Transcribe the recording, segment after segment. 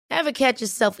Ever catch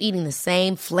yourself eating the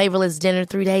same flavorless dinner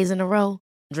 3 days in a row?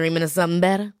 Dreaming of something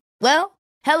better? Well,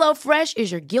 HelloFresh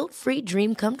is your guilt-free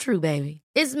dream come true, baby.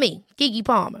 It's me, Keke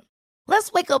Palmer.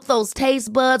 Let's wake up those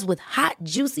taste buds with hot,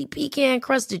 juicy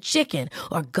pecan-crusted chicken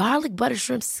or garlic butter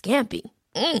shrimp scampi.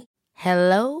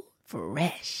 Hello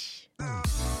Fresh.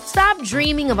 Stop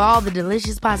dreaming of all the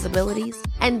delicious possibilities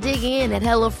and dig in at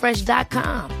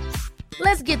HelloFresh.com.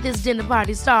 Let's get this dinner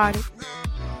party started.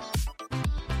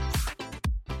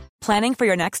 Planning for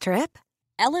your next trip?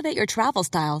 Elevate your travel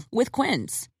style with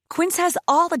Quince. Quince has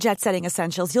all the jet-setting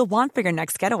essentials you'll want for your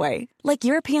next getaway, like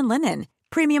European linen,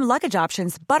 premium luggage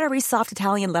options, buttery soft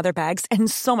Italian leather bags,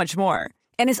 and so much more.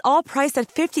 And is all priced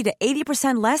at 50 to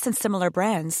 80% less than similar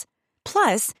brands.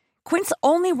 Plus, Quince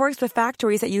only works with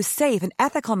factories that use safe and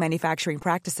ethical manufacturing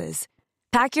practices.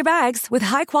 Pack your bags with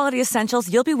high-quality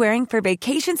essentials you'll be wearing for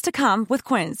vacations to come with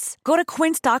Quince. Go to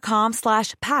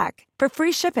quince.com/pack for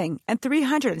free shipping and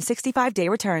 365-day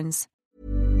returns.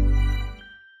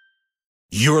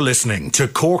 You're listening to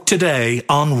Cork Today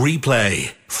on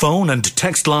replay. Phone and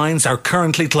text lines are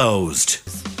currently closed.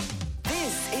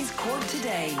 This is Cork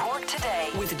Today. Cork Today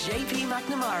with JP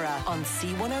McNamara on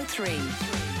C103.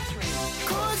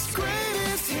 Cork's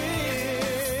greatest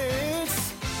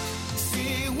hits,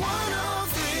 C103.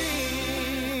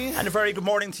 And a very good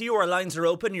morning to you. Our lines are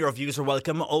open. Your views are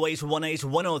welcome.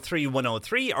 0818 103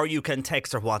 103, or you can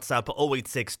text or WhatsApp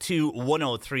 0862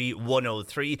 103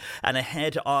 103. And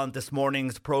ahead on this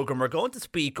morning's programme, we're going to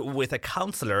speak with a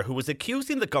councillor who is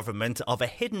accusing the government of a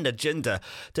hidden agenda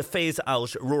to phase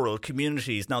out rural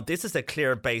communities. Now, this is a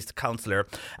Clare-based councillor,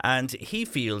 and he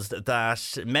feels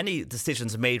that many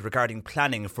decisions made regarding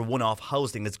planning for one-off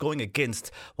housing is going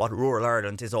against what rural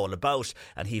Ireland is all about.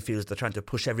 And he feels they're trying to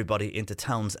push everybody into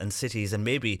towns and cities and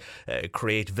maybe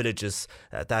create villages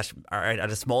that are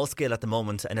at a small scale at the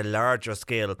moment and a larger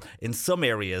scale in some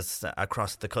areas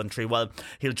across the country. Well,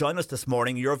 he'll join us this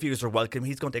morning. Your views are welcome.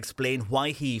 He's going to explain why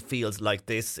he feels like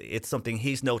this. It's something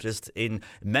he's noticed in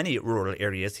many rural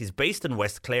areas. He's based in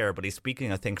West Clare, but he's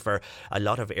speaking, I think, for a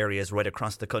lot of areas right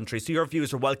across the country. So your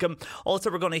views are welcome.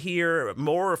 Also, we're going to hear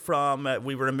more from,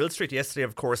 we were in Mill Street yesterday,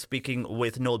 of course, speaking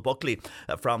with Noel Buckley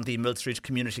from the Mill Street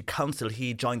Community Council.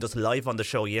 He joined us live on the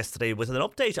show yesterday with an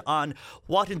update on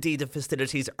what indeed the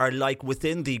facilities are like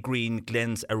within the Green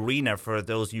Glens Arena for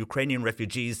those Ukrainian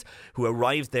refugees who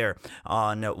arrived there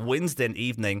on Wednesday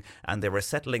evening, and they were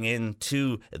settling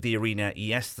into the arena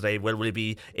yesterday. Well, we'll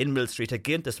be in Mill Street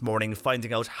again this morning,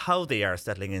 finding out how they are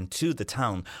settling into the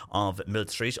town of Mill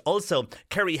Street. Also,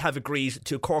 Kerry have agreed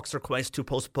to Cork's request to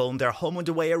postpone their home and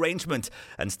away arrangement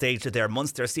and stage their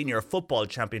Munster Senior Football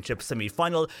Championship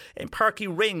semi-final in Parky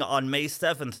Ring on May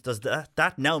 7th. Does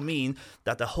that now mean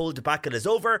that the whole debacle is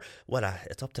over? Well,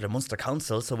 it's up to the Munster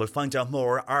Council, so we'll find out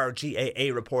more. Our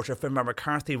GAA reporter Finbar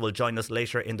McCarthy will join us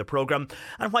later in the programme,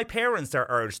 and why parents are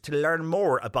urged to learn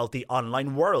more about the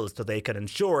online world so they can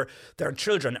ensure their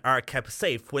children are kept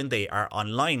safe when they are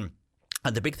online.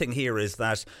 And the big thing here is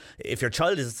that if your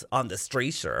child is on the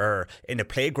street or in a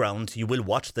playground, you will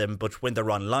watch them. But when they're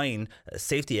online,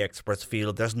 safety experts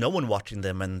feel there's no one watching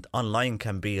them, and online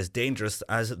can be as dangerous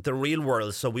as the real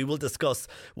world. So we will discuss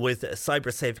with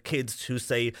CyberSafe Kids, who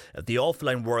say the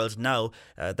offline world now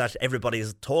that everybody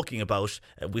is talking about,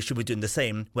 we should be doing the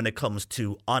same when it comes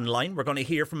to online. We're going to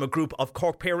hear from a group of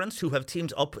Cork parents who have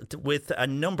teamed up with a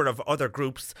number of other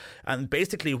groups. And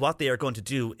basically what they are going to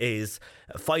do is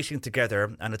fighting together.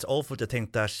 And it's awful to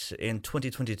think that in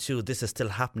 2022 this is still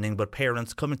happening, but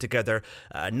parents coming together,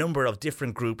 a number of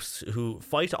different groups who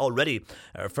fight already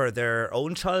for their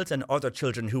own child and other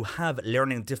children who have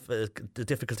learning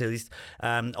difficulties,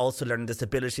 also learning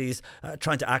disabilities,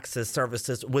 trying to access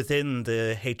services within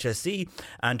the HSE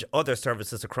and other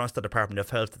services across the Department of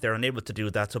Health. They're unable to do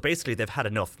that. So basically they've had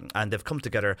enough, and they've come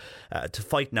together to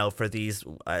fight now for these,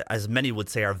 as many would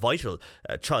say, are vital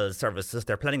child services.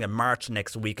 They're planning a march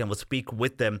next week, and we'll speak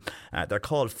with them. They're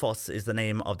called FUSS is the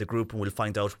name of the group, and we'll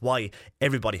find out why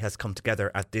everybody has come together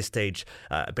at this stage,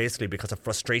 basically because of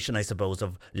frustration, I suppose,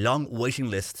 of long waiting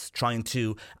lists trying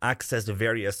to access the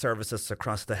various services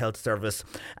across the health service.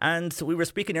 And we were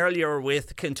speaking earlier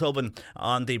with Ken Tobin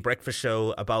on the breakfast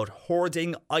show about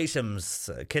hoarding items.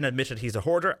 Ken admitted he's a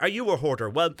hoarder. Are you a hoarder?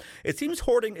 Well, it seems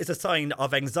hoarding is a sign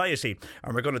of anxiety,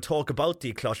 and we're going to talk about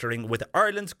decluttering with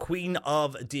Ireland's Queen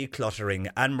of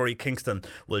Decluttering. Anne-Marie Kingston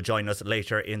will join us us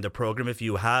later in the programme. If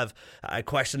you have a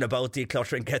question about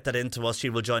decluttering, get that into us. She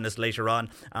will join us later on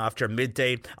after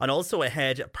midday. And also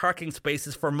ahead, parking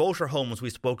spaces for motorhomes we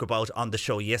spoke about on the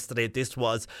show yesterday. This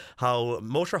was how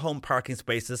motorhome parking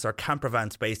spaces or camper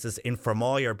van spaces in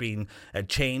Fermoy are being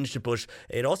changed, but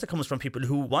it also comes from people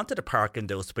who wanted to park in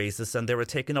those spaces and they were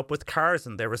taken up with cars,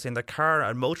 and they were saying the car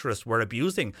and motorists were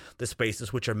abusing the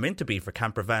spaces which are meant to be for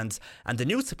camper vans, and the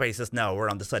new spaces now are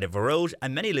on the side of a road.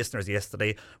 And many listeners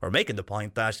yesterday were making the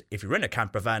point that if you're in a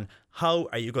camper van, how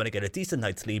are you going to get a decent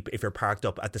night's sleep if you're parked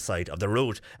up at the side of the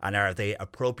road? And are they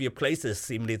appropriate places?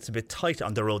 Seemingly it's a bit tight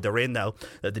on the road they're in now,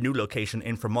 the new location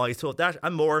in Fermoy. So that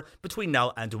and more between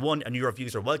now and 1, and your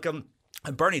views are welcome.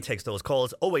 And Bernie takes those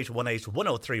calls 0818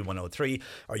 103 103,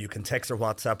 or you can text or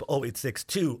WhatsApp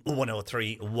 0862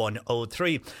 103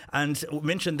 103. And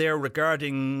mentioned there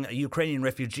regarding Ukrainian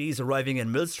refugees arriving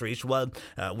in Mill Street. Well,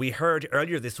 we heard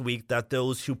earlier this week that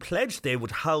those who pledged they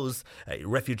would house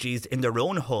refugees in their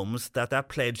own homes, that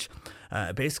pledge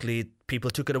basically people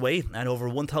took it away, and over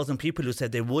 1,000 people who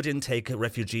said they wouldn't take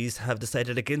refugees have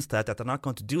decided against that they're not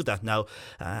going to do that now,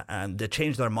 and they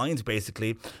changed their minds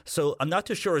basically. So I'm not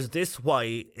too sure is this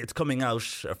why it's coming out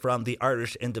from the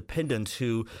Irish Independent,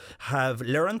 who have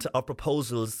learned of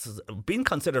proposals being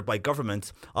considered by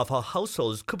government of how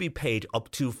households could be paid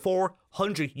up to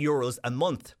 €400 a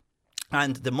month,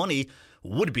 and the money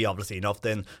would be obviously enough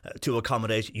then to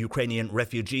accommodate Ukrainian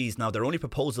refugees. Now, they're only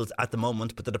proposals at the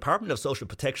moment, but the Department of Social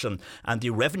Protection and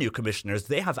the Revenue Commissioners,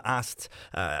 they have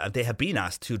been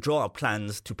asked to draw up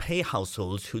plans to pay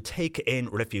households who take in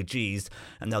refugees.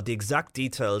 And now the exact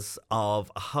details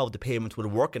of how the payment will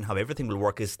work and how everything will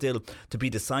work is still to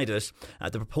be decided.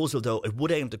 The proposal, though, it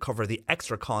would aim to cover the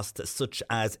extra costs such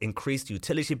as increased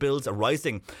utility bills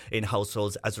arising in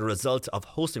households as a result of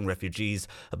hosting refugees.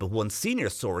 But one senior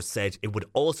source said it would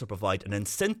also provide an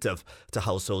incentive to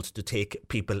households to take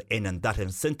people in, and that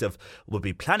incentive would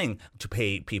be planning to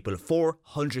pay people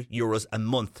 €400 a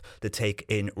month to take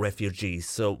in refugees.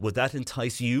 So would that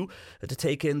entice you to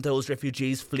take in those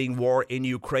refugees fleeing war in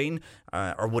Ukraine,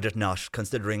 or would it not,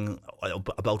 considering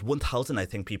about 1,000 I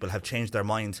think people have changed their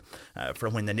mind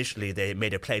from when initially they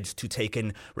made a pledge to take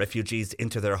in refugees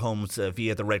into their homes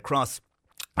via the Red Cross.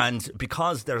 And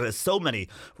because there are so many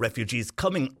refugees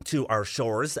coming to our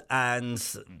shores, and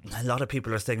a lot of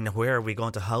people are saying, where are we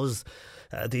going to house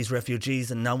these refugees?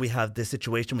 And now we have this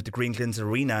situation with the Green Glens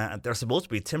Arena, and they're supposed to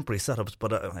be temporary setups,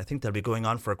 but I think they'll be going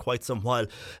on for quite some while,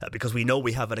 because we know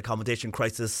we have an accommodation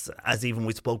crisis, as even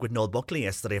we spoke with Noel Buckley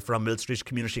yesterday from Mill Street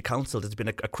Community Council. There's been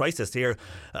a crisis here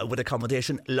with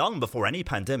accommodation long before any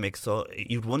pandemic, so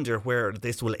you'd wonder where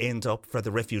this will end up for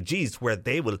the refugees, where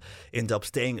they will end up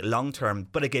staying long term.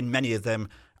 But again, many of them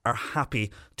are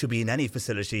happy to be in any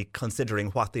facility considering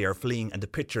what they are fleeing and the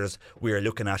pictures we are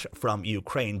looking at from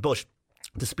Ukraine. But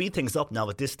to speed things up now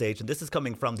at this stage, and this is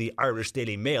coming from the Irish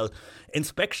Daily Mail,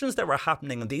 inspections that were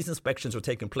happening, and these inspections were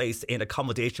taking place in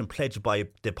accommodation pledged by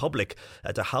the public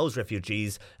to house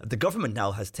refugees. The government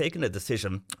now has taken a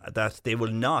decision that they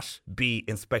will not be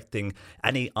inspecting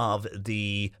any of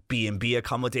the B&B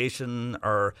accommodation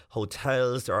or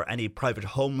hotels or any private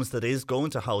homes that is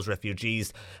going to house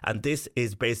refugees, and this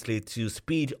is basically to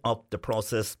speed up the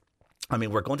process. I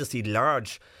mean, we're going to see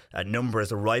large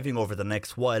numbers arriving over the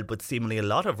next while, but seemingly a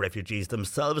lot of refugees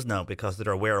themselves now, because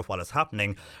they're aware of what is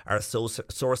happening, are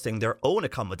sourcing their own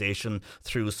accommodation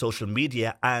through social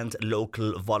media and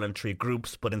local voluntary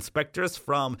groups. But inspectors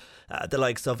from the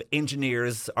likes of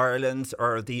Engineers Ireland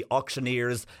or the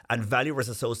Auctioneers and Valuers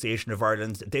Association of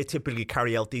Ireland, they typically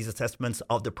carry out these assessments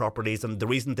of the properties, and the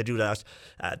reason they do that,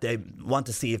 they want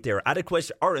to see if they're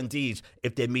adequate or indeed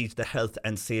if they meet the health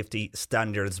and safety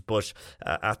standards. But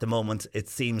at the moment, it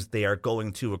seems they are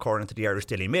going to, according to the Irish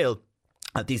Daily Mail,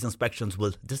 these inspections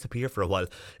will disappear for a while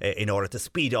in order to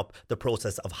speed up the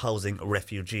process of housing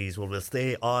refugees. Well, we'll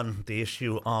stay on the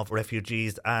issue of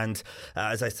refugees, and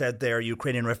as I said there,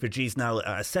 Ukrainian refugees now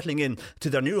settling in to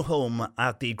their new home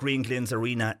at the Green Glens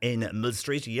Arena in Mill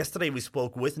Street. Yesterday we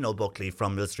spoke with Noel Buckley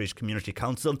from Mill Street Community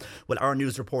Council. Well, our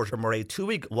news reporter Mairead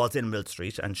Tuig was in Mill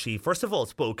Street, and she first of all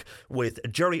spoke with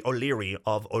Jerry O'Leary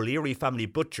of O'Leary Family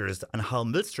Butchers and how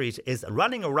Mill Street is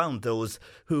rallying around those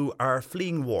who are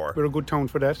fleeing war. We're a good town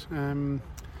for that.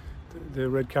 The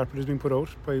red carpet has been put out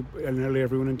by nearly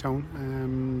everyone in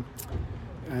town,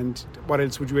 and what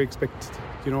else would you expect?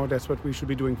 You know, that's what we should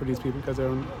be doing for these people, because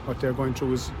what they're going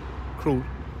through is cruel.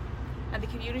 And the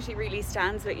community really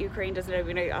stands with Ukraine, doesn't it?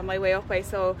 You know, on my way up I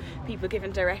saw people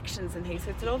giving directions and things, so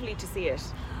it's lovely to see it.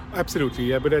 Absolutely,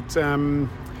 yeah, but it's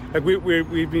like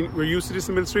we're used to this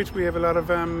in Mill Street. We have a lot of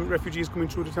refugees coming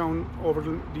through the town over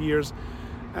the years.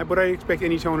 But I expect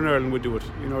any town in Ireland would do it.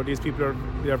 You know, these people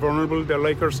they are vulnerable, they're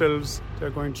like ourselves, they're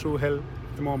going through hell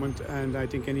at the moment, and I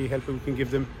think any help we can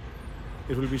give them,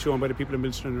 it will be shown by the people in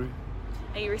Millstreet anyway.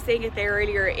 And you were saying it there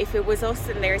earlier, if it was us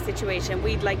in their situation,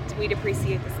 we'd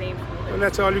appreciate the same. Well,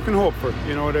 that's all you can hope for,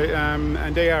 you know.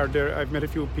 And they are. I've met a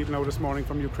few people now this morning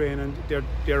from Ukraine, and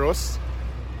they're us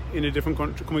in a different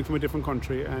country, coming from a different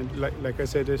country. And like I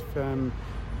said, if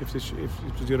it was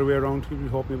the other way around, we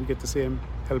hope maybe we get the same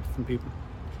help from people.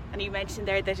 And you mentioned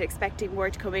there that expecting more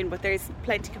to come in, but there's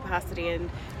plenty capacity and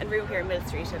room here in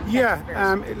Millstreet.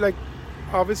 Like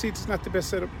obviously it's not the best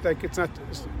setup. Like it's not.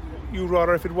 You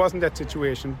rather if it wasn't that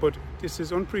situation, but this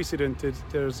is unprecedented.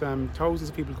 There's thousands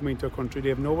of people coming to our country. They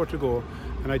have nowhere to go,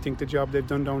 and I think the job they've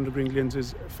done down the Green Glens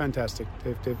is fantastic.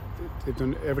 They've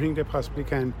done everything they possibly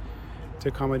can to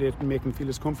accommodate and make them feel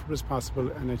as comfortable as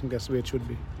possible, and I think that's the way it should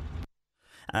be.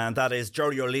 And that is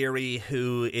Jerry O'Leary,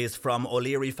 who is from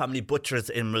O'Leary Family Butchers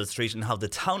in Millstreet, and how the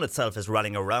town itself is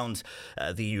rallying around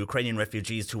the Ukrainian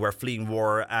refugees who are fleeing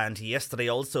war. And yesterday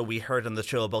also we heard on the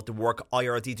show about the work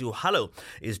IRD Duhallow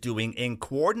is doing in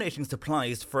coordinating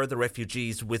supplies for the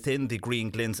refugees within the Green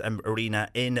Glens Arena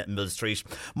in Millstreet.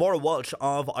 Maura Walsh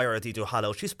of IRD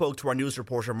Duhallow, she spoke to our news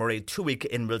reporter Murray Tuig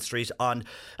in Millstreet on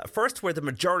first where the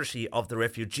majority of the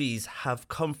refugees have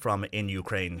come from in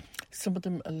Ukraine. Some of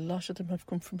them, a lot of them have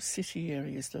come from city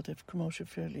areas that have come out of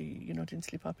fairly,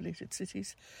 densely populated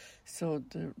cities. So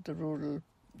the rural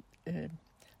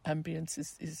ambience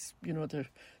is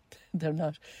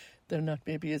they're not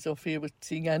maybe as au fait with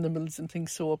seeing animals and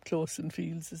things so up close in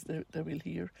fields as they will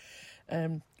here.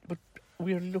 But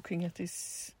we're looking at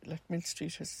this, like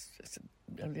Millstreet has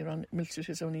earlier on, Millstreet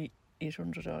has only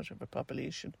 800 odd of a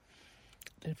population.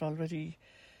 They've already,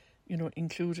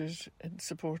 included and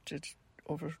supported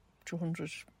over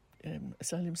 200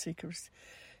 asylum seekers.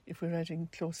 If we're adding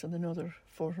close on another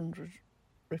 400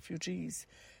 refugees,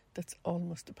 that's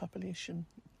almost the population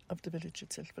of the village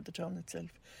itself, or the town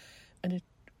itself. And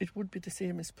it would be the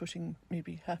same as putting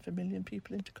maybe 500,000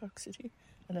 people into Cork City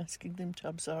and asking them to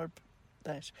absorb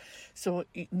that. So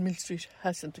Millstreet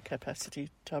hasn't the capacity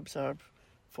to absorb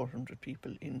 400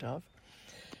 people in of.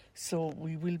 So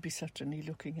we will be certainly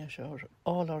looking at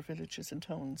all our villages and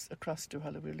towns across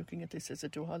Duhallow. We're looking at this as a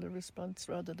Duhallow response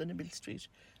rather than a Millstreet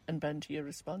and Bantier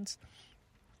response.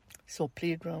 So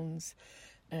playgrounds,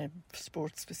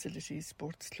 sports facilities,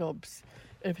 sports clubs,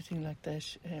 everything like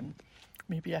that,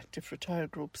 maybe active retire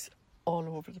groups all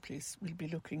over the place. We'll be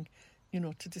looking,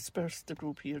 to disperse the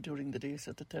group here during the day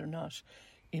so that they're not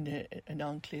in an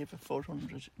enclave of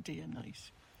 400 day and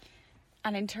night.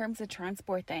 And in terms of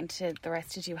transport then to the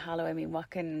rest of Duhallow, I mean,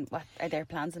 what are their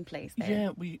plans in place there? Yeah,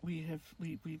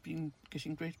 we've been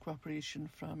getting great cooperation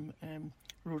from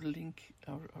Rural Link,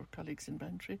 our colleagues in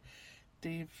Bantry.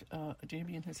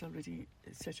 Damien has already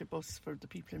set a bus for the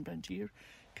people in Bantier,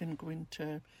 can go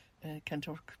into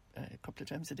Kanturk a couple of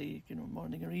times a day,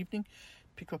 morning or evening,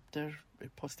 pick up their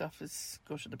post office,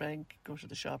 go to the bank, go to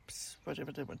the shops,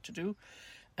 whatever they want to do.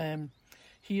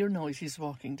 Here now it is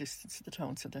walking distance to the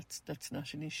town, so that's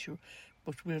not an issue.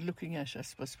 But we're looking at, I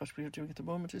suppose, what we're doing at the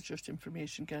moment is just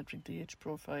information gathering, the age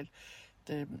profile,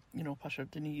 what are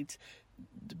the needs.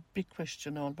 The big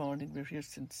question all morning, we're here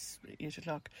since 8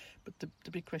 o'clock, but the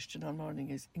big question all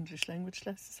morning is English language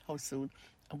classes, how soon?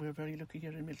 And we're very lucky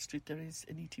here in Millstreet, there is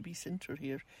an ETB centre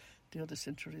here. The other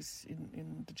centre is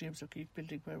in the James O'Keefe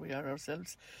building where we are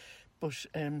ourselves. But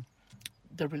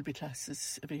there will be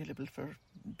classes available for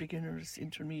beginners,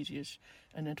 intermediate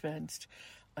and advanced.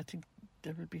 I think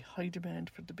there will be high demand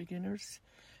for the beginners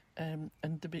and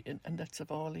that's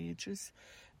of all ages.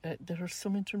 There are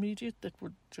some intermediate that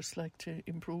would just like to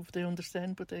improve. They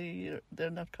understand, but they're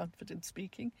not confident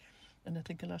speaking. And I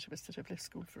think a lot of us that have left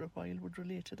school for a while would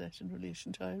relate to that in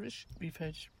relation to Irish. We've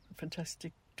had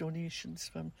fantastic donations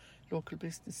from local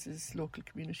businesses, local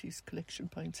communities, collection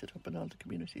points set up in all the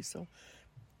communities. So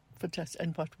fantastic.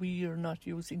 And what we are not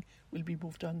using will be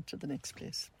moved on to the next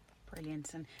place.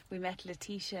 Brilliant. And we met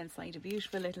Letitia inside a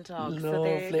beautiful little dog.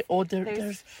 Lovely. So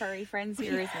there's furry friends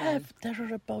here as well. There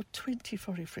are about 20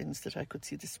 furry friends that I could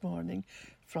see this morning,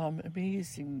 from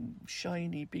amazing,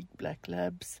 shiny, big black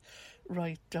labs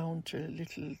right down to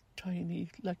little, tiny,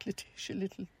 like Letitia,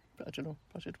 little, I don't know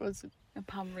what it was. A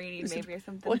Pomeranian maybe or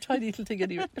something. One tiny little thing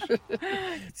anyway.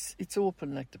 It's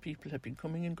open, like the people have been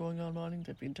coming and going all morning.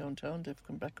 They've been downtown, they've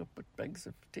come back up with bags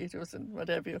of potatoes and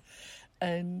whatever.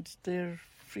 And they're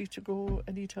free to go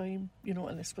anytime,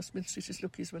 and I suppose Millstreet is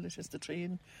lucky as well. It has the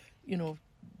train,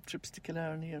 trips to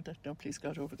Killarney or that now, please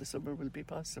God, over the summer will be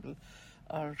possible.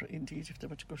 Or indeed, if they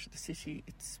want to go to the city,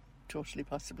 it's totally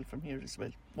possible from here as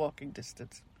well, walking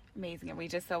distance. Amazing. And we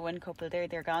just saw one couple there,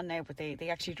 they're gone now, but they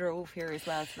actually drove here as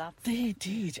well. So that's... They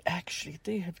did, actually.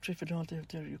 They have driven all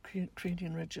their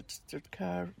Ukrainian registered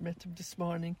car, met them this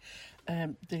morning.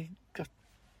 They got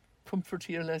comfort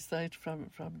here last night from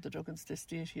the Duggins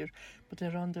estate here, but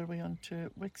they're on their way on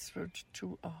to Wexford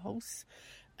to a house,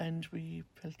 and we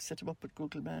helped set them up with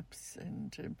Google Maps,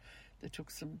 and they took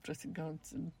some dressing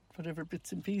gowns and whatever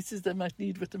bits and pieces they might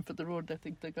need with them for the road. I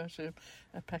think they got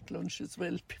a packed lunch as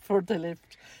well before they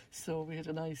left. So we had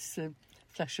a nice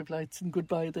flash of lights and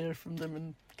goodbye there from them,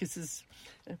 and kisses,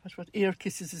 what air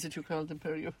kisses is it you call them,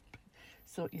 Perio.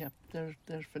 So yeah,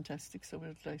 they're fantastic. So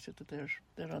we're delighted that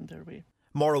they're on their way.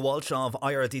 Maura Walsh of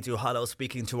IRD2 Hollow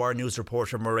speaking to our news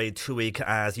reporter Mairead Tuig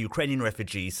as Ukrainian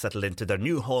refugees settle into their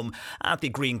new home at the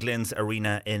Green Glens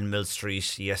Arena in Mill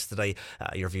Street yesterday.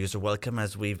 Your views are welcome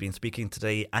as we've been speaking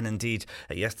today and indeed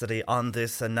yesterday on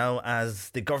this. And now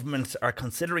as the government are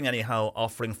considering anyhow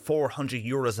offering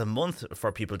 €400 a month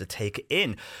for people to take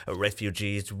in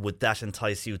refugees, would that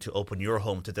entice you to open your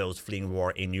home to those fleeing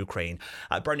war in Ukraine?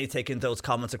 Bernie taking those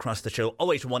comments across the show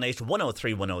 0818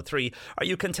 103 103, or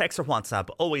you can text or WhatsApp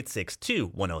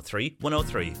 0862 103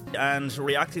 103. And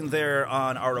reacting there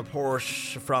on our report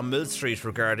from Mill Street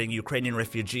regarding Ukrainian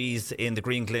refugees in the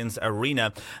Green Glens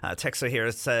Arena, texter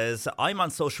here says, I'm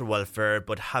on social welfare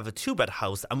but have a 2-bed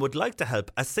house and would like to help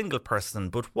a single person,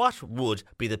 but what would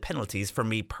be the penalties for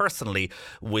me personally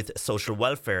with social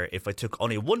welfare if I took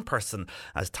only one person,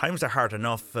 as times are hard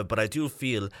enough, but I do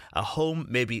feel a home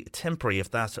may be temporary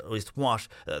if that is what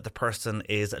the person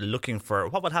is looking for.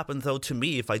 What would happen though to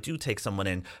me if I do take someone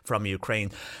in from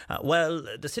Ukraine? Well,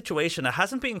 the situation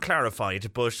hasn't been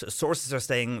clarified, but sources are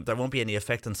saying there won't be any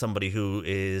effect on somebody who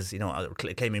is,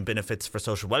 claiming benefits for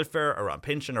social welfare or on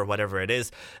pension or whatever it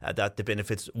is, that the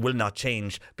benefits will not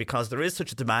change because there is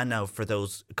such a demand now for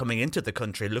those coming into the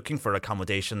country looking for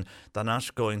accommodation. They're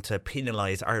not going to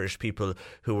penalise Irish people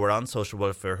who were on social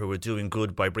welfare, who were doing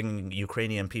good by bringing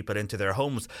Ukrainian people into their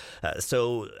homes.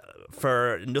 So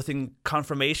for nothing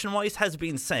confirmation-wise has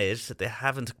been said. They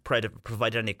haven't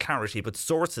provided any clarity, but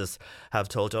sources have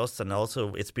told us, and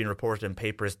also it's been reported in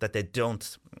papers, that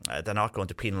they're not going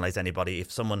to penalise anybody.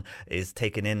 If someone is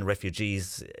taking in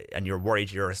refugees and you're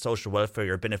worried your social welfare,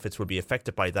 your benefits will be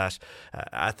affected by that,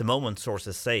 at the moment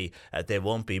sources say they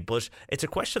won't be. But it's a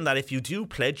question that if you do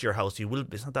pledge your house, you will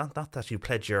be, not that you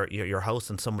pledge your house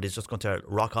and somebody's just going to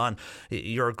rock on.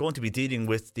 You're going to be dealing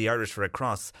with the Irish Red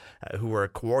Cross who are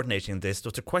coordinating this. So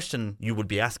it's a question you would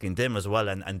be asking them as well,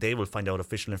 and they will find out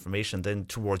official information then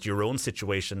towards your own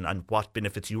situation and what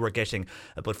benefits you are getting.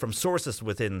 But from sources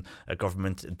within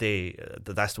government,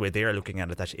 that's the way they are looking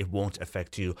at it, that it won't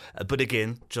affect you. But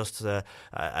again, just a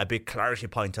big clarity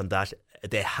point on that.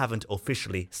 They haven't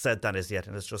officially said that as yet,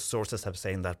 and it's just sources have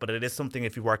saying that. But it is something,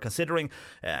 if you are considering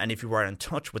and if you are in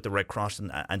touch with the Red Cross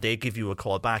and they give you a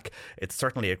call back, it's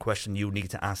certainly a question you need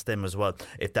to ask them as well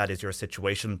if that is your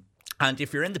situation. And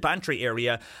if you're in the Bantry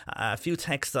area, a few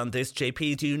texts on this.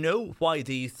 JP, do you know why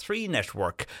the 3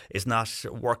 network is not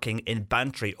working in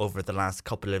Bantry over the last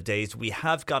couple of days? We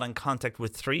have got in contact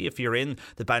with 3. If you're in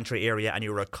the Bantry area and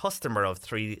you're a customer of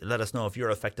 3, let us know if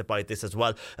you're affected by this as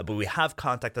well. But we have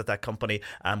contacted that company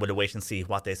and we'll wait and see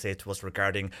what they say to us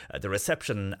regarding the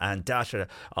reception and data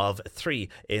of 3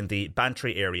 in the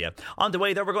Bantry area. On the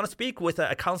way there, we're going to speak with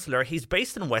a councillor. He's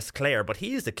based in West Clare, but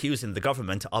he is accusing the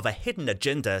government of a hidden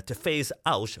agenda to phase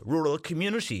out rural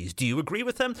communities. Do you agree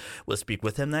with him? We'll speak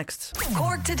with him next.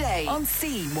 Cork Today on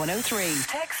C103.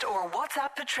 Text or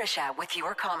WhatsApp Patricia with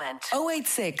your comment.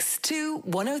 0862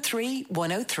 103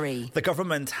 103. The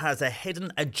government has a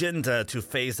hidden agenda to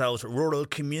phase out rural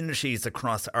communities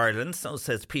across Ireland. So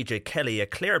says PJ Kelly, a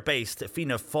Clare-based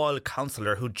Fianna Fáil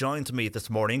councillor who joined me this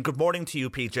morning. Good morning to you,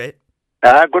 PJ.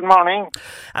 Good morning.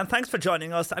 And thanks for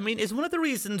joining us. I mean, is one of the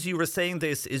reasons you were saying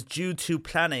this is due to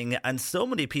planning and so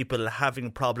many people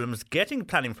having problems getting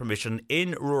planning permission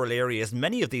in rural areas?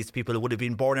 Many of these people would have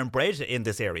been born and bred in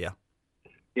this area.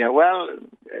 Yeah, well,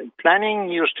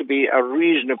 planning used to be a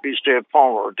reasonably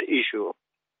straightforward issue.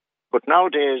 But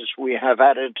nowadays we have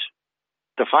added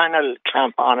the final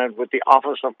clamp on it with the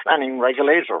Office of Planning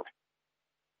Regulator.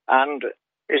 And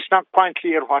it's not quite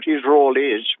clear what his role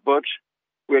is, but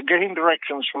we're getting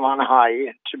directions from on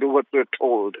high to do what we're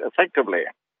told effectively.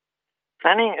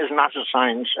 Planning is not a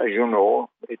science, as you know.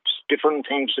 It's different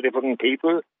things to different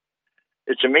people.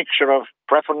 It's a mixture of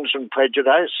preference and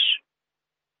prejudice,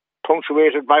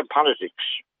 punctuated by politics.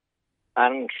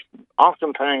 And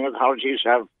often planning authorities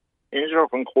have ended up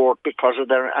in court because of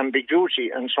their ambiguity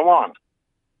and so on.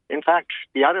 In fact,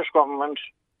 the Irish government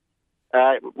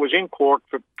was in court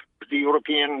for the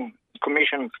European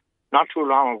Commission not too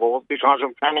long ago because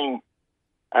of planning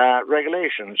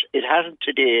regulations. It hasn't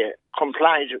today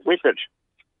complied with it.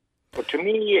 But to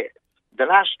me, the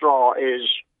last straw is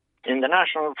in the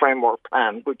National Framework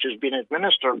Plan, which has been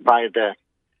administered by the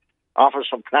Office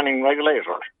of Planning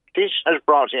Regulator. This has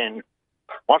brought in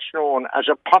what's known as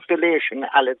a population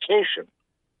allocation.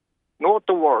 Note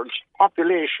the words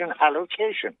population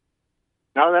allocation.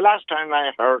 Now, the last time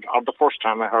I heard, or the first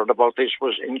time I heard about this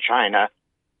was in China,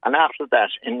 and after that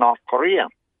in North Korea.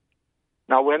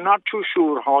 Now, we're not too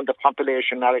sure how the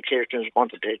population allocation is going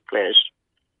to take place,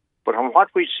 but on what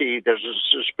we see, there's a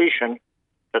suspicion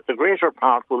that the greater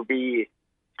part will be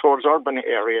towards urban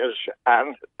areas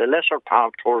and the lesser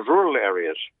part towards rural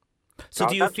areas. So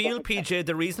do you feel, PJ,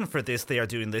 the reason for this, they are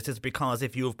doing this, is because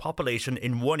if you have population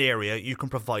in one area, you can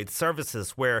provide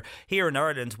services, where here in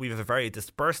Ireland we have a very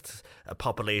dispersed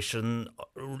population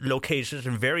located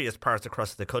in various parts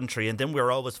across the country, and then we're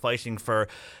always fighting for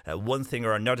one thing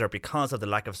or another because of the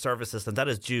lack of services, and that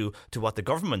is due to what the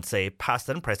government say, past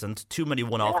and present, too many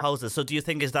one-off houses. So do you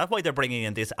think, is that why they're bringing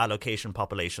in this allocation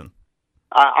population?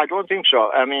 I don't think so.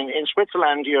 I mean, in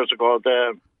Switzerland years ago,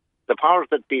 the powers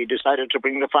that be decided to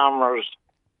bring the farmers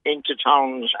into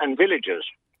towns and villages,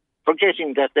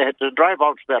 forgetting that they had to drive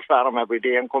out to their farm every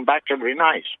day and come back every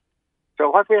night. So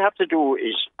what we have to do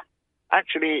is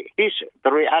actually hit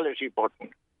the reality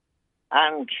button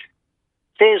and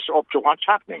face up to what's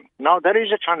happening. Now, there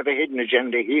is a kind of a hidden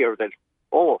agenda here that,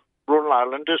 rural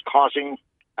Ireland is causing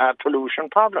pollution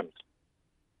problems.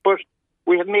 But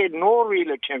we have made no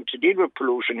real attempt to deal with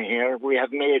pollution here. We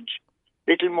have made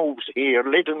little moves here,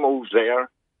 little moves there.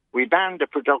 We banned the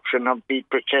production of beet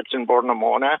briquettes in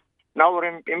Bornemona. Now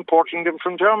we're importing them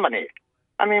from Germany.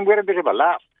 I mean, we're a bit of a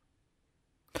laugh.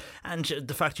 And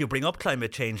the fact you bring up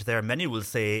climate change there, many will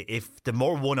say if the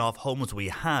more one-off homes we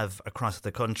have across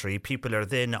the country, people are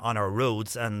then on our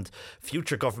roads, and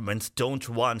future governments don't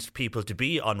want people to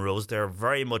be on roads. They're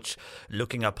very much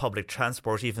looking at public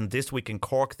transport. Even this week in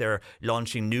Cork, they're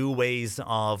launching new ways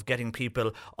of getting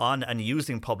people on and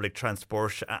using public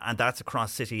transport, and that's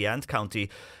across city and county.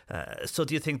 So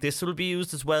do you think this will be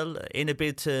used as well in a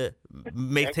bid to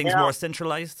make things more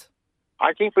centralised?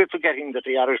 I think we're forgetting that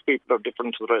the Irish people are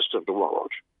different to the rest of the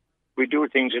world. We do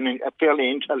things in a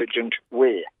fairly intelligent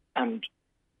way, and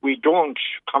we don't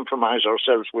compromise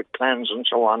ourselves with plans and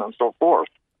so on and so forth.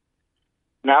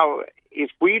 Now,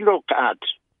 if we look at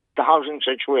the housing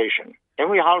situation,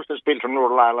 every house that's built in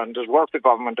rural Ireland is worth the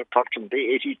government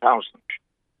approximately 80,000.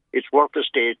 It's worth the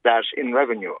state that in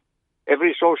revenue.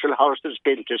 Every social house that's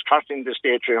built is costing the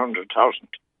state 300,000.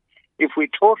 If we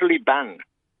totally ban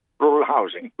rural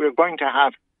housing, we're going to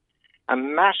have a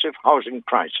massive housing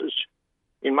crisis.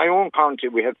 In my own county,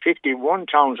 we have 51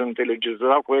 towns and villages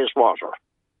without wastewater,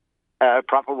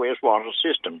 proper wastewater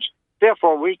systems.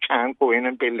 Therefore, we can't go in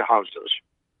and build houses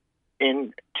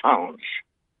in towns.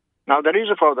 Now, there is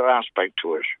a further aspect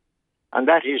to it, and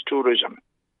that is tourism.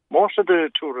 Most of the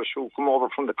tourists who come over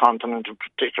from the continent in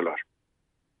particular,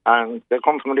 and they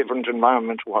come from a different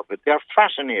environment, they're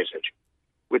fascinated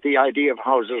with the idea of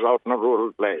houses out in a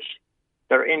rural place.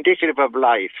 They're indicative of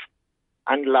life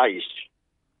and light.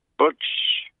 But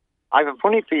I have a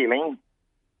funny feeling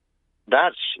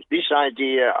that this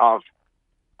idea of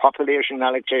population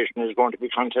allocation is going to be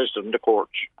contested in the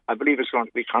courts. I believe it's going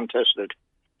to be contested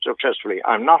successfully.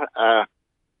 I'm not a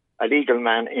legal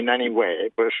man in any way,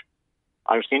 but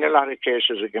I've seen a lot of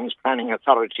cases against planning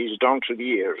authorities down through the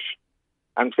years.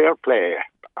 And fair play,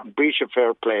 breach of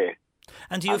fair play.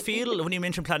 And do you feel, when you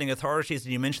mention planning authorities,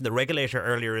 and you mentioned the regulator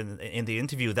earlier in the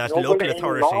interview, that local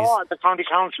authorities... No, the county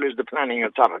council is the planning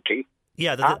authority.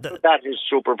 Yeah, that is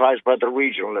supervised by the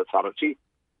regional authority.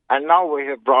 And now we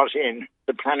have brought in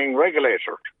the planning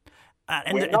regulator.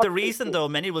 And the reason, though,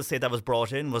 many will say that was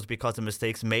brought in was because of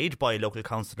mistakes made by local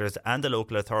councillors and the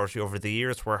local authority over the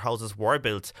years, where houses were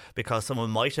built because someone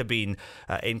might have been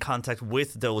in contact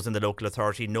with those in the local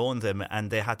authority, known them, and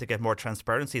they had to get more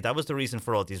transparency. That was the reason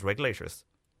for all these regulators.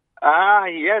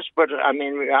 Yes, but I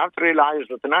mean, we have to realise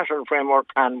that the National Framework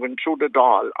Plan went through the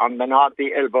Dáil on the nod,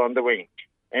 the elbow and the wing,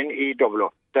 NEW.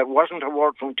 There wasn't a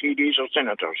word from TDs or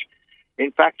senators.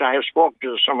 In fact, I have spoken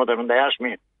to some of them and they asked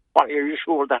me, "What are you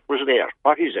sure that was there?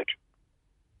 What is it?"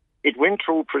 It went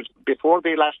through before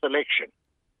the last election,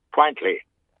 quietly.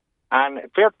 And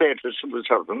fair play to civil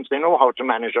servants. They know how to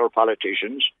manage our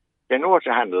politicians. They know how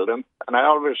to handle them. And I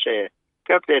always say,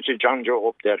 fair play to John Joe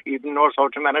up there. He even knows how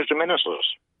to manage the ministers.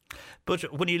 But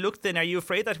when you look then, are you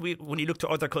afraid that when you look to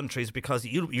other countries, because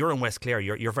you're in West Clare,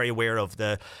 you're very aware of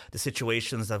the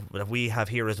situations that we have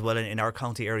here as well in our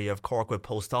county area of Cork, with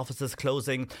post offices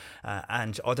closing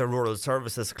and other rural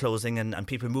services closing and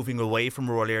people moving away from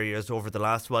rural areas over the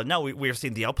last while. Now we're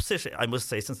seeing the opposite, I must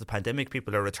say. Since the pandemic,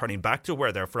 people are returning back to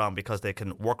where they're from because they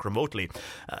can work remotely.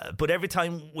 But every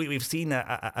time we've seen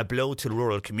a blow to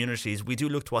rural communities, we do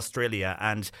look to Australia,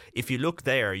 and if you look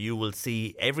there, you will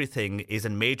see everything is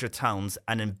in major towns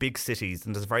and in big cities,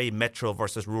 and there's very metro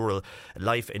versus rural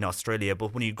life in Australia.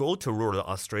 But when you go to rural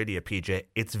Australia, PJ,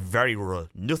 it's very rural,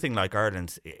 nothing like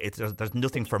Ireland. There's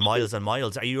nothing for miles and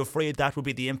miles. Are you afraid that would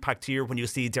be the impact here when you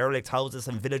see derelict houses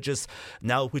and villages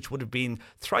now, which would have been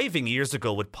thriving years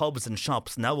ago with pubs and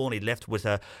shops, now only left with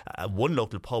a one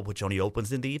local pub which only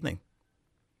opens in the evening?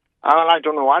 Well, I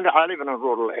don't know. I live in a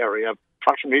rural area,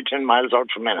 approximately 10 miles out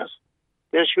from Ennis.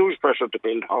 There's huge pressure to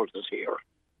build houses here,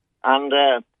 and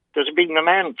there's a big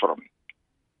demand for them.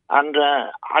 And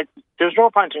there's no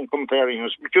point in comparing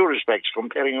us, with due respect,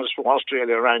 comparing us to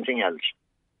Australia or anything else.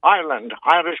 Ireland,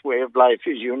 Irish way of life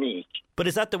is unique. But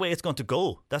is that the way it's going to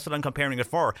go? That's what I'm comparing it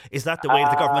for. Is that the way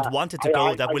the government wanted to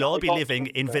go, that we'll all be living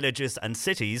in villages and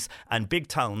cities and big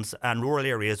towns, and rural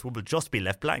areas will just be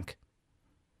left blank?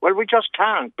 Well, we just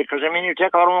can't, because, I mean, you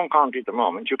take our own country at the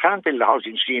moment, you can't build a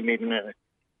housing scheme even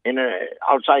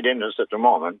outside Ennis at the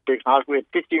moment, because we have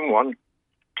 51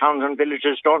 towns and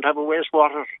villages don't have a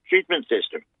wastewater treatment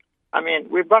system. I mean,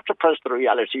 we've got to press the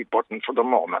reality button for the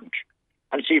moment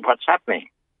and see what's happening.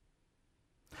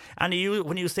 And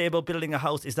when you say about building a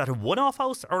house, is that a one-off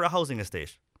house or a housing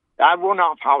estate?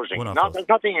 One-off housing. One-off There's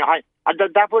nothing.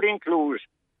 That would include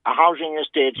a housing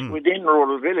estate within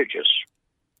rural villages.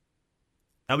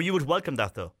 And you would welcome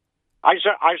that, though? I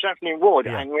certainly would.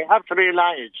 Yeah. And we have to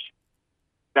realise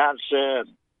that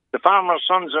the farmers'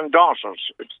 sons and daughters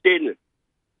still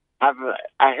have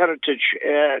a heritage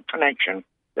connection.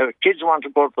 Their kids want to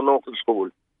go to the local school.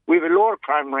 We have a lower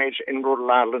crime rate in rural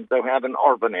Ireland than we have in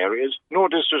urban areas. No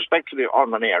disrespect to the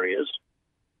urban areas.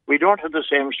 We don't have the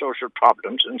same social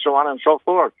problems, and so on and so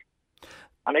forth.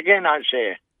 And again, I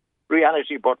say,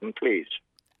 reality button, please.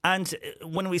 And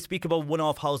when we speak about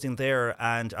one-off housing there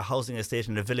and a housing estate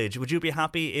in a village, would you be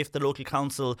happy if the local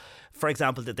council, for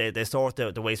example, that they sort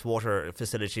the wastewater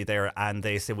facility there and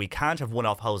they say we can't have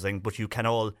one-off housing, but you can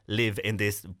all live in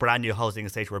this brand new housing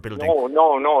estate we're building?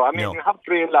 No. I mean, you have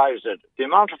to realise that the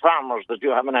amount of farmers that you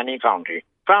have in any county,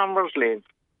 farmers live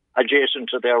adjacent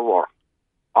to their work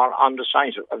or on the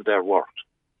site of their work.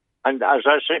 And as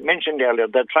I mentioned earlier,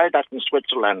 they tried that in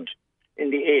Switzerland in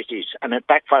the 80s and it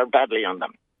backfired badly on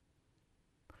them.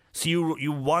 So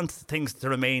you want things to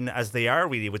remain as they are,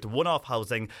 really, with the one-off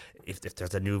housing. If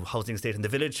there's a new housing estate in the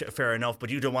village, fair enough, but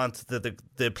you don't want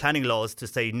the planning laws to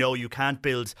say, no, you can't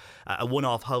build a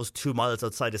one-off house 2 miles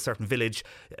outside a certain village.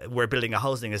 We're building a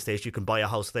housing estate, you can buy a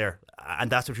house there.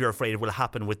 And that's what you're afraid will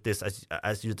happen with this,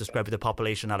 as you described, with the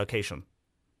population allocation.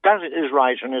 That is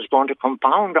right, and it's going to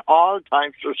compound all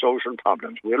types of social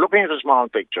problems. We're looking at a small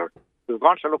picture. We've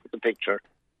got to look at the picture.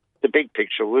 The big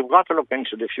picture. We've got to look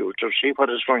into the future, see what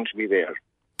is going to be there,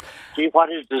 see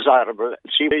what is desirable,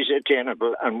 see what is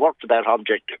attainable, and work to that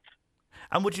objective.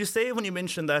 And would you say, when you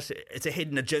mentioned that it's a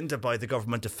hidden agenda by the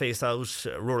government to phase out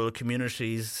rural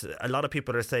communities, a lot of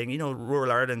people are saying,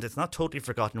 rural Ireland, it's not totally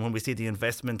forgotten when we see the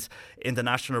investment in the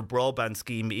national broadband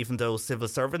scheme, even though civil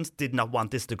servants did not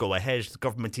want this to go ahead. The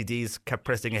government TDs kept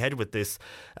pressing ahead with this.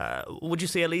 Would you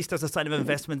say at least there's a sign of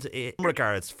investment in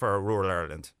regards for rural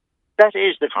Ireland? That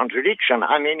is the contradiction.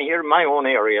 I mean, here in my own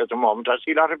area at the moment, I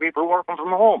see a lot of people working from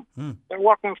home. They're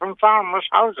working from farmers'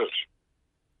 houses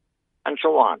and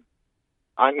so on.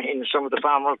 I mean, some of the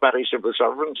farmers marry civil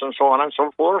servants and so on and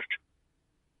so forth.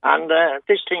 And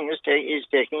this thing is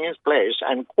taking its place,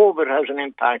 and COVID has an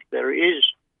impact. There is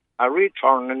a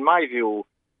return, in my view,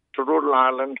 to rural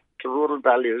Ireland, to rural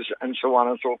values, and so on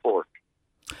and so forth.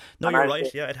 No, you're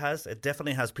right. Yeah, it has. It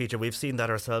definitely has, Peter. We've seen that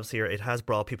ourselves here. It has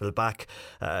brought people back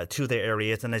to their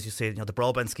areas. And as you say, the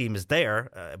broadband scheme is there,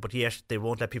 but yet they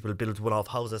won't let people build one-off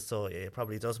houses. So it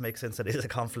probably does make sense that it is a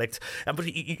conflict. But,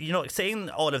 saying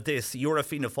all of this, you're a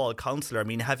Fianna Fáil councillor. I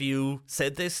mean, have you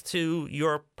said this to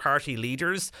your party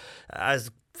leaders,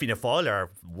 as Fianna Fáil are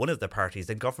one of the parties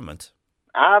in government?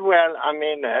 Well, I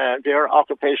mean, they're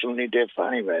occupationally deaf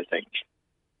anyway, I think.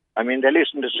 I mean, they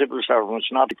listen to civil servants,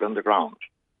 not people on the ground.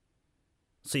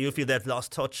 So you feel they've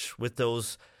lost touch with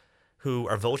those who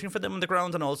are voting for them on the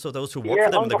ground and also those who work for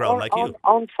them on the ground, like you?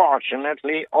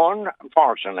 Unfortunately,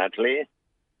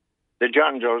 the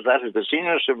judges, that is the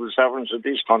senior civil servants of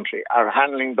this country, are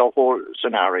handling the whole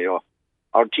scenario.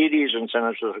 Our TDs and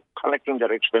senators are collecting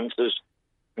their expenses,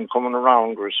 and coming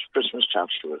around with Christmas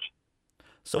tax to it.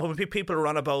 So when people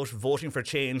run about voting for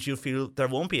change, you feel there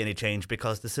won't be any change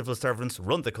because the civil servants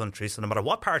run the country. So no matter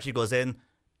what party goes in,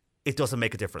 it doesn't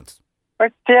make a difference.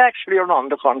 But they actually run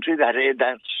the country.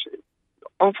 That's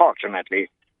unfortunately.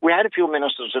 We had a few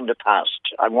ministers in the past,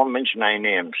 I won't mention any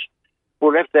names,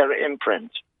 who left their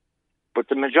imprint. But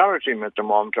the majority at the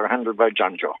moment are handled by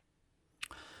John Joe.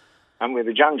 And we have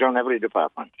a John Joe in every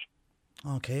department.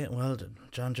 Okay, well,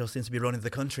 John Joe seems to be running the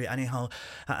country. Anyhow,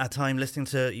 at time listening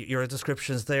to your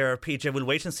descriptions there, PJ, we'll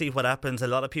wait and see what happens. A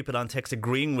lot of people on text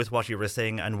agreeing with what you were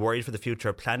saying and worried for the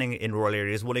future planning in rural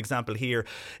areas. One example here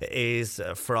is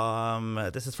from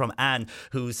Anne,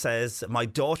 who says, my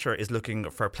daughter is looking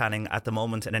for planning at the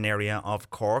moment in an area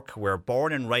of Cork. We're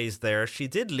born and raised there. She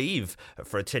did leave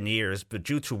for 10 years, but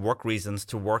due to work reasons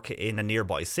to work in a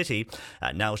nearby city.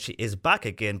 Now she is back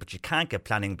again, but she can't get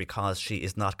planning because she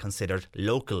is not considered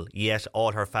local, yet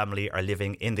all her family are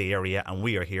living in the area and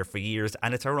we are here for years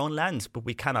and it's our own land, but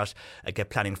we cannot get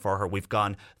planning for her. We've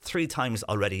gone 3 times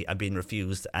already and been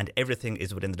refused, and everything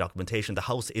is within the documentation. The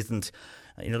house isn't,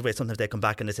 the way sometimes they come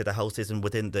back and they say the house isn't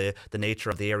within the nature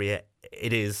of the area.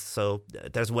 It is. So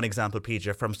there's one example,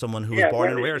 PJ, from someone who was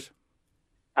born and reared.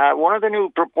 One of the new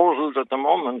proposals at the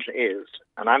moment is,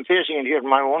 and I'm facing it here in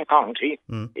my own county,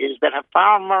 is that a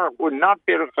farmer would not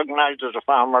be recognised as a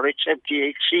farmer except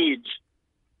he exceeds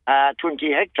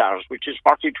 20 hectares, which is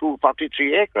 42,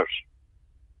 43 acres.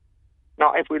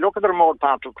 Now, if we look at the remote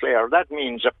part of Clare, that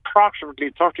means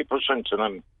approximately 30% of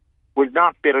them will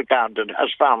not be regarded as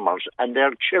farmers, and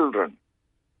their children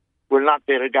will not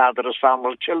be regarded as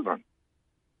farmers' children.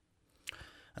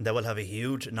 And that will have a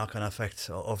huge knock-on effect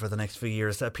over the next few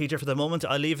years. Peter, for the moment,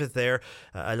 I'll leave it there.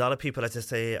 A lot of people, as I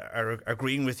say, are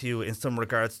agreeing with you in some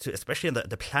regards to, especially in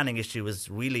the planning issue is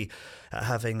really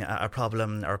having a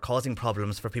problem or causing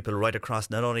problems for people right across,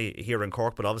 not only here in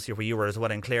Cork, but obviously where you were as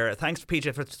well in Clare. Thanks,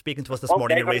 PJ, for speaking to us this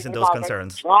morning and raising those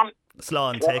concerns.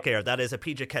 Slán, take care. That is a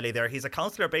PJ Kelly there. He's a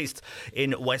councillor based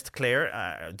in West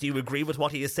Clare. Do you agree with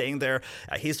what he is saying there?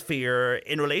 His fear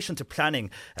in relation to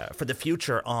planning for the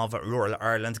future of rural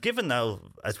Ireland, given now,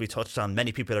 as we touched on,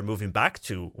 many people are moving back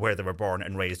to where they were born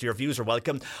and raised. Your views are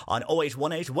welcome on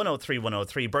 0818 103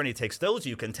 103. Bernie takes those.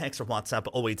 You can text or WhatsApp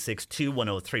 0862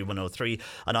 103 103.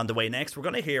 And on the way next, we're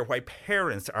going to hear why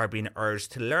parents are being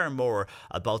urged to learn more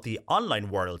about the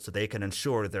online world so they can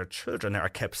ensure their children are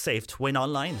kept safe to win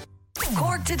online.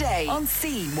 Cork Today on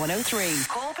C103.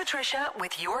 Call Patricia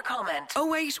with your comment.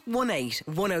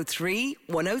 0818 103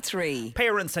 103.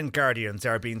 Parents and guardians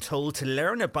are being told to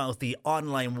learn about the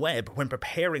online web when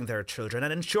preparing their children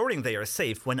and ensuring they are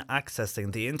safe when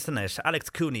accessing the internet. Alex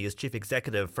Cooney is Chief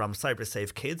Executive from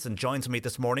CyberSafe Kids and joins me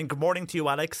this morning. Good morning to you,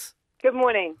 Alex. Good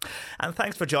morning. And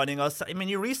thanks for joining us. I mean,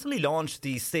 you recently launched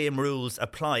the Same Rules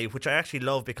Apply, which I actually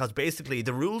love because basically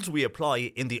the rules we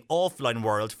apply in the offline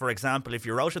world, for example, if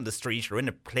you're out in the street or in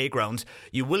a playground,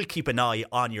 you will keep an eye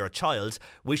on your child.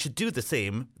 We should do the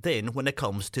same then when it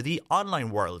comes to the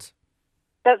online world.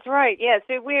 That's right, yeah.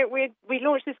 So we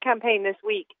launched this campaign this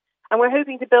week and we're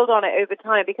hoping to build on it over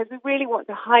time because we really want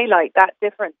to highlight that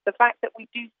difference. The fact that we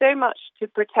do so much to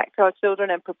protect our children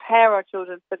and prepare our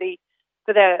children for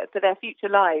their future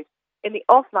lives in the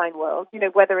offline world,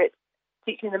 whether it's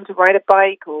teaching them to ride a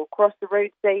bike or cross the road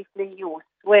safely or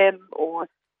swim or,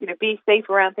 be safe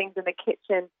around things in the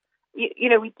kitchen.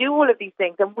 We do all of these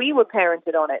things and we were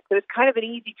parented on it. So it's kind of an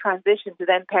easy transition to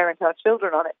then parent our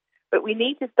children on it. But we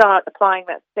need to start applying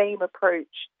that same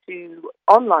approach to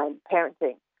online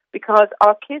parenting because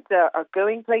our kids are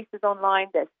going places online,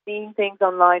 they're seeing things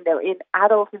online, they're in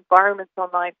adult environments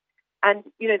online. And,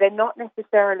 they're not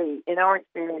necessarily, in our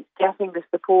experience, getting the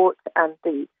support and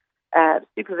the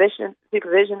supervision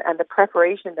and the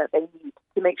preparation that they need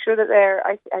to make sure that they're,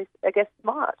 I guess,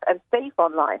 smart and safe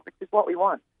online, which is what we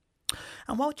want.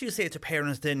 And what do you say to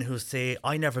parents then who say,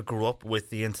 I never grew up with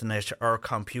the internet or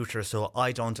computer, so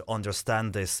I don't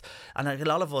understand this? And a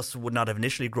lot of us would not have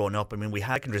initially grown up. I mean, we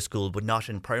had secondary school, but not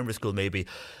in primary school maybe.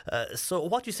 So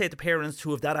what do you say to parents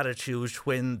who have that attitude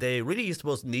when they really,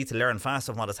 suppose, need to learn fast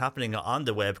on what is happening on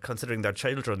the web, considering their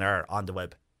children are on the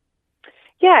web?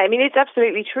 Yeah, I mean, it's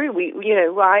absolutely true.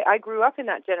 I grew up in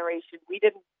that generation. We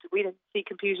didn't see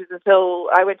computers until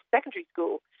I went to secondary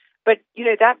school. But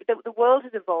that the world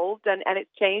has evolved and it's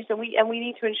changed, and we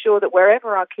need to ensure that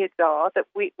wherever our kids are, that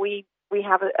we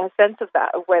have a sense of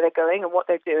that, of where they're going and what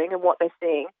they're doing and what they're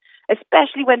seeing,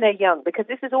 especially when they're young, because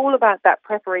this is all about that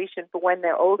preparation for when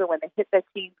they're older, when they hit their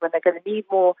teens, when they're going to need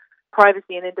more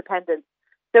privacy and independence.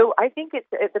 So I think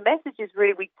the message is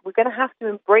really we're going to have to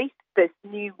embrace this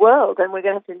new world, and we're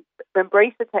going to have to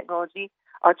embrace the technology.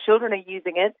 Our children are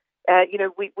using it.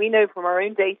 We know from our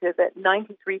own data that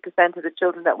 93% of the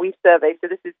children that we've surveyed, so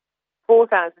this is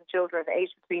 4,000 children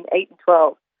aged between 8 and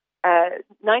 12, 93%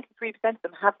 of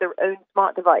them have their own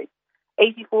smart device.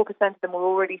 84% of them were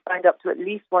already signed up to at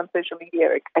least one social media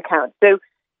account. So,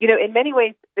 in many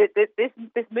ways,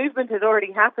 this movement has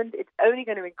already happened. It's only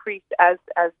going to increase as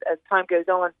time goes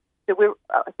on. So we're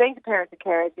saying to parents and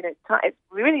carers,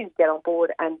 we really need to get on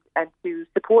board and to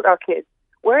support our kids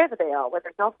wherever they are, whether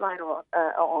it's offline or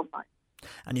online.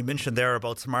 And you mentioned there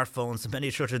about smartphones. Many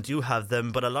children do have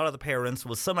them, but a lot of the parents,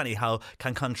 some anyhow,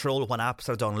 can control when apps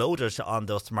are downloaded on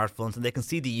those smartphones, and they can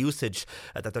see the usage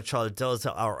that their child does,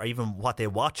 or even what they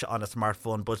watch on a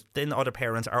smartphone. But then other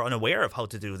parents are unaware of how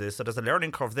to do this. So there's a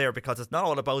learning curve there, because it's not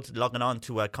all about logging on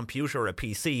to a computer or a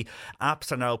PC.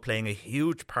 Apps are now playing a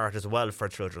huge part as well for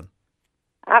children.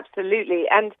 Absolutely.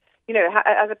 And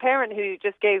as a parent who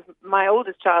just gave my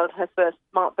oldest child her first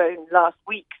smartphone last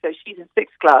week, so she's in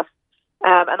 6th class,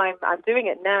 and I'm doing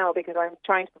it now because I'm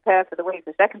trying to prepare for the way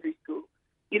for secondary school.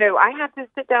 I have to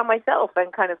sit down myself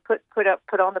and kind of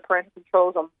put on the parental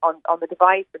controls on the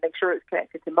device and make sure it's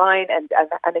connected to mine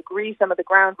and agree some of the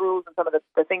ground rules and some of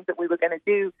the things that we were going to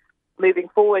do moving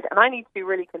forward. And I need to be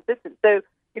really consistent. So,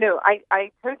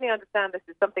 I totally understand this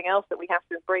is something else that we have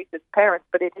to embrace as parents,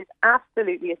 but it is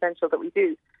absolutely essential that we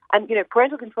do. And,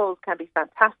 parental controls can be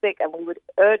fantastic, and we would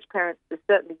urge parents to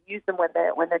certainly use them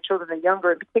when their children are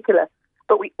younger in particular.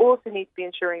 But we also need to be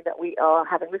ensuring that we are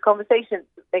having the conversations,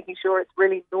 making sure it's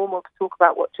really normal to talk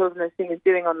about what children are seeing and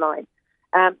doing online,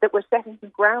 that we're setting some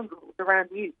ground rules around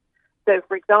use. So,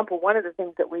 for example, one of the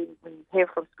things that we hear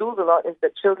from schools a lot is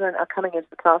that children are coming into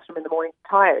the classroom in the morning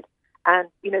tired. And,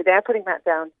 they're putting that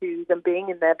down to them being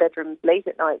in their bedrooms late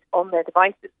at night on their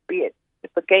devices, be it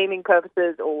for gaming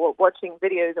purposes or watching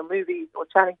videos or movies or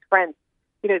chatting to friends.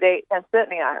 And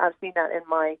certainly I've seen that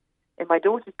in my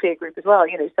daughter's peer group as well.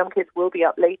 Some kids will be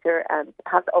up later and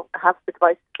have the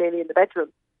devices clearly in the bedroom.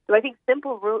 So I think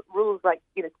simple rules like,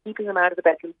 keeping them out of the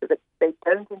bedroom so that they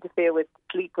don't interfere with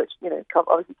sleep, which,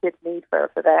 obviously kids need for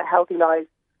their healthy lives.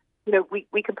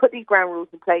 We can put these ground rules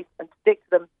in place and stick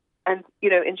to them and,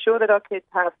 ensure that our kids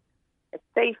have a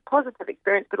safe, positive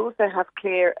experience, but also have a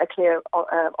clear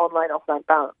online-offline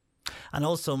balance. And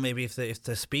also maybe if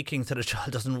the speaking to the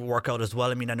child doesn't work out as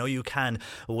well. I mean, I know you can,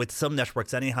 with some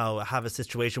networks anyhow, have a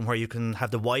situation where you can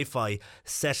have the Wi-Fi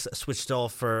switched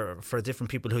off for different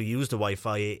people who use the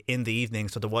Wi-Fi in the evening.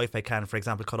 So the Wi-Fi can, for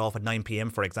example, cut off at 9 p.m,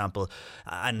 for example.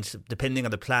 And depending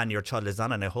on the plan your child is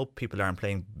on, and I hope people aren't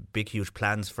playing big, huge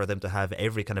plans for them to have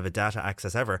every kind of a data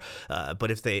access ever.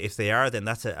 But if they are, then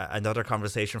that's another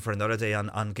conversation for another day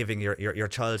on giving your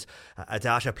child a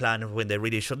data plan when they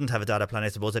really shouldn't have a data plan, I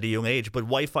suppose, at a young age. But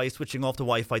Wi-Fi, switching off the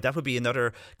Wi-Fi, that would be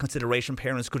another consideration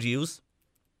parents could use.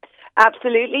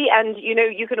 Absolutely, and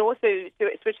you can also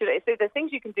switch it. So there's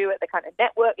things you can do at the kind of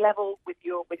network level with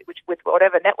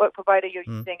whatever network provider you're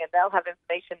using, and they'll have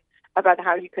information about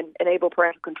how you can enable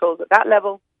parental controls at that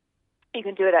level. You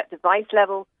can do it at device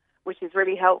level, which is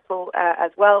really helpful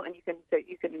as well. And you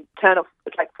can turn off,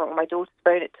 like from my daughter's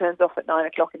phone, it turns off at 9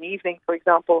 o'clock in the evening, for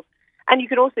example. And you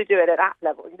can also do it at app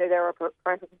level. There are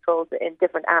parental controls in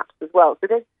different apps as well. So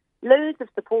there's loads of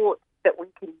support that we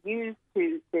can use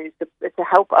to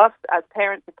help us as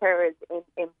parents and carers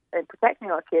in protecting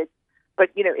our kids.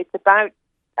 But, it's about,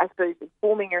 I suppose,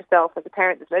 informing yourself as a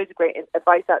parent. There's loads of great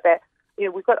advice out there.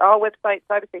 We've got our website,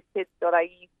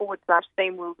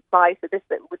 cybersafekids.ie/same rules apply. So this,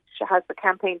 which has the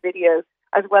campaign video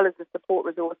as well as the support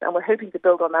resource. And we're hoping to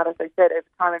build on that, as I said, over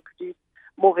time and produce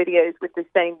more videos with the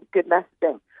same good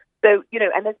messaging. So,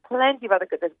 and there's plenty of other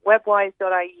good. There's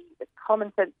webwise.ie, there's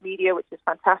Common Sense Media, which is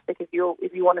fantastic if you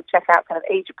want to check out kind of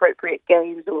age-appropriate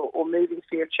games or movies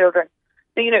for your children.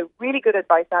 So, really good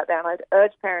advice out there. And I'd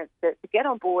urge parents to get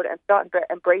on board and start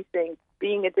embracing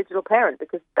being a digital parent,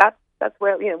 because that's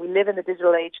where, we live in the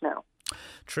digital age now.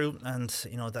 True, and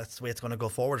that's the way it's going to go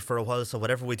forward for a while. So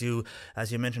whatever we do,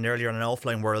 as you mentioned earlier, in an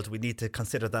offline world, we need to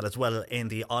consider that as well in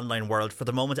the online world. For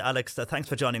the moment, Alex, thanks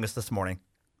for joining us this morning.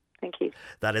 Thank you.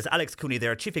 That is Alex Cooney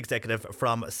there, Chief Executive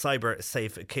from Cyber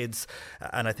Safe Kids.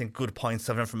 And I think good points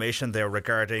of information there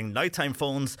regarding nighttime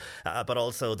phones, but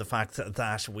also the fact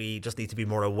that we just need to be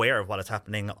more aware of what is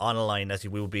happening online, as you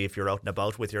will be if you're out and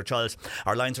about with your child.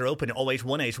 Our lines are open,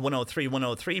 0818 103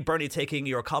 103. Bernie taking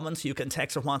your comments. You can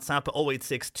text or WhatsApp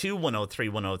 0862 103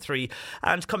 103.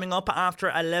 And coming up after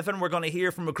 11, we're going to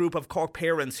hear from a group of Cork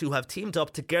parents who have teamed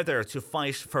up together to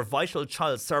fight for vital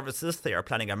child services. They are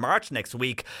planning a march next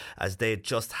week as they they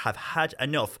just have had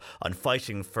enough on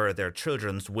fighting for their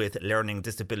children with learning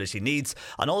disability needs.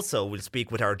 And also we'll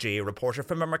speak with our GA reporter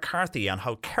Fiona McCarthy on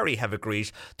how Kerry have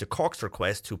agreed to Cork's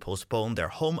request to postpone their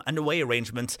home and away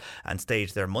arrangements and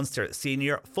stage their Munster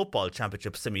Senior Football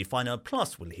Championship semi-final.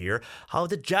 Plus we'll hear how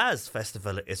the Jazz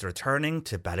Festival is returning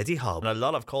to Ballydehob. And a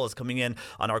lot of calls coming in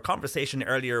on our conversation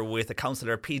earlier with the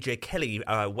councillor PJ Kelly,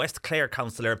 West Clare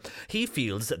councillor. He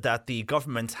feels that the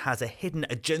government has a hidden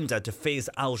agenda to phase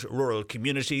out rural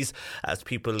communities as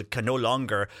people can no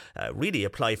longer really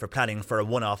apply for planning for a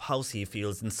one-off house, he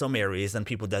feels, in some areas, and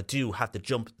people that do have to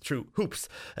jump through hoops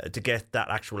to get that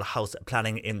actual house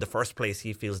planning in the first place.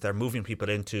 He feels they're moving people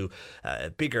into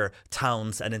bigger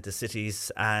towns and into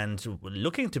cities and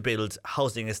looking to build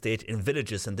housing estate in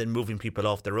villages and then moving people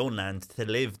off their own land to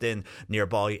live then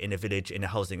nearby in a village in a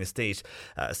housing estate.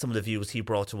 Some of the views he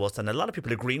brought to us, and a lot of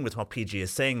people agreeing with what PG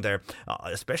is saying there,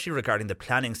 especially regarding the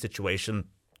planning situation.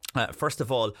 First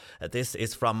of all, this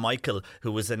is from Michael,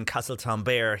 who was in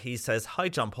Castletownbere. He says, "Hi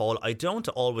John Paul, I don't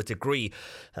always agree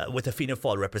with the Fianna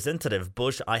Fáil representative,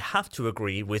 but I have to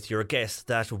agree with your guest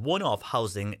that one-off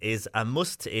housing is a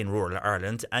must in rural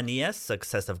Ireland, and yes,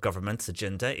 successive government's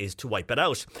agenda is to wipe it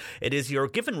out. It is your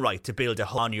given right to build a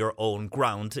home on your own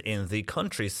ground in the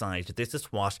countryside. This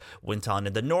is what went on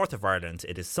in the north of Ireland.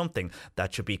 It is something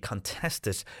that should be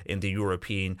contested in the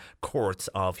European Court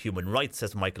of Human Rights,"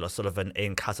 says Michael O'Sullivan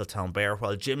in Castletownbere.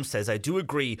 While Jim says, "I do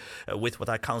agree with what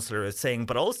that councillor is saying,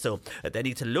 but also they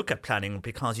need to look at planning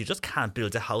because you just can't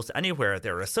build a house anywhere.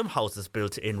 There are some houses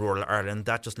built in rural Ireland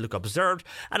that just look absurd,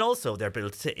 and also they're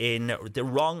built in the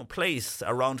wrong place,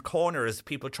 around corners,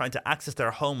 people trying to access their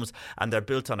homes, and they're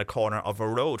built on a corner of a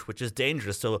road, which is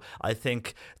dangerous. So I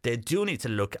think they do need to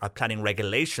look at planning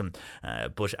regulation.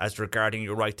 But as regarding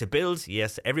your right to build,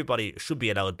 yes, everybody should be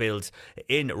allowed to build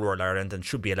in rural Ireland and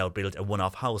should be allowed to build a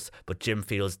one-off house. But Jim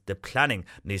feels the planning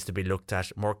needs to be looked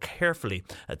at more carefully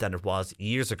than it was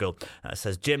years ago,"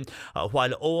 says Jim.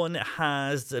 While Owen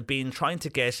has been trying to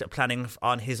get planning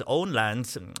on his own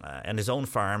land and his own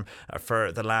farm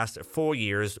for the last 4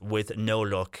 years with no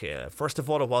luck. First of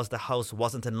all, it was the house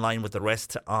wasn't in line with the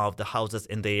rest of the houses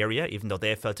in the area, even though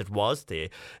they felt it was. They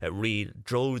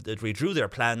redrew their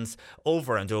plans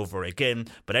over and over again,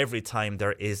 but every time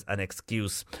there is an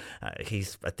excuse.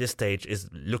 He's at this stage is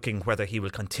looking whether he will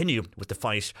continue with the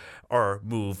fight or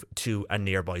move to a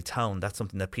nearby town. That's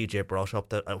something that PJ brought up,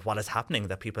 that what is happening,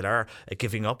 that people are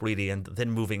giving up really and then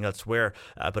moving elsewhere.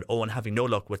 But Owen having no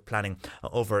luck with planning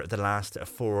over the last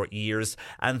 4 years.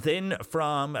 And then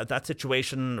from that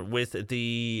situation with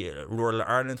the rural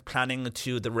Ireland planning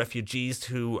to the refugees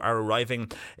who are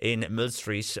arriving in Mill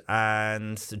Street.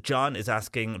 And John is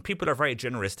asking, people are very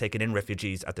generous taking in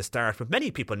refugees at the start, but many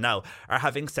people now are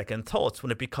having second thoughts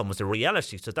when it becomes a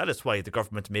reality. So that is why the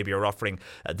government maybe are offering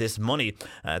this money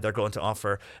they're going to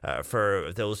offer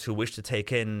for those who wish to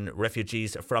take in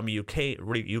refugees from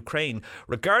Ukraine.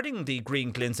 Regarding the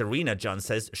Green Glens Arena, John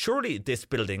says, surely this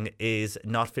building is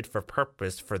not fit for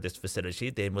purpose for this facility.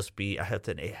 There must be a health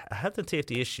and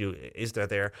safety issue. Is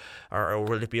there or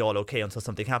will it be all okay until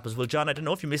something happens? Well, John, I don't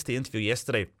know if you missed the interview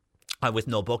yesterday with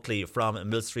Noel Buckley from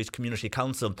Mill Street Community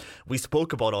Council. We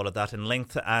spoke about all of that in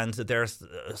length, and there's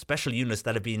special units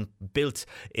that have been built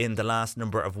in the last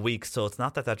number of weeks. So it's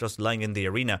not that they're just lying in the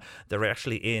arena. They're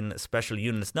actually in special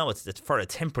units. Now it's for a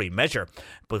temporary measure,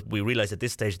 but we realise at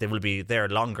this stage they will be there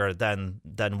longer than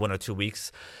 1 or 2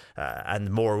 weeks, and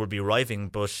more will be arriving.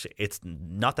 But it's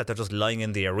not that they're just lying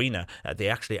in the arena. They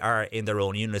actually are in their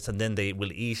own units, and then they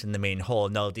will eat in the main hall.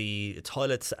 Now the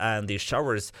toilets and the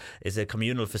showers is a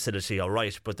communal facility, all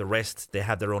right, but the rest, they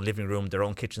have their own living room, their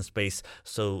own kitchen space.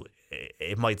 So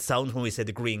it might sound when we say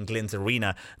the Green Glens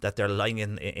Arena that they're lying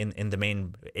in the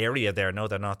main area there. No,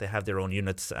 they're not. They have their own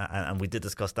units, and we did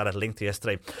discuss that at length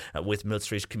yesterday with Mill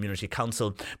Street Community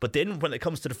Council. But then when it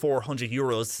comes to the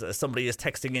 €400, somebody is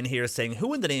texting in here saying,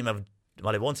 who in the name of,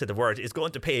 well, I won't say the word, is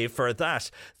going to pay for that?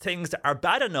 Things are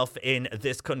bad enough in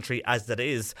this country as it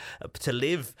is to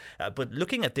live, but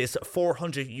looking at this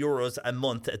 €400 a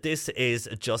month, this is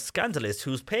just scandalous.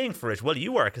 Who's paying for it? Well,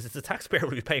 you are, because it's the taxpayer who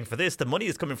will be paying for this. The money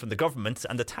is coming from the government,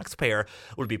 and the taxpayer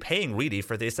will be paying really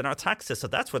for this in our taxes. So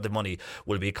that's where the money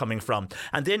will be coming from.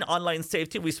 And then online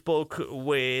safety, we spoke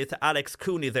with Alex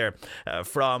Cooney there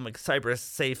from Cyber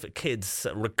Safe Kids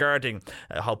regarding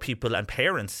how people and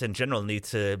parents in general need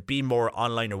to be more more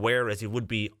online aware as you would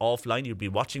be offline. You'd be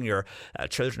watching your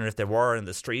children if they were in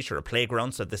the street or a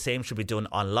playground, so the same should be done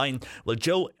online. Well,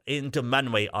 Joe in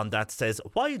Dunmanway on that says,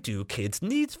 why do kids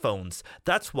need phones?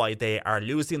 That's why they are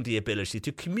losing the ability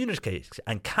to communicate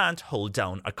and can't hold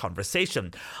down a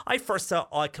conversation. I first saw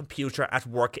a computer at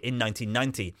work in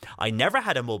 1990. I never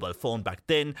had a mobile phone back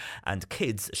then, and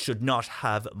kids should not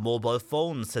have mobile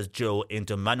phones, says Joe in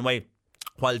Dunmanway.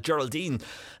 While Geraldine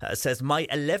says, my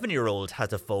 11-year-old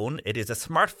has a phone. It is a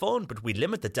smartphone, but we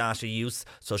limit the data use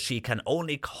so she can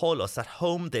only call us at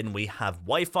home. Then we have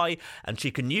Wi-Fi and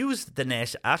she can use the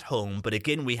net at home. But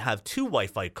again, we have 2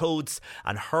 Wi-Fi codes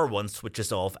and her one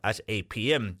switches off at 8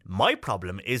 p.m. My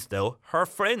problem is, though, her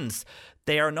friends.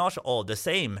 They are not all the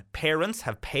same. Parents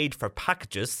have paid for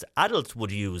packages adults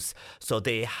would use. So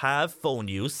they have phone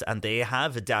use and they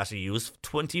have data use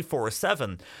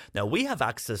 24/7. Now we have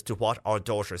access to what our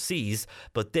daughter sees,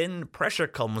 but then pressure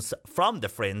comes from the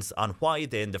friends on why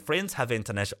then the friends have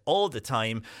internet all the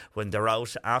time when they're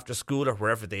out after school or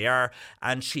wherever they are,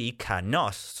 and she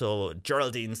cannot. So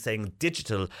Geraldine saying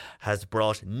digital has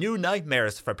brought new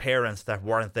nightmares for parents that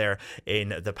weren't there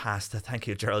in the past. Thank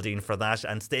you, Geraldine, for that.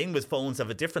 And staying with phones of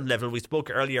a different level, we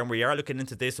spoke earlier and we are looking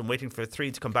into this and waiting for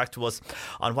 3 to come back to us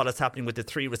on what is happening with the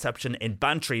 3 reception in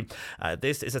Bantry.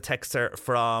 This is a texter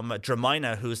from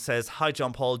Dromina who says, hi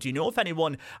John Paul, do you know if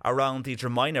anyone around the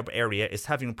Dromina area is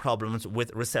having problems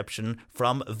with reception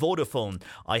from Vodafone?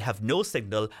 I have no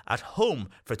signal at home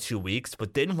for 2 weeks,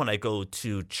 but then when I go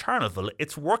to Charleville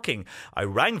it's working. I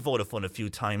rang Vodafone a few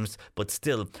times, but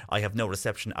still I have no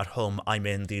reception at home. I'm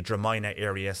in the Dromina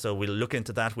area, so we'll look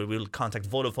into that. We will contact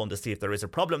Vodafone to see if there is a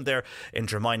problem there in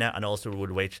Dromina, and also we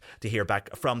will wait to hear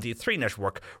back from the 3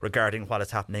 network regarding what is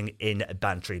happening in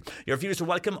Bantry. Your views are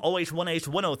welcome,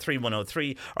 0818 103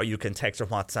 103, or you can text or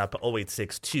WhatsApp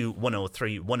 0862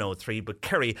 103 103. But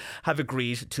Kerry have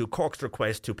agreed to Cork's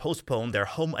request to postpone their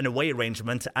home and away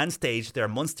arrangement and stage their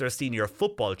Munster Senior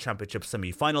Football Championship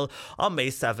semi-final on May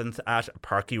 7th at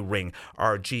Parky Ring.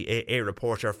 Our GAA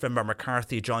reporter Finbar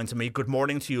McCarthy joins me. Good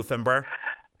morning to you, Finbar.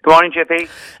 Good morning,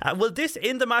 JP. Will this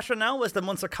end the matter now, as the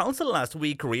Munster Council last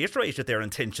week reiterated their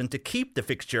intention to keep the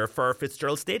fixture for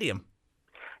Fitzgerald Stadium?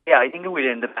 Yeah, I think it will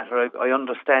end the matter. I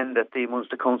understand that the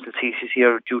Munster Council CCC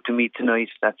are due to meet tonight.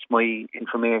 That's my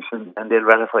information, and they'll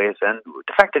ratify it. And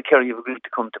the fact that Kerry have agreed to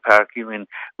come to Parky Ring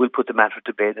will put the matter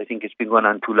to bed. I think it's been going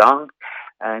on too long,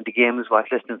 and the game is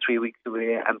less than 3 weeks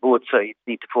away, and both sides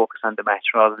need to focus on the match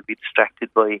rather than be distracted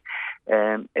by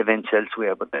events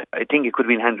elsewhere. But I think it could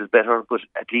have been handled better, but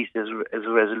at least as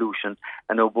a resolution,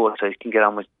 I know both sides can get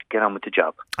on with the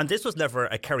job. And this was never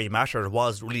a Kerry matter. It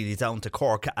was really down to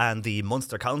Cork and the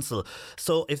Munster Council.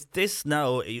 So if this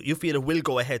now, you feel it will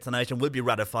go ahead tonight and will be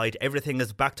ratified, everything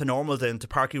is back to normal then to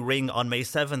Parky Ring on May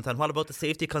 7th. And what about the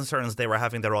safety concerns they were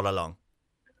having there all along?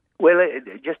 Well,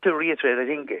 just to reiterate, I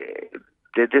think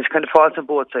there's kind of faults on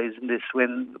both sides in this.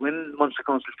 When Munster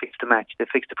Council fixed the match, they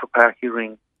fixed it for Parky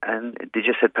Ring, and they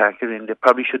just said Parky Ring. They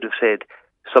probably should have said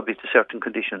subject to certain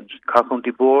conditions. Cork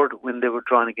County Board, when they were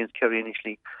drawn against Kerry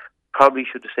initially, probably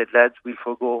should have said, lads, we'll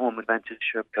forgo home advantage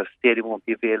because the stadium won't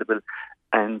be available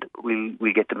and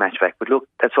we'll get the match back. But look,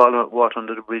 that's all water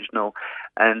under the bridge now.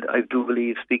 And I do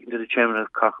believe, speaking to the chairman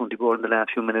of Cork County Board in the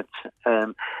last few minutes,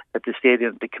 that the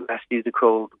stadium, the capacity of the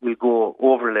crowd will go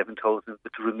over 11,000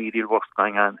 with the remedial works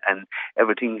going on, and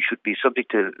everything should be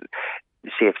subject to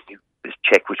the safety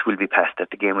check, which will be passed, that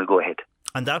the game will go ahead.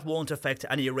 And that won't affect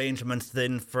any arrangements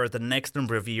then for the next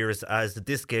number of years, as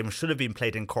this game should have been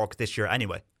played in Cork this year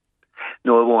anyway?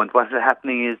 No, it won't. What's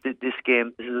happening is that this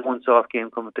is a once-off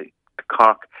game coming to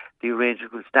Cork. The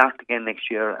arrangement will start again next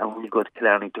year, and we'll go to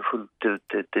Killarney.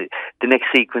 The next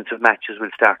sequence of matches will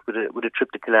start with a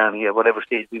trip to Killarney at whatever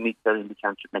stage we meet there in the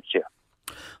championship next year.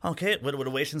 Okay, we'll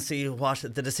wait and see what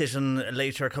the decision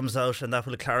later comes out, and that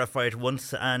will clarify it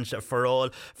once and for all.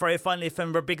 Very finally,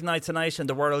 Finbar, big night tonight in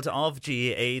the world of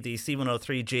GAA, the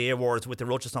C103 GAA Awards with the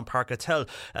Rochestown Park Hotel.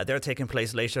 They're taking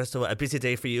place later, so a busy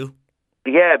day for you.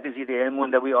 Yeah, busy day, and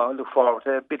one that we all look forward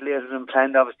to. A bit later than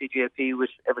planned, obviously, JP, with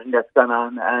everything that's gone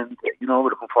on, and we're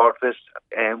looking forward to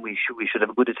it. We should have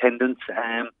a good attendance.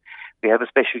 We have a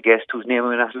special guest whose name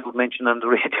we're not allowed to mention on the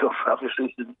radio for obvious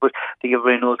reasons, but I think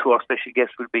everybody knows who our special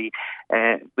guest will be.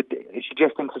 But I should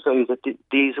just emphasise that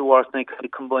these awards now kind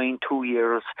of combine 2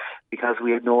 years, because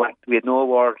we had no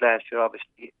award last year,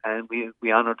 obviously, and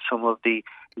we honoured some of the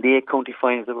late county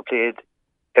finals that were played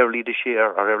early this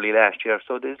year or early last year.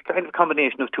 So there's kind of a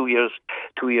combination of 2 years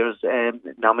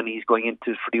nominees going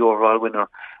into for the overall winner,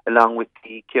 along with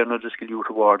the Kieran O'Driscoll Youth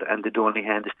Award and the Donley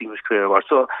Hand Distinguished Career Award.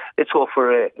 So let's hope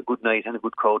for a good night and a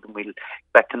good crowd, and we'll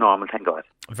back to normal, thank God.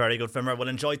 Very good, Finbar. We'll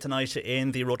enjoy tonight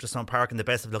in the Rochestown Park, and the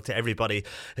best of luck to everybody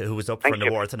who was up for an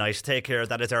award tonight. Take care.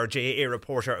 That is our JA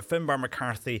reporter, Finbar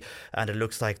McCarthy, and it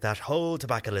looks like that whole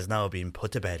debacle is now being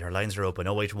put to bed. Our lines are open,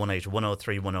 0818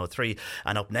 103 103.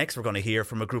 And up next, we're going to hear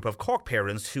from a group of Cork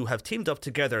parents who have teamed up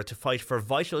together to fight for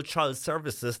vital child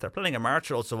services. They're planning a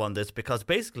march also on this because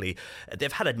basically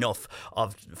they've had enough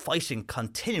of fighting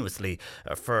continuously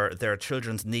for their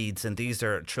children's needs, and these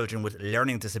are children with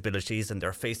learning disabilities, and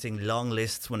they're facing long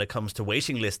lists when it comes to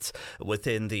waiting lists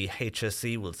within the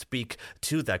HSE. We'll speak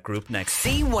to that group next.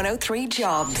 C103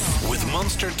 Jobs. With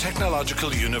Munster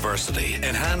Technological University,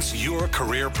 enhance your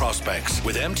career prospects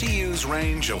with MTU's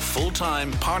range of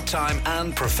full-time, part-time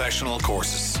and professional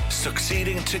courses.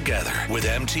 Succeeding together with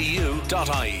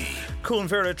MTU.ie.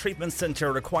 Coonvera Treatment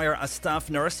Centre require a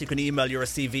staff nurse. You can email your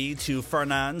CV to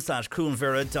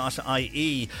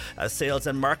fernands@coonvera.ie. A sales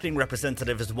and marketing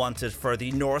representative is wanted for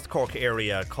the North Cork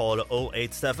area. Call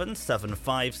 087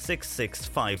 7566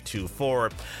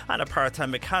 524. And a part-time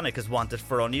mechanic is wanted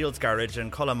for O'Neill's Garage in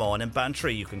Cullimon and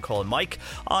Bantry. You can call Mike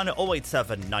on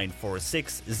 087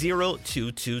 946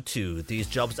 0222. These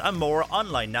jobs and more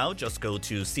online now. Just go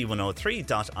to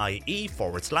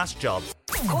c103.ie/jobs.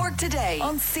 Cork Today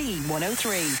on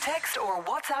C103. Text or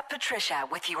WhatsApp Patricia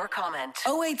with your comment.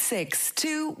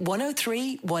 0862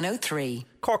 103 103.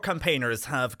 Cork campaigners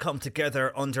have come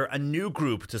together under a new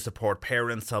group to support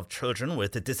parents of children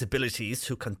with disabilities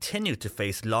who continue to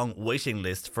face long waiting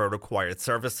lists for required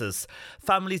services.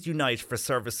 Families Unite for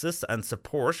Services and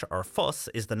Support, or FUS,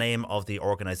 is the name of the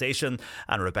organisation,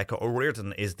 and Rebecca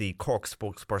O'Riordan is the Cork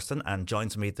spokesperson and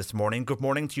joins me this morning. Good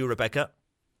morning to you, Rebecca.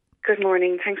 Good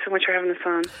morning. Thanks so much for having us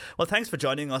on. Well, thanks for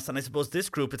joining us. And I suppose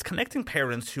this group is connecting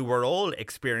parents who are all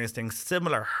experiencing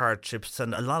similar hardships.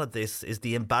 And a lot of this is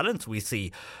the imbalance we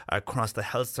see across the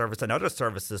health service and other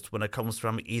services when it comes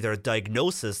from either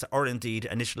diagnosis or indeed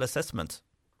initial assessment.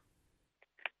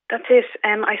 That's it.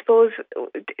 I suppose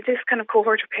this kind of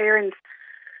cohort of parents,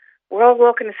 we're all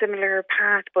walking a similar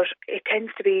path, but it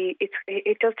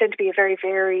does tend to be a very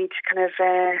varied kind of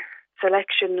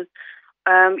selection.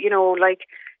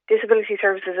 Disability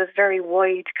services is a very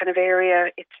wide kind of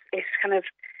area.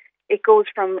 It goes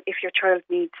from if your child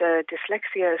needs a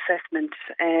dyslexia assessment,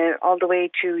 all the way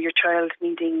to your child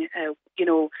needing,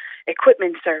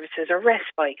 equipment services or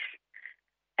respite.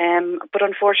 But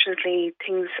unfortunately,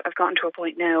 things have gotten to a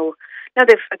point now. Now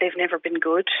they've never been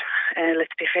good.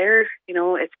 Let's be fair.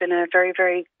 It's been a very,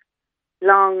 very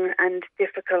long and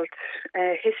difficult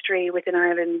history within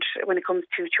Ireland when it comes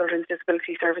to children's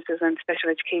disability services and special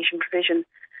education provision.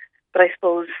 But I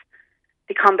suppose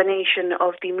the combination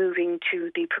of the moving to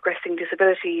the Progressing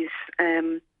Disabilities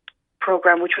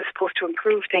programme, which was supposed to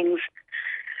improve things,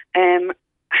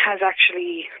 has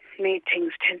actually made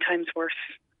things 10 times worse,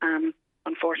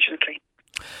 unfortunately.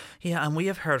 Yeah, and we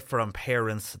have heard from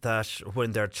parents that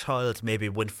when their child maybe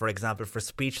went, for example, for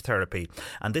speech therapy,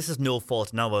 and this is no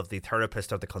fault now of the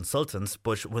therapist or the consultants,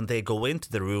 but when they go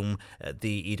into the room,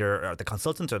 either the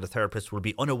consultant or the therapist will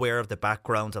be unaware of the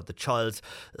background of the child,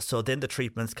 so then the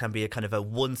treatments can be a kind of a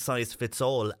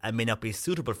one-size-fits-all and may not be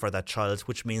suitable for that child,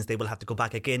 which means they will have to go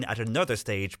back again at another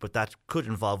stage, but that could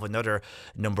involve another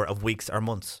number of weeks or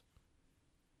months.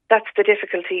 That's the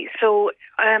difficulty. So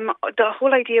the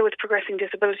whole idea with Progressing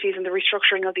Disabilities and the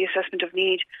restructuring of the assessment of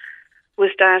need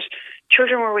was that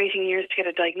children were waiting years to get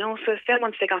a diagnosis. Then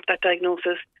once they got that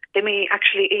diagnosis, they may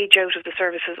actually age out of the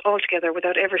services altogether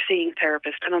without ever seeing a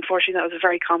therapist. And unfortunately, that was a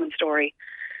very common story.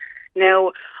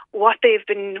 Now, what they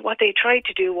tried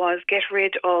to do was get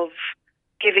rid of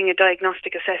giving a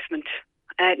diagnostic assessment.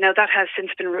 Now, that has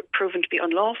since been proven to be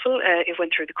unlawful. It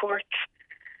went through the courts.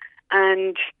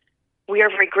 And we are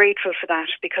very grateful for that,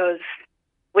 because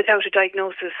without a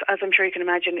diagnosis, as I'm sure you can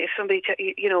imagine, if somebody,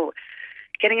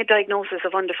 getting a diagnosis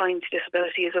of undefined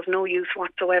disability is of no use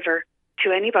whatsoever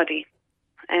to anybody.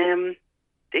 You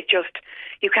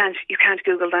can't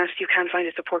Google that. You can't find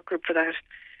a support group for that.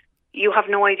 You have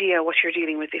no idea what you're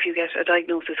dealing with if you get a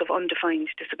diagnosis of undefined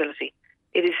disability.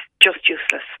 It is just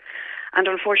useless. And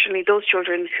unfortunately, those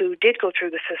children who did go through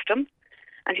the system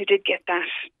and who did get that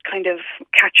kind of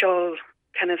catch-all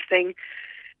kind of thing,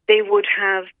 they would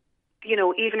have,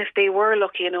 even if they were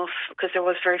lucky enough, because there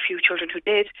was very few children who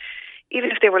did,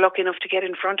 even if they were lucky enough to get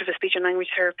in front of a speech and language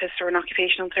therapist or an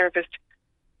occupational therapist,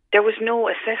 there was no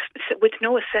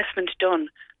assessment done.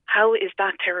 How is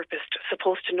that therapist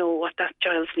supposed to know what that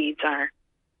child's needs are?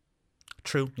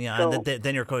 True, yeah, So, and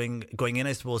then you're going in.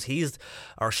 I suppose he's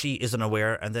or she isn't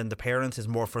aware, and then the parent is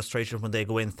more frustrated when they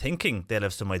go in thinking they'll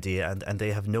have some idea, and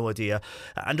they have no idea.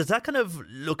 And does that kind of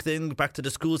look then back to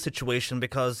the school situation?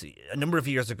 Because a number of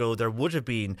years ago there would have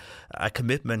been a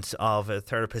commitment of a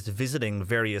therapist visiting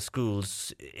various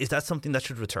schools. Is that something that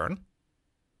should return?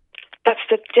 That's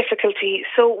the difficulty.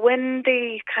 So when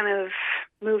they kind of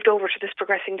moved over to this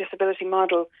progressing disability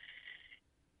model,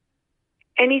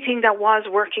 anything that was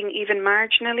working even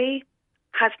marginally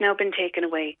has now been taken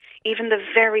away. Even the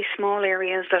very small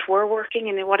areas that were working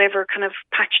in whatever kind of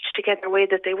patched together way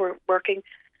that they were working,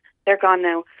 they're gone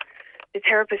now. The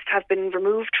therapists have been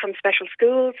removed from special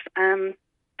schools.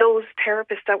 Those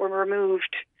therapists that were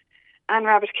removed, Anne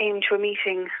Rabbitte came to a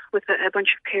meeting with a bunch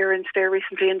of parents there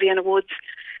recently in Vienna Woods,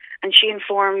 and she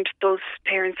informed those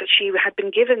parents that she had been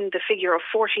given the figure of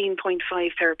 14.5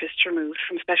 therapists removed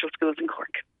from special schools in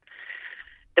Cork.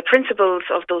 The principals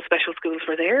of those special schools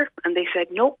were there, and they said,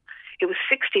 no, it was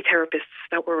 60 therapists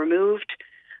that were removed.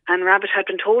 And Rabbitte had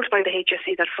been told by the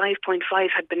HSE that 5.5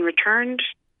 had been returned.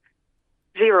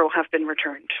 0 have been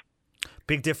returned.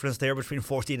 Big difference there between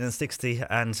 14 and 60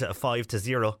 and 5 to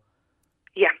 0.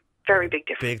 Yeah, very big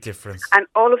difference. Big difference. And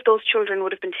all of those children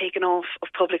would have been taken off of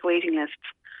public waiting lists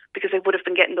because they would have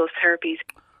been getting those therapies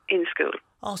in school.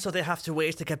 Oh, so they have to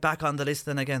wait to get back on the list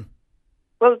then again?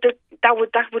 Well,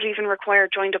 that would even require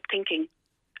joined up thinking.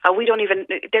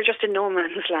 They're just in no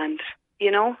man's land,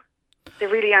 you know? They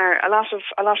really are. A lot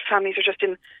of families are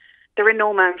they're in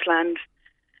no man's land.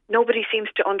 Nobody seems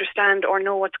to understand or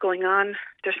know what's going on.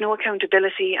 There's no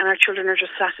accountability, and our children are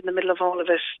just sat in the middle of all of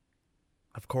it.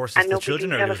 Of course, and the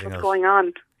children are losing out. Nobody can tell us what's going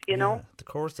on. You know? Of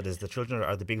course it is. The children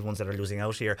are the big ones that are losing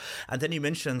out here. And then you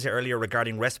mentioned earlier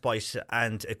regarding respite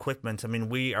and equipment. I mean,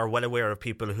 we are well aware of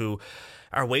people who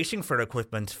are waiting for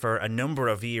equipment for a number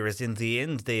of years. In the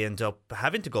end, they end up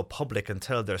having to go public and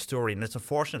tell their story. And it's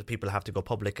unfortunate that people have to go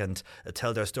public and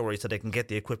tell their story so they can get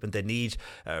the equipment they need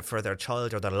for their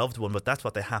child or their loved one. But that's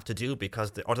what they have to do,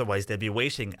 because otherwise they'll be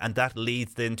waiting. And that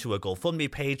leads then to a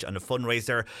GoFundMe page and a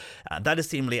fundraiser. And that is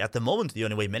seemingly at the moment the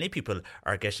only way many people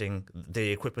are getting the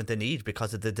equipment they need,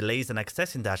 because of the delays in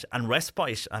accessing that. And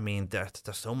respite, I mean, there's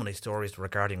so many stories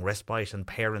regarding respite and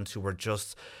parents who were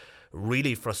just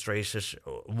really frustrated,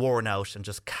 worn out, and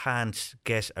just can't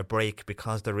get a break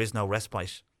because there is no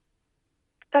respite.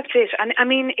 That's it. And I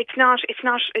mean, it's not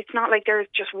like there's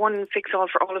just one fix all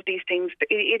for all of these things.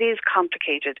 It is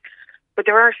complicated, but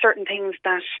there are certain things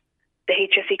that the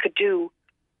HSE could do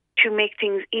to make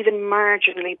things even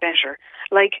marginally better.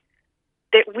 Like,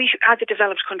 that as a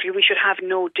developed country, we should have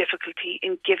no difficulty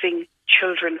in giving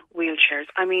children wheelchairs.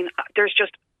 I mean, there's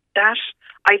just that.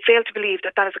 I fail to believe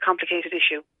that is a complicated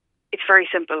issue. It's very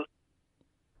simple.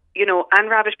 You know, Anne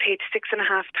Rabbitte paid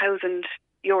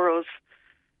 €6,500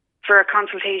 for a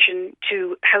consultation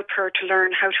to help her to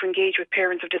learn how to engage with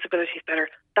parents of disabilities better.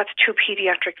 That's 2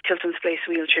 paediatric Tilton's Place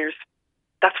wheelchairs.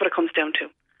 That's what it comes down to.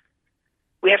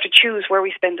 We have to choose where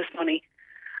we spend this money,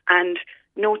 and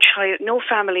no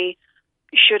family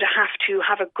should have to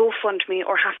have a GoFundMe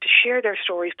or have to share their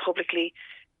stories publicly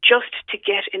just to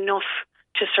get enough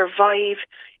to survive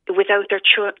without their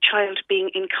child being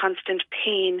in constant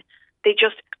pain. They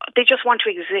just want to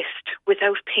exist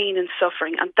without pain and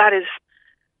suffering, and that is,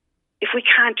 if we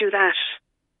can't do that,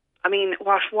 I mean,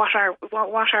 what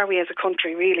are we as a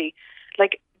country really?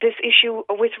 Like, this issue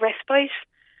with respite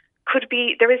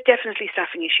there is definitely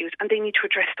staffing issues, and they need to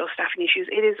address those staffing issues.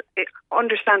 It is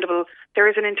understandable. There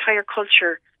is an entire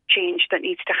culture change that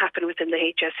needs to happen within the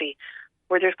HSE,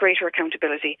 where there's greater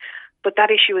accountability. But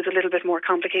that issue is a little bit more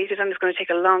complicated, and it's going to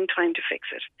take a long time to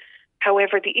fix it.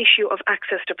 However, the issue of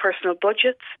access to personal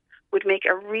budgets would make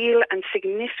a real and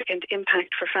significant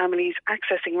impact for families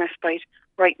accessing respite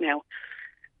right now.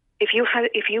 If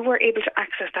you were able to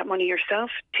access that money yourself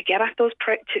to get at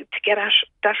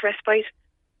that respite,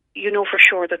 you know for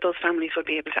sure that those families would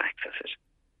be able to access it.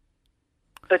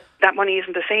 But that money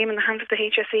isn't the same in the hands of the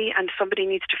HSE, and somebody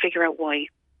needs to figure out why.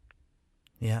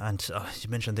 Yeah, and you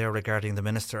mentioned there regarding the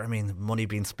minister, I mean, money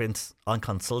being spent on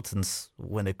consultants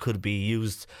when it could be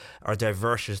used or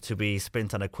diverted to be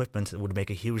spent on equipment, it would make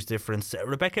a huge difference.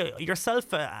 Rebecca,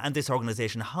 yourself and this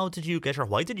organisation, why did you get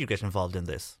involved in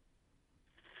this?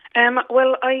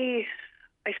 Well, I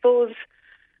suppose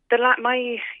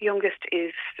my youngest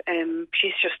is,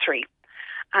 she's just 3.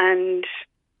 And,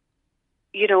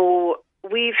 you know,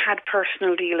 we've had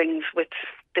personal dealings with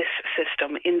this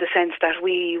system in the sense that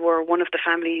we were one of the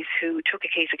families who took a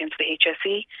case against the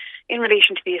HSE in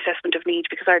relation to the assessment of need,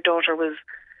 because our daughter was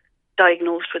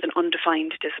diagnosed with an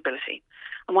undefined disability.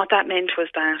 And what that meant was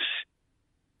that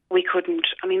you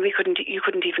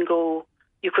couldn't even go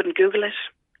You couldn't Google it.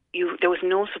 There was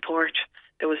no support.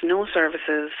 There was no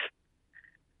services.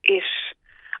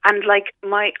 And like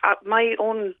my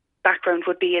own background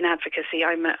would be in advocacy.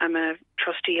 I'm a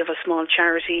trustee of a small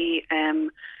charity.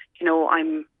 You know,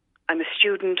 I'm a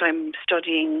student. I'm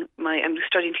studying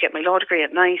to get my law degree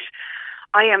at night.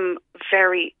 I am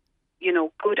very, you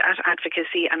know, good at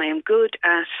advocacy, and I am good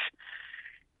at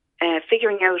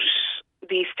figuring out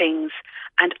these things.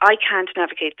 And I can't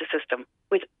navigate the system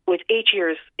with 8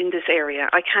 years in this area.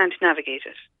 I can't navigate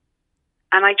it,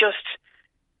 and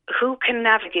who can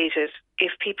navigate it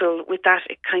if people with that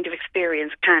kind of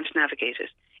experience can't navigate it?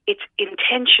 It's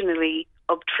intentionally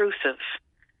obtrusive.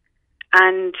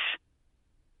 And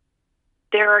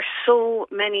there are so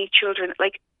many children,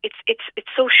 like it's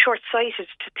so short-sighted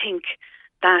to think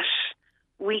that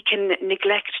we can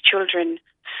neglect children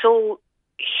so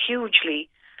hugely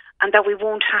and that we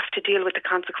won't have to deal with the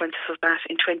consequences of that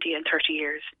in 20 and 30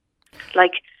 years.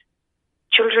 Like,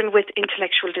 children with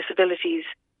intellectual disabilities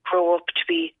grow up to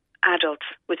be adults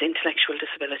with intellectual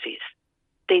disabilities.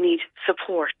 They need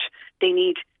support. They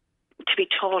need to be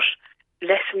taught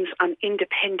lessons on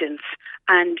independence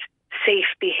and safe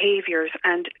behaviours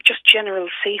and just general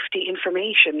safety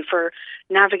information for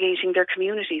navigating their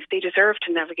communities. They deserve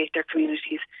to navigate their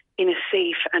communities in a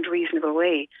safe and reasonable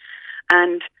way.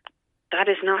 And that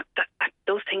is not,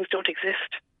 those things don't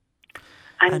exist.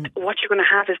 And what you're going to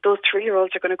have is those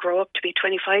 3-year-olds are going to grow up to be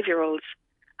 25-year-olds.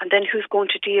 And then who's going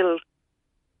to deal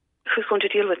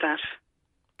with that?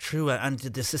 True, and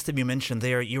the system you mentioned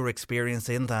there, your experience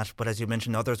in that, but as you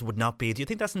mentioned, others would not be. Do you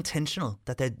think that's intentional,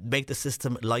 that they make the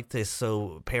system like this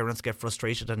so parents get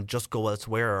frustrated and just go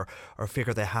elsewhere or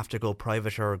figure they have to go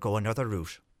private or go another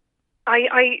route?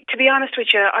 I to be honest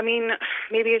with you, I mean,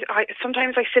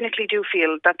 sometimes I cynically do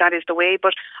feel that is the way,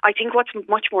 but I think what's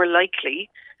much more likely,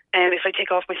 if I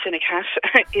take off my cynic hat,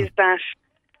 is that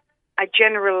a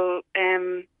general,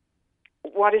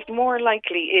 what is more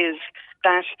likely is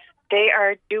that they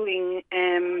are doing,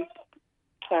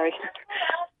 sorry.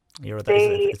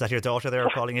 Is that your daughter there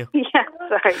calling you? Yeah,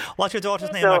 sorry. What's your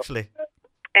daughter's name actually?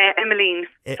 Emmeline.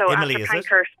 Emily, is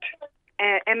Pankhurst.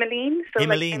 Emmeline. So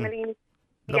Emmeline. Like Emmeline.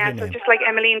 Lovely yeah, name. So just like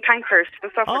Emmeline Pankhurst, the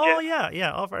suffragette. Oh,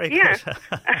 yeah. Oh, very good.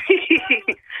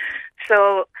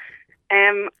 So,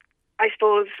 I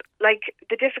suppose, like,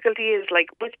 the difficulty is, like,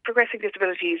 with progressing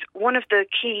disabilities, one of the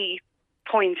key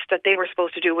points that they were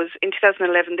supposed to do was, in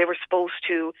 2011,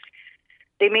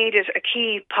 they made it a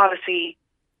key policy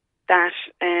that,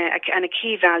 and a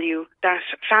key value, that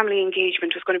family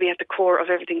engagement was going to be at the core of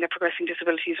everything that progressing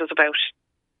disabilities was about.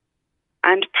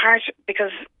 And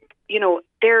because, you know,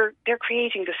 they're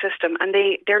creating the system and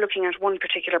they're looking at one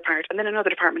particular part, and then another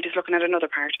department is looking at another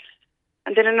part,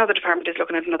 and then another department is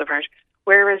looking at another part.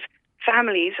 Whereas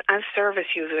families as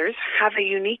service users have a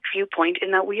unique viewpoint in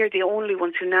that we are the only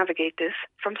ones who navigate this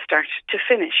from start to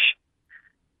finish.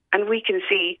 And we can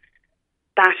see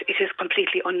that it is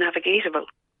completely unnavigatable.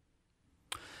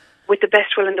 With the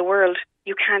best will in the world,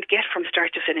 you can't get from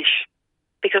start to finish,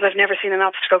 because I've never seen an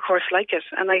obstacle course like it.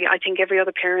 And I think every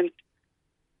other parent,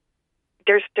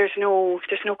 there's no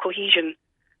cohesion,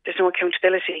 there's no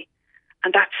accountability,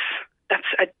 and that's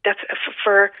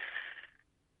for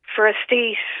a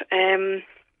state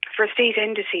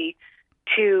entity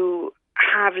to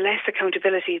have less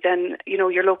accountability than, you know,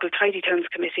 your local Tidy Towns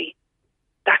committee.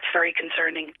 That's very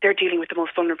concerning. They're dealing with the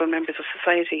most vulnerable members of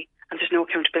society, and there's no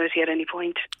accountability at any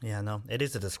point. Yeah, no, it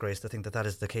is a disgrace to think that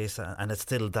is the case, and it's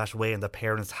still that way, and the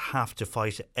parents have to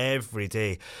fight every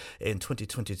day in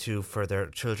 2022 for their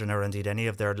children or indeed any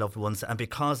of their loved ones. And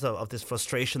because of this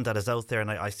frustration that is out there, and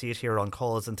I see it here on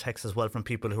calls and texts as well from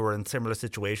people who are in similar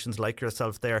situations like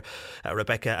yourself there,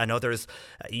 Rebecca, and others,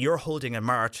 you're holding a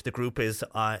march. The group is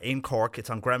in Cork.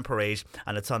 It's on Grand Parade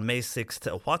and it's on May 6th.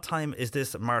 What time is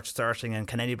this march starting, and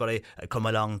can anybody come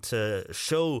along to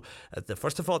show,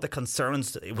 first of all, the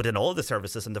concerns within all the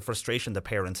services and the frustration the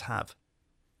parents have?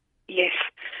 Yes,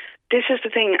 this is the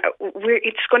thing.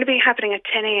 It's going to be happening at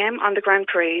 10 a.m. on the Grand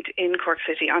Parade in Cork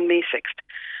City on May 6th.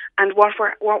 And what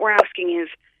we're asking is,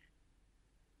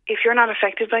 if you're not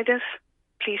affected by this,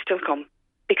 please still come.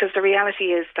 Because the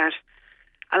reality is that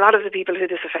a lot of the people who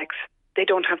this affects, they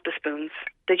don't have the spoons.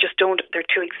 They just don't. They're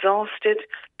too exhausted.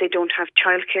 They don't have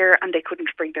childcare, and they couldn't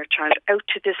bring their child out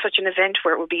to such an event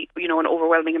where it would be, you know, an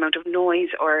overwhelming amount of noise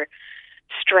or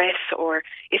stress, or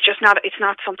it's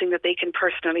not something that they can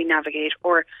personally navigate.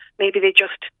 Or maybe they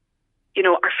just, you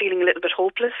know, are feeling a little bit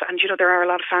hopeless. And, you know, there are a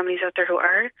lot of families out there who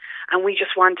are. And we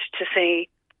just want to say,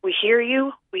 we hear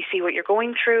you. We see what you're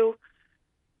going through.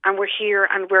 and we're here,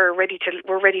 and we're ready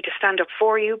to stand up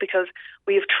for you, because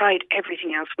we have tried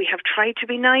everything else. We have tried to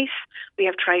be nice. We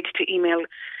have tried to email.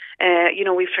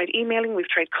 We've tried emailing. We've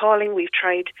tried calling. We've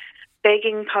tried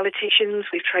begging politicians.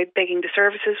 We've tried begging the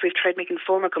services. We've tried making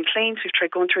formal complaints. We've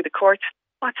tried going through the courts.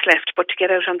 What's left but to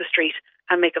get out on the street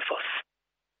and make a fuss?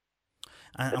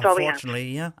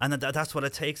 Unfortunately, yeah, and that's what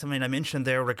it takes. I mean, I mentioned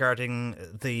there regarding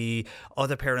the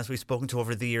other parents we've spoken to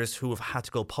over the years who have had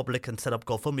to go public and set up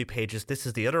GoFundMe pages. This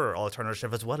is the other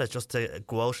alternative as well, is just to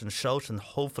go out and shout, and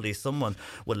hopefully someone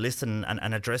will listen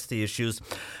and address the issues.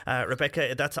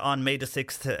 Rebecca, that's on May the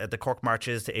 6th, the Cork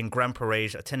Marches in Grand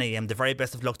Parade at 10 a.m. The very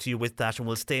best of luck to you with that, and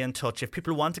we'll stay in touch. If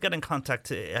people want to get in contact,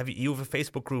 have you have a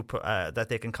Facebook group that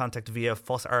they can contact via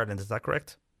FUS Ireland, is that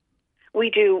correct? We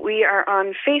do. We are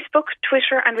on Facebook,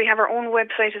 Twitter, and we have our own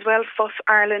website as well,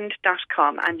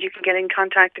 fusireland.com. And you can get in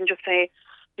contact and just say,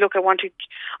 look, I want to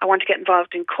get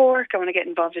involved in Cork, I want to get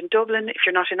involved in Dublin. If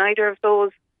you're not in either of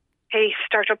those, hey,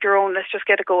 start up your own, let's just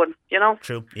get it going, you know?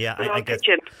 True, yeah. I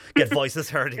get voices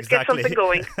heard, exactly. Get something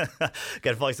going.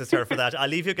 Get voices heard for that. I'll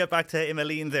leave you get back to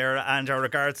Emmeline there, and our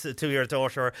regards to your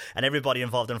daughter and everybody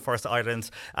involved in FUS Ireland.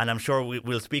 And I'm sure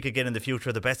we'll speak again in the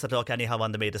future. The best of luck anyhow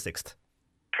on the May the 6th.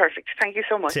 Perfect. Thank you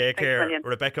so much. Take care.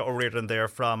 Rebecca O'Riordan there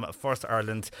from FUS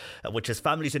Ireland, which is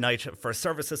Families Unite for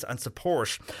Services and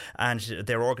Support. And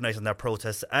they're organising their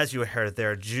protests, as you heard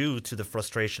there, due to the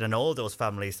frustration and all those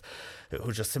families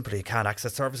who just simply can't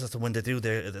access services. And when they do,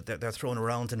 they're thrown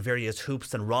around in various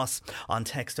hoops. And Ross on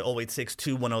text to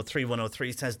 0862 103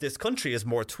 103 says, this country is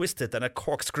more twisted than a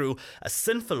corkscrew, a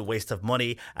sinful waste of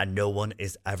money, and no one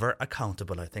is ever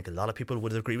accountable. I think a lot of people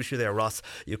would agree with you there, Ross.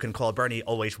 You can call Bernie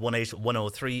 0818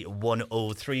 103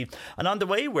 103. And on the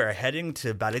way, we're heading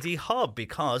to Ballydehob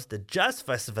because the Jazz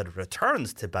Festival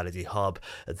returns to Ballydehob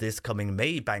this coming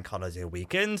May bank holiday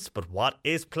weekend. But what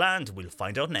is planned? We'll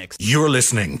find out next. You're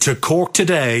listening to Cork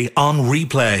Today on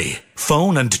replay.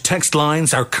 Phone and text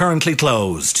lines are currently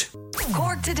closed.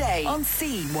 Cork Today on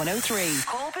C103.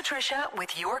 Call Patricia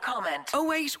with your comment.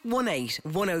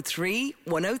 0818 103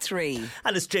 103.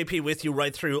 And it's JP with you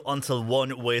right through until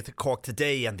 1 with Cork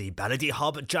Today and the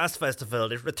Ballydehob Jazz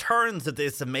Festival. It returns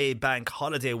this May bank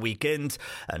holiday weekend,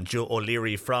 and Joe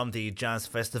O'Leary from the Jazz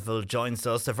Festival joins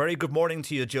us. A very good morning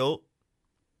to you, Joe.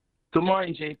 Good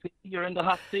morning, JP. You're in the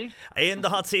hot seat? In the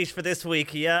hot seat for this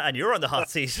week, yeah, and you're on the hot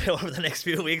seat over the next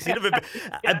few weeks. You'll have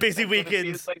a busy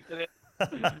weekend.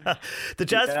 The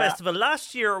Jazz Festival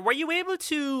last year, were you able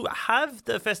to have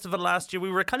the festival last year?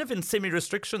 We were kind of in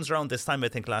semi-restrictions around this time, I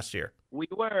think, last year. We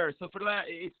were. So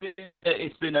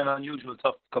it's been an unusual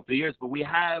tough couple of years, but we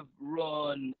have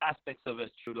run aspects of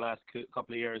it through the last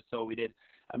couple of years. So we did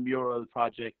a mural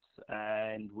project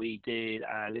and we did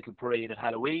a little parade at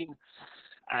Halloween.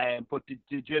 But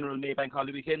the general Maybank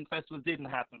Holiday Weekend Festival didn't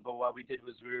happen. But what we did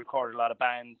was we recorded a lot of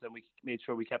bands, and we made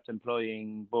sure we kept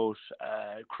employing both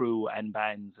crew and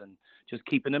bands, and just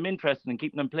keeping them interested and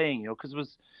keeping them playing. You know,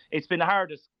 because it's been the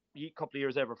hardest couple of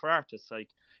years ever for artists. Like,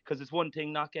 because it's one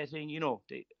thing not getting,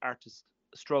 the artists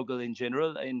struggle in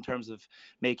general in terms of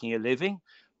making a living.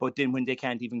 But then when they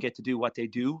can't even get to do what they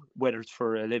do, whether it's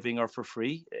for a living or for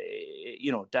free,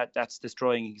 that's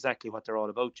destroying exactly what they're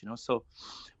all about, So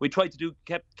we tried to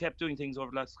kept doing things over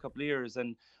the last couple of years,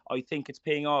 and I think it's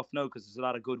paying off now because there's a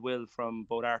lot of goodwill from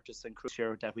both artists and crew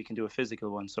here that we can do a physical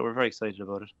one. So we're very excited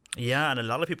about it. Yeah, and a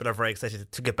lot of people are very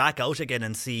excited to get back out again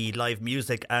and see live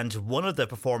music. And one of the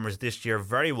performers this year,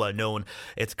 very well known,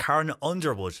 it's Karen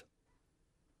Underwood.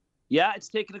 Yeah, it's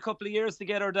taken a couple of years to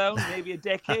get her down, maybe a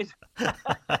decade.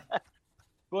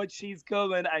 But she's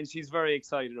coming and she's very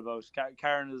excited about it.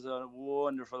 Karen is a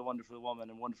wonderful, wonderful woman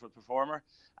and wonderful performer.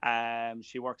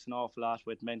 She works an awful lot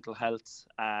with mental health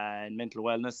and mental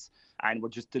wellness, and we're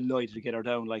just delighted to get her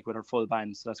down with her full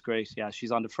band. So that's great. Yeah,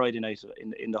 she's on the Friday night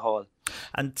in the hall.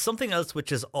 And something else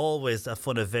which is always a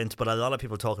fun event, but a lot of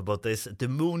people talk about this, the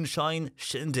Moonshine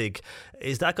Shindig.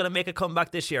 Is that going to make a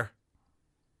comeback this year?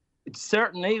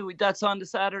 Certainly, that's on the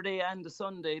Saturday and the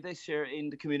Sunday this year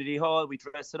in the community hall. We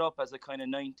dress it up as a kind of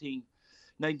 1920s,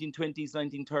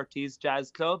 1930s jazz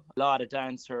club. A lot of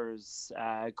dancers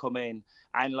come in,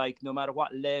 and no matter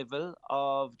what level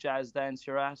of jazz dance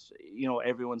you're at,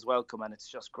 everyone's welcome, and it's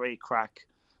just great crack.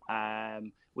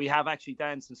 We have actually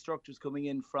dance instructors coming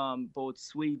in from both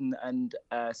Sweden and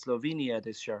Slovenia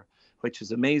this year, which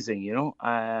is amazing,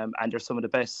 and they're some of the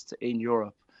best in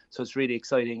Europe. So it's really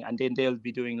exciting. And then they'll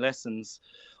be doing lessons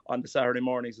on the Saturday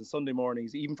mornings and Sunday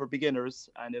mornings, even for beginners.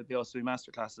 And they'll be also doing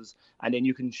masterclasses. And then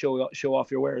you can show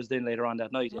off your wares then later on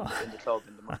that night in the club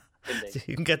in the morning. So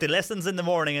you can get the lessons in the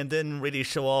morning and then really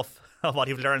show off what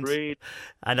you've learned. Really.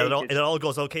 And it all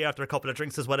goes okay after a couple of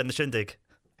drinks as well in the shindig.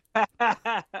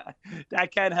 That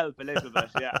can help a little bit,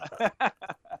 yeah.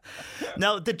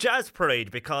 Now, the Jazz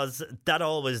Parade, because that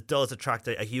always does attract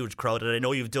a huge crowd, and I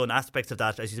know you've done aspects of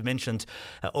that, as you mentioned,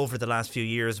 over the last few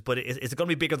years, but is it going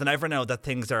to be bigger than ever now that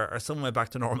things are somewhere back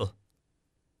to normal?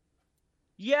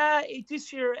 Yeah,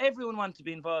 this year everyone wanted to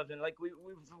be involved, and like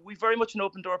we've very much an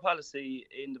open door policy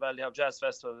in the Ballyhob Jazz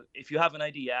Festival. If you have an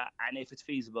idea and if it's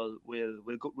feasible, we'll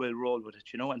roll with it,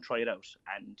 and try it out.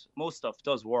 And most stuff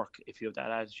does work if you have that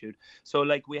attitude. So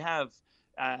like we have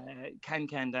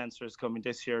can dancers coming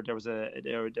this year. There was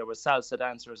salsa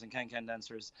dancers and can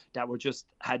dancers that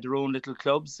had their own little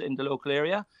clubs in the local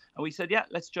area, and we said, yeah,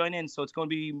 let's join in. So it's going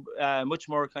to be much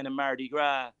more kind of Mardi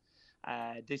Gras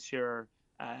this year.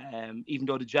 Even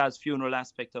though the jazz funeral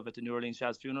aspect of it, the New Orleans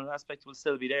jazz funeral aspect, will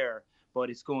still be there, but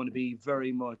it's going to be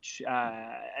very much,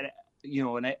 a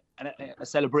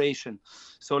celebration.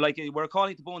 So, like, we're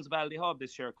calling it the Bones of Ballyhob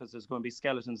this year because there's going to be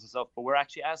skeletons and stuff. But we're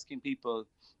actually asking people,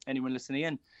 anyone listening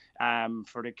in,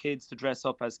 for the kids to dress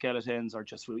up as skeletons, or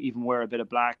just even wear a bit of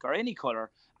black or any color,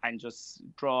 and just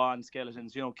draw on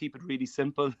skeletons. Keep it really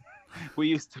simple. We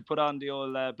used to put on the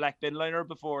old black bin liner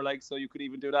before, so you could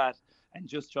even do that. And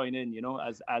just join in,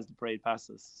 as the parade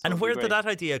passes. So and where did that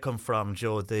idea come from,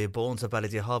 Joe? The Bones of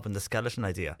Ballyhob and the skeleton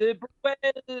idea? Well,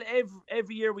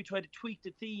 every year we try to tweak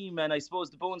the theme, and I suppose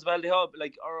the Bones of Ballyhob,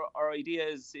 our idea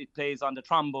is it plays on the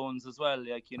trombones as well,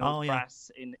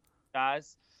 brass in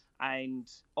jazz,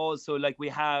 and also we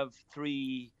have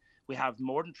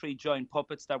more than 3 giant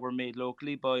puppets that were made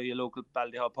locally by a local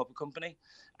Ballyhob puppet company,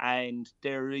 and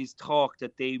there is talk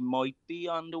that they might be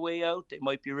on the way out. They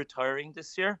might be retiring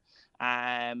this year,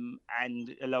 and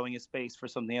allowing a space for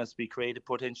something else to be created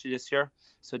potentially this year.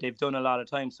 So they've done a lot of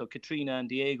time. So Katrina and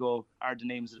Diego are the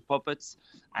names of the puppets,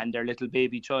 and their little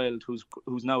baby child who's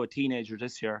now a teenager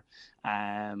this year.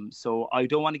 So I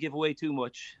don't want to give away too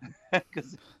much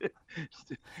because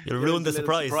you'll ruin the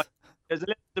surprise. There's a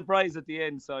little surprise at the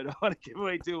end, so I don't want to give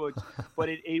away too much. But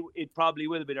it probably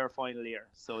will be their final year,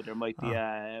 so there might be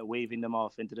waving them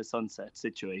off into the sunset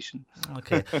situation.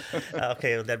 Okay,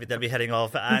 they'll be heading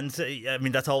off, and I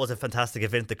mean that's always a fantastic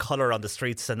event. The colour on the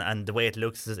streets and the way it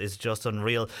looks is just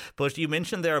unreal. But you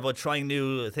mentioned there about trying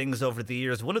new things over the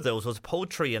years. One of those was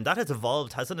poetry, and that has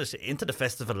evolved, hasn't it, into the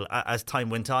festival as time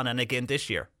went on, and again this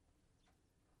year.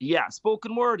 Yeah,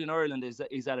 spoken word in Ireland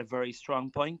is at a very strong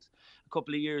point. A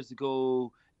couple of years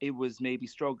ago, it was maybe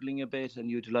struggling a bit,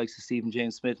 and you'd like to Stephen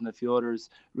James Smith and a few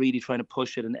others really trying to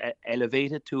push it and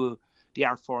elevate it to the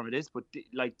art form it is. But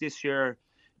this year,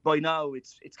 by now,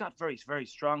 it's got very, very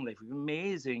strong. We've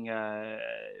amazing.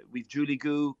 We've Julie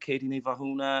Gu, Katie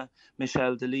Nivahuna,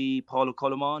 Michelle Delee, Paulo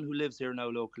Colomon, who lives here now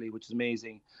locally, which is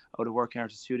amazing, out of Working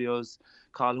Artist Studios,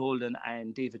 Carl Holden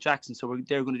and David Jackson. So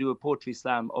they're going to do a poetry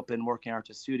slam up in Working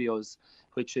Artist Studios,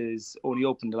 which is only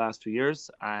open the last 2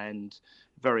 years and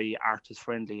very artist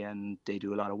friendly, and they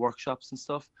do a lot of workshops and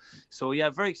stuff. So yeah,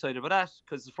 very excited about that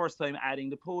because it's the first time adding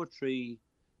the poetry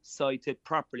side to it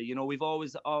properly. We've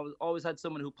always had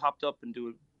someone who popped up and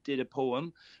did a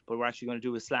poem, but we're actually going to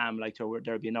do a slam.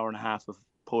 There'll be an hour and a half of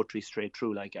poetry straight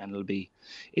through, and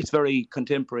it's very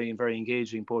contemporary and very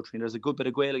engaging poetry. And there's a good bit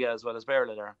of Gaeilge as well as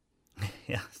Béarla there.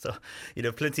 Yeah, so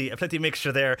plenty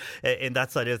mixture there in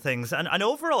that side of things, and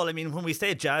overall, I mean, when we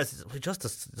say jazz, we just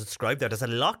described there's a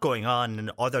lot going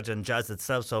on other than jazz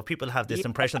itself. So people have this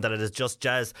impression that it is just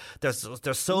jazz. There's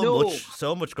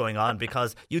so much going on,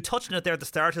 because you touched on it there at the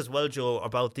start as well, Joe,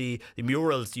 about the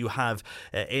murals you have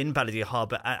in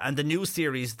Ballyhob, and the new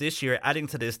series this year adding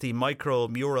to this, the micro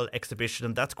mural exhibition,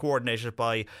 and that's coordinated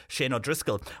by Shane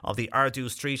O'Driscoll of the Ardú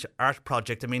Street Art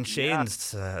Project. I mean,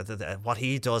 Shane's what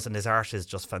he does in his art is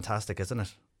just fantastic, isn't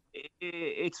it?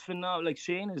 It's phenomenal.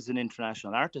 Shane is an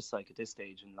international artist at this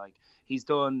stage, and he's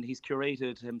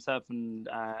curated himself, and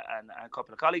a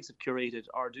couple of colleagues have curated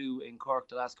Ardú in Cork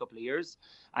the last couple of years,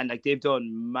 and they've done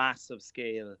massive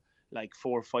scale, 4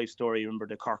 or 5 story. Remember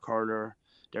the Cork Hurler?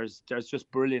 There's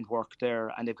just brilliant work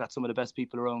there, and they've got some of the best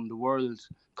people around the world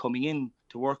coming in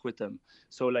to work with them.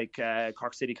 So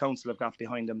Cork City Council have got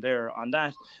behind them there on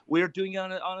that. We're doing it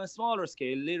on a smaller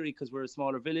scale, literally, because we're a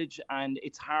smaller village, and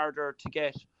it's harder to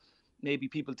get maybe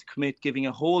people to commit giving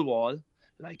a whole wall,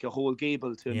 a whole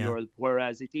gable to a mural,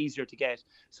 whereas it's easier to get.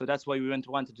 So that's why we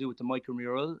wanted to do with the micro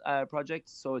mural project.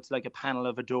 So it's like a panel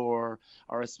of a door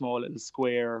or a small little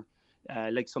square,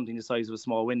 something the size of a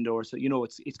small window, or so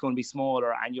it's going to be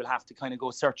smaller, and you'll have to kind of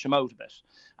go search them out a bit.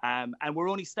 And we're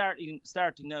only starting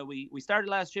now. We started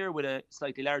last year with a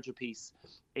slightly larger piece,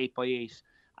 8 by 8,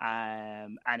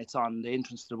 and it's on the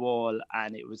entrance to the wall,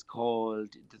 and it was called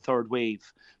The Third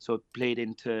Wave. So it played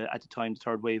into, at the time, the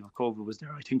third wave of COVID was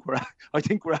there. I think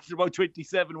we're after about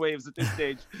 27 waves at this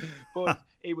stage. But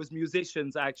it was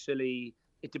musicians actually.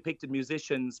 It depicted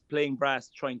musicians playing brass,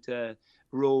 trying to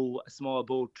row a small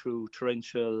boat through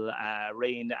torrential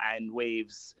rain and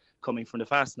waves coming from the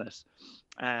Fastnet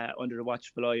under the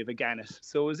watchful eye of a gannet.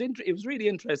 So it was really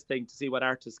interesting to see what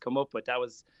artists come up with. That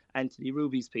was Anthony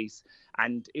Ruby's piece.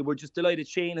 And we're just delighted.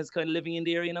 Shane is kind of living in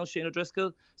the area now, Shane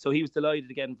O'Driscoll. So he was delighted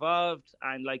to get involved.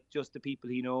 And like just the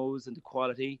people he knows and the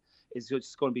quality is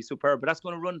just going to be superb. But that's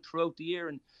going to run throughout the year.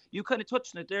 And you kind of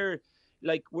touched on it there.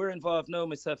 Like, we're involved now,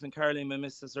 myself and Caroline, my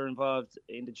missus, are involved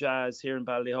in the jazz here in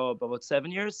Ballyhub about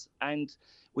 7 years. And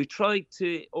we tried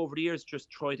to, over the years, just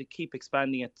try to keep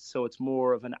expanding it so it's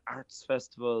more of an arts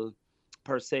festival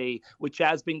per se, with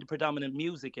jazz being the predominant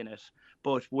music in it,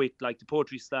 but with like the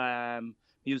Poetry Slam,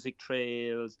 music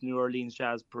trails, New Orleans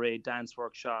Jazz Parade, dance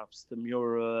workshops, the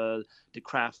mural, the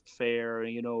craft fair,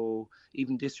 you know.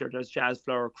 Even this year there's jazz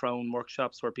flower crown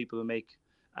workshops where people will make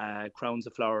crowns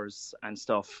of flowers and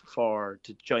stuff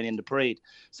to join in the parade.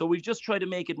 So we've just tried to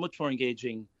make it much more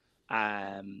engaging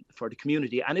for the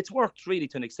community, and it's worked really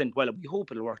to an extent. Well, we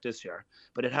hope it'll work this year,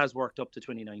 but it has worked up to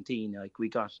 2019. Like, we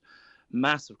got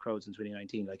massive crowds in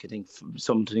 2019. Like, I think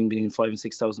something between 5,000 and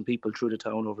 6,000 people through the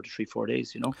town over the 3-4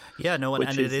 days, you know. Yeah, no,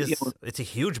 and it is, you know, it's a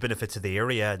huge benefit to the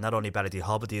area, not only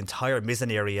Ballydehob, but the entire Mizzen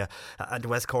area and the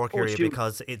West Cork area,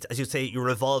 because it's, as you say, you're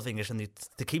evolving it, and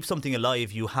to keep something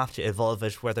alive, you have to evolve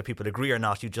it, whether people agree or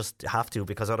not. You just have to,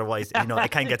 because otherwise, you know,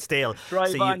 it can get stale.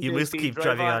 You must keep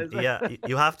driving on. Yeah,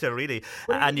 you have to, really.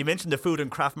 And you mentioned the food and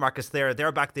craft markets there.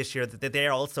 They're back this year. They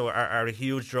also are a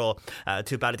huge draw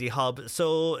to Ballydehob.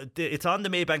 So it's on the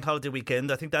Maybank holiday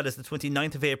weekend. I think that is the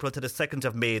 29th of April to the 2nd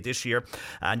of May this year.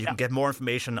 And you can get more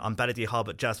information on Ballydehob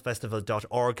at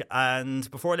jazzfestival.org.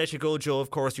 And before I let you go, Joe, of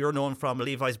course, you're known from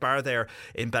Levi's Bar there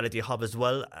in Ballydehob as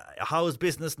well. How's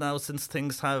business now since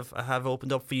things have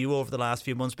opened up for you over the last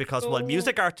few months? Because while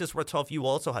music artists were tough, you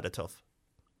also had it tough.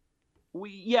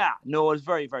 It was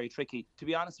very, very tricky. To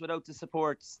be honest, without the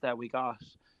supports that we got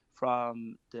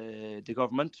from the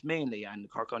government mainly, and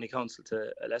Cork County Council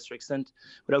to a lesser extent,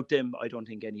 without them, I don't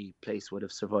think any place would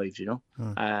have survived, you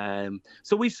know.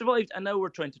 So we've survived, and now we're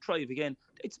trying to thrive again.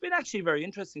 It's been actually very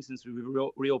interesting since we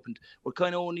reopened. We're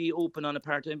kind of only open on a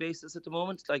part-time basis at the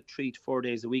moment, like 3 to 4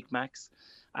 days a week max.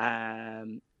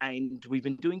 And we've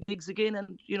been doing gigs again,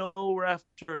 and, you know, we're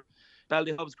after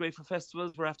Ballyhob's great for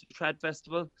festivals. We're after the Trad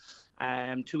Festival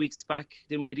 2 weeks back.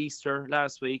 Then we had Easter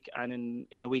last week, and in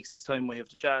a week's time we have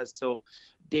the Jazz. So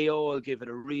they all give it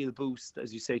a real boost,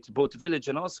 as you say, to both the village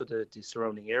and also the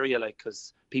surrounding area. Like,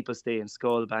 because people stay in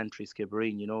Skull, Bantry,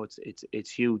 Skibbereen, you know, it's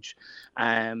huge.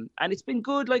 And it's been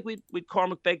good. Like, with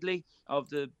Cormac Begley of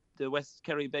the West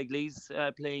Kerry Begleys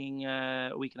playing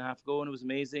a week and a half ago, and it was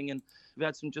amazing. And we've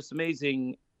had some just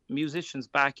amazing musicians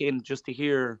back in just to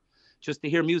hear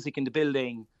music in the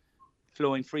building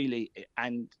flowing freely,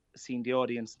 and seeing the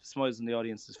audience, smiles on the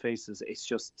audience's faces.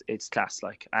 It's class,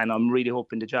 like. And I'm really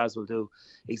hoping the Jazz will do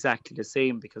exactly the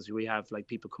same, because we have like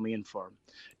people coming in from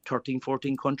 13,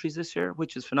 14 countries this year,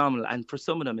 which is phenomenal. And for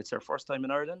some of them, it's their first time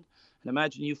in Ireland. And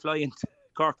imagine you fly into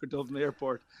Cork or Dublin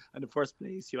Airport, and the first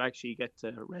place you actually get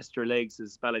to rest your legs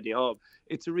is Ballydehob.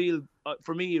 It's a real,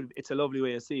 for me, it's a lovely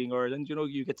way of seeing Ireland. You know,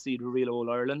 you get to see the real old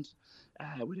Ireland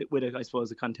with I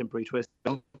suppose, a contemporary twist.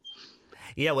 You know?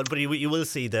 Yeah, well, but you will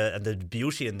see the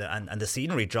beauty and the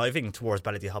scenery driving towards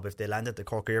Ballydehob if they land at the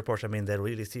Cork Airport. I mean, they'll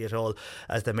really see it all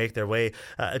as they make their way.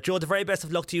 Joe, the very best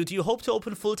of luck to you. Do you hope to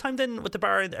open full time then with the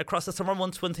bar across the summer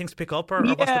months when things pick up, or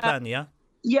what's the plan?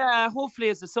 Yeah, hopefully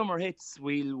as the summer hits,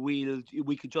 we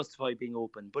could justify being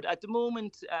open. But at the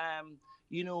moment,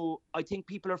 you know, I think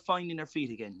people are finding their feet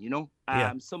again, you know.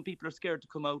 Some people are scared to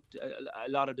come out. A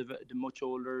lot of the much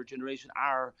older generation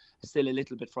are still a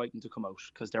little bit frightened to come out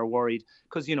because they're worried.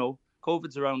 Because, you know,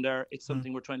 COVID's around there. It's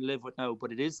something we're trying to live with now,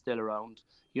 but it is still around.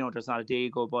 You know, there's not a day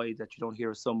go by that you don't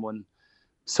hear someone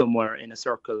somewhere in a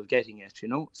circle getting it, you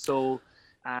know. So,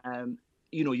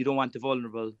 you know, you don't want the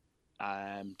vulnerable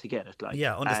to get it, like.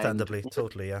 Yeah, understandably,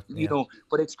 totally, yeah. You know,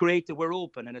 but it's great that we're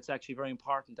open, and it's actually very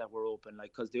important that we're open,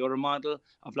 like, because the other model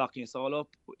of locking us all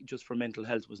up just for mental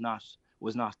health was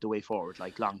not the way forward,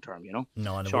 like long term, you know.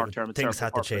 No, and short term things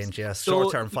had to change. Yes,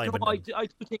 short term, fine. But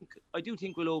I do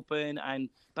think we'll open, and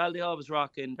Ballydehob is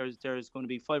rocking. There's going to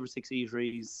be 5 or 6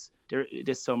 eateries.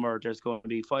 this summer there's going to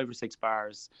be 5 or 6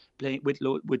 bars playing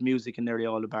with music in nearly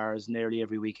all the bars nearly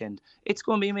every weekend. It's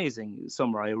going to be amazing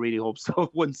summer. I really hope so.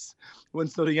 Once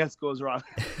nothing else goes wrong.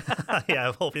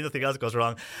 Yeah, hopefully nothing else goes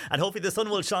wrong, and hopefully the sun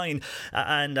will shine.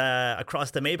 And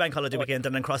across the Maybank holiday weekend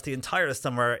and across the entire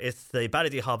summer, it's the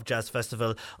Ballydehob Jazz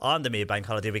Festival on the Maybank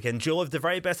holiday weekend. Joe, the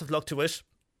very best of luck to it.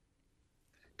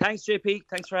 Thanks, JP.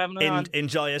 Thanks for having me on.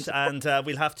 Enjoy it, and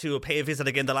we'll have to pay a visit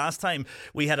again. The last time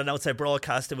we had an outside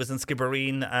broadcast, it was in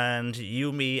Skibbereen, and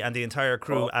you, me, and the entire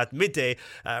crew at midday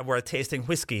were tasting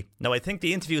whiskey. Now, I think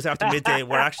the interviews after midday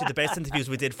were actually the best interviews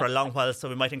we did for a long while, so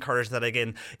we might encourage that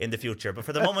again in the future. But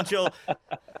for the moment, Joe,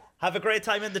 have a great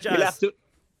time in the Jazz.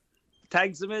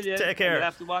 Thanks a million. Take care. You'll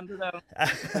have to wander down.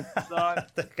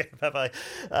 Okay, bye-bye.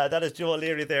 That is Joe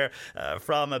O'Leary there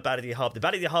from Ballydehob. The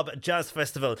Ballydehob Jazz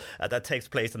Festival that takes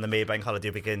place on the Maybank holiday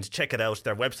weekend. Check it out.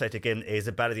 Their website again is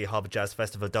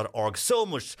ballydehobjazzfestival.org. So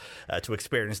much to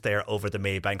experience there over the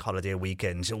Maybank holiday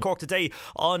weekend. Cork today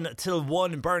on till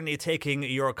 1. Bernie taking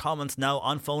your comments now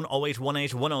on phone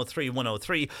 0818 103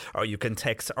 103, or you can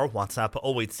text or WhatsApp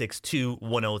 0862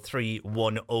 103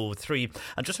 103.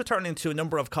 And just returning to a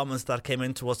number of comments that came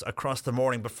into us across the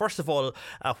morning. But first of all,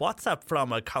 WhatsApp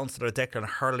from Councillor Declan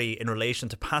Hurley in relation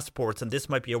to passports, and this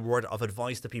might be a word of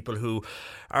advice to people who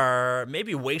are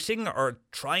maybe waiting or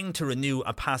trying to renew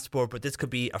a passport, but this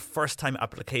could be a first-time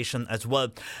application as well.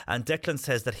 And Declan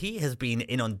says that he has been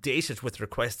inundated with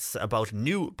requests about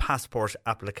new passport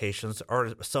applications,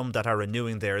 or some that are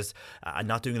renewing theirs and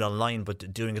not doing it online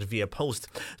but doing it via post.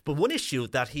 But one issue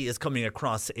that he is coming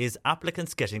across is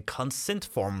applicants getting consent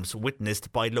forms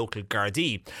witnessed by local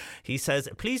Gardaí. He says,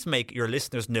 please make your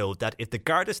listeners know that if the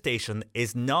Garda station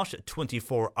is not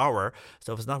 24-hour,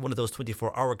 so if it's not one of those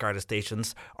 24-hour Garda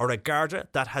stations, or a Garda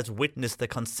that has witnessed the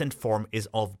consent form is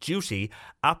off duty,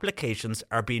 applications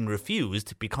are being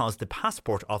refused because the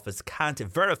passport office can't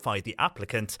verify the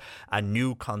applicant, and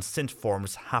new consent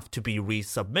forms have to be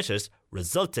resubmitted,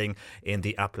 resulting in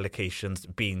the applications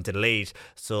being delayed.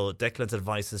 So Declan's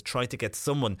advice is try to get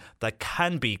someone that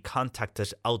can be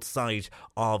contacted outside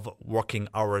of working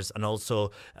hours, and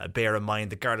also bear in mind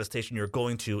the Garda station you're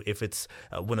going to, if it's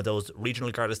one of those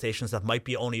regional Garda stations that might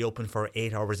be only open for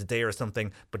 8 hours a day or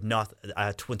something, but not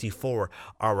a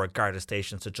 24-hour Garda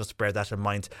station. So just bear that in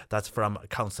mind. That's from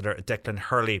Councillor Declan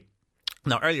Hurley.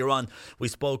 Now, earlier on, we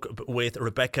spoke with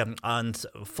Rebecca and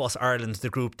FUS Ireland, the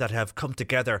group that have come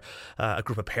together, a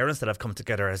group of parents that have come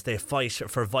together as they fight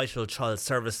for vital child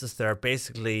services. They're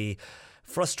basically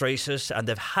frustrated, and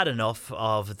they've had enough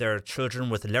of their children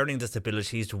with learning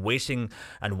disabilities waiting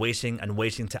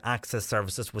to access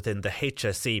services within the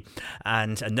HSE.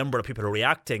 And a number of people are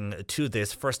reacting to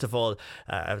this. First of all,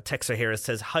 a texter here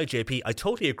says, "Hi JP, I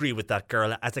totally agree with that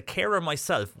girl. As a carer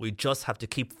myself, we just have to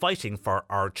keep fighting for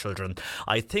our children.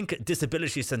 I think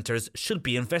disability centres should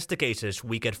be investigated.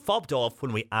 We get fobbed off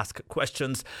when we ask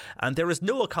questions, and there is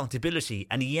no accountability,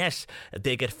 and yet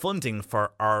they get funding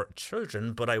for our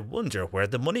children. But I wonder where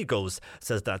the money goes,"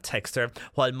 says that texter.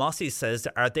 While Mossy says,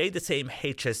 "Are they the same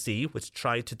HSE which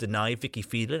tried to deny Vicky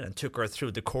Phelan and took her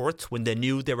through the courts when they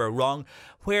knew they were wrong?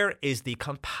 Where is the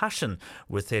compassion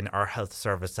within our health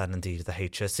service and indeed the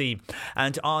HSE?"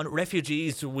 And on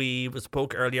refugees, we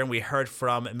spoke earlier and we heard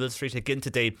from Mill Street again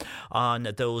today on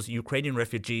those Ukrainian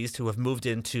refugees who have moved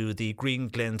into the Green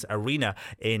Glens Arena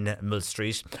in Mill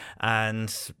Street,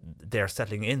 and they're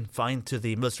settling in fine to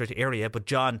the Mill Street area. But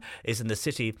John is in the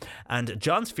city, and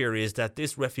John's fear is that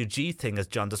this refugee thing, as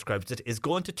John describes it, is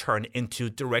going to turn into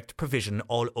direct provision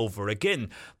all over again.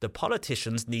 The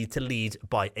politicians need to lead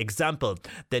by example.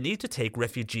 They need to take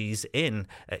refugees in,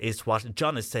 is what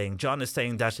John is saying. John is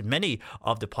saying that many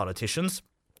of the politicians,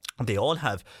 they all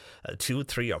have 2,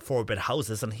 3 or 4 bed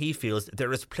houses, and he feels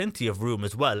there is plenty of room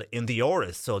as well in the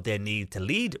Áras. So they need to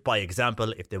lead by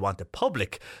example if they want the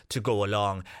public to go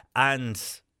along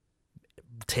and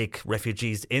take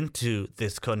refugees into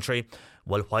this country.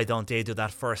 Well, why don't they do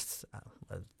that first?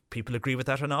 People agree with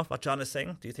that or not, what John is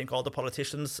saying? Do you think all the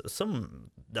politicians,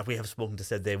 some that we have spoken to,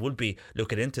 said they would be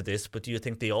looking into this, but do you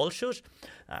think they all should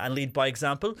and lead by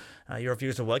example? Your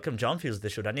views are welcome. John feels they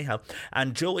should anyhow.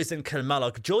 And Joe is in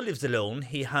Kilmallock. Joe lives alone.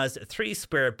 He has 3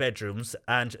 spare bedrooms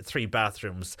and 3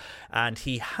 bathrooms, and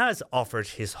he has offered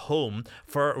his home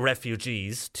for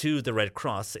refugees to the Red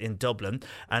Cross in Dublin,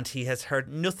 and he has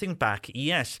heard nothing back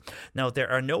yet. Now,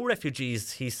 there are no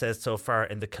refugees, he says, so far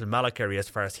in the Kilmallock area as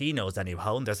far as he knows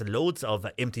anyhow, and there's cars and loads of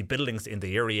empty buildings in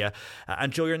the area.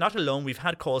 And Joe, you're not alone. We've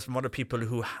had calls from other people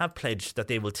who have pledged that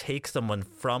they will take someone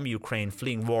from Ukraine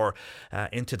fleeing war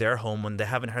into their home, and they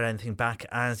haven't heard anything back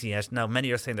as yet. Now,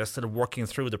 many are saying they're still working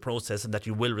through the process and that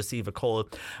you will receive a call,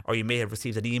 or you may have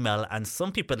received an email. And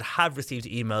some people have received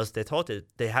emails. They thought that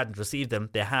they hadn't received them.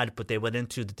 They had, but they went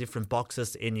into the different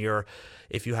boxes in your,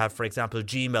 if you have, for example,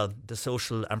 Gmail, the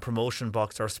social and promotion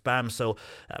box, or spam. So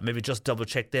maybe just double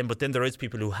check them. But then there is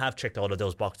people who have checked all of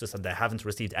those boxes and they haven't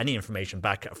received any information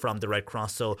back from the Red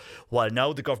Cross. So while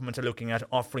now the government are looking at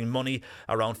offering money,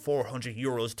 around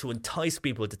 €400, to entice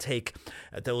people to take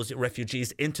those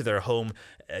refugees into their home,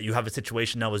 you have a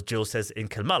situation now, as Joe says, in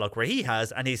Kilmallock, where he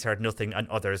has, and he's heard nothing, and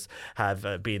others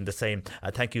have been the same.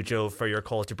 Thank you, Joe, for your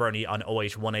call to Bernie on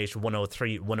 0818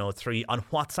 103 103, on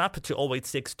WhatsApp to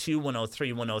 0862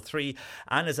 103 103.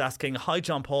 Anne is asking, hi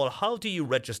John Paul, how do you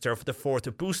register for the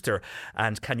fourth booster,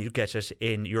 and can you get it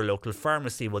in your local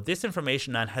pharmacy? Well, this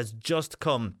information, Anne, has just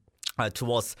come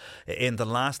to us in the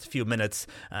last few minutes,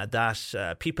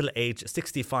 that people aged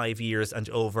 65 years and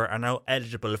over are now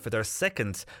eligible for their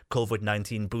second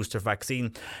COVID-19 booster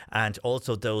vaccine, and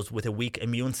also those with a weak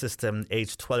immune system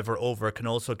aged 12 or over can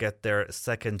also get their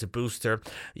second booster.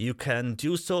 You can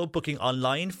do so. Booking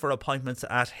online for appointments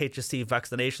at HSC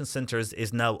vaccination centres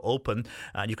is now open,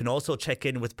 and you can also check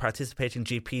in with participating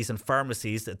GPs and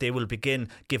pharmacies. They will begin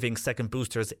giving second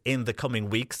boosters in the coming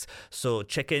weeks, so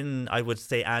check in, I would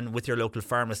say, Anne, with your local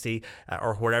pharmacy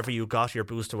or wherever you got your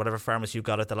booster, whatever pharmacy you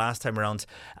got it the last time around,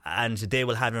 and they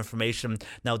will have information.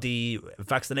 Now, the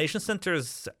vaccination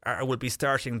centres will be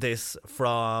starting this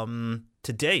from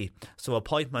today. So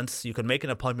appointments, you can make an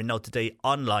appointment now today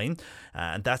online,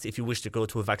 and that's if you wish to go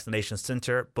to a vaccination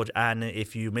centre. But Anne,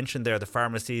 if you mentioned there the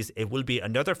pharmacies, it will be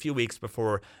another few weeks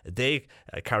before they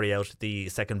carry out the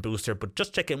second booster. But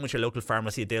just check in with your local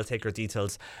pharmacy. They'll take your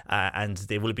details, and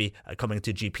they will be coming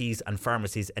to GPs and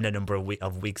pharmacies in a number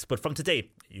of weeks. But from today,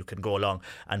 you can go along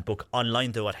and book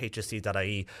online though at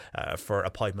hsc.ie for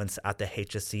appointments at the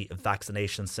HSC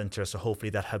vaccination centre. So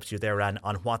hopefully that helps you there, Anne,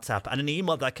 on WhatsApp. And an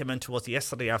email that came in to us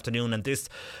yesterday afternoon, and this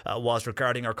was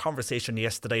regarding our conversation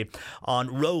yesterday on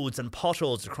roads and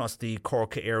potholes across the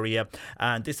Cork area.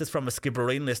 And this is from a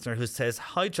Skibbereen listener who says,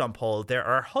 hi John Paul, there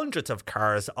are hundreds of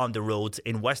cars on the roads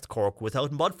in West Cork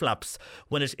without mud flaps.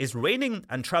 When it is raining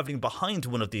and travelling behind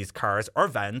one of these cars or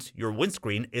vans, your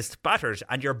windscreen is spattered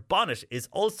and your bonnet is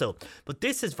also. But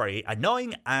this is very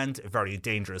annoying and very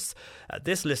dangerous.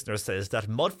 This listener says that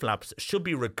mud flaps should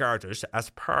be regarded as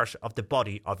part of the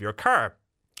body of your car.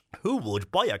 Who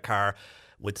would buy a car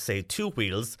with, say, two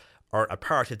wheels or a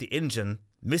part of the engine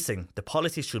missing? The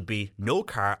policy should be no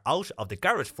car out of the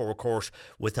garage forecourt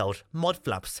without mud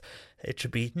flaps. It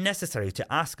should be necessary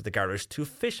to ask the garage to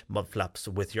fit mud flaps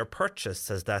with your purchase,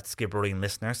 says that Skibbereen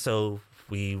listener. So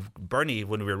Bernie,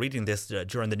 when we were reading this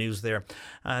during the news there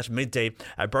at midday,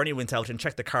 Bernie went out and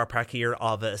checked the car park here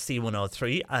of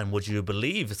C103, and would you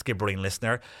believe, Skibbereen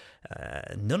listener,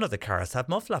 none of the cars have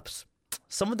mud flaps.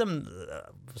 Some of them,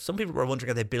 some people were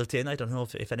wondering, are they built in? I don't know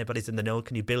if anybody's in the know.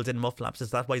 Can you build in mud flaps?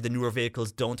 Is that why the newer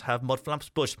vehicles don't have mud flaps?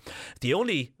 But the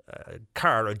only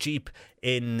car or Jeep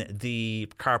in the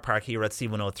car park here at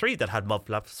C103 that had mud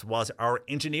flaps was our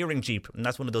engineering Jeep. And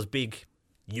that's one of those big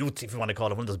utes, if you want to call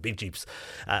it, one of those big Jeeps,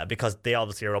 because they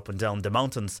obviously are up and down the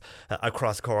mountains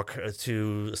across Cork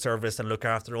to service and look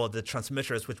after all the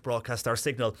transmitters which broadcast our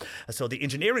signal. So the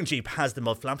engineering Jeep has the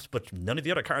mud flaps, but none of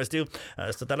the other cars do.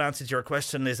 So that answers your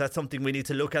question. Is that something we need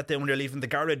to look at then when you're leaving the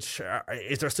garage?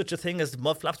 Is there such a thing as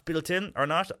mud flaps built in or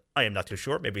not? I am not too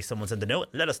sure. Maybe someone's in the know.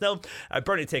 Let us know.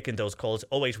 Bernie taking those calls,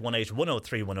 0818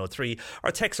 103 103,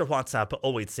 or text or WhatsApp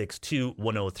 0862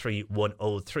 103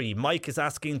 103. Mike is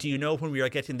asking, do you know when we are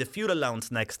getting the fuel allowance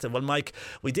next? Well, Mike,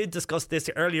 we did discuss this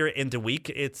earlier in the week.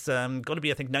 It's going to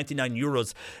be, I think,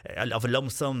 €99 of a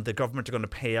lump sum the government are going to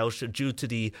pay out due to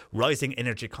the rising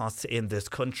energy costs in this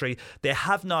country. They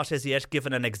have not as yet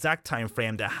given an exact time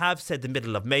frame. They have said the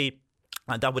middle of May,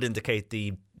 and that would indicate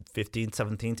the 15th,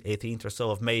 17th, 18th or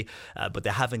so of May, but they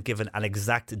haven't given an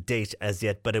exact date as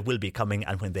yet, but it will be coming,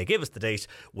 and when they give us the date,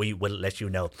 we will let you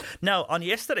know. Now, on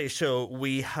yesterday's show,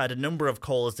 we had a number of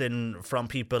calls in from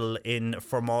people in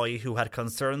Fermoy who had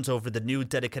concerns over the new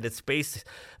dedicated space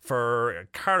for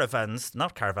camper vans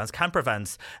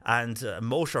and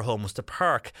motorhomes to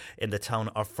park in the town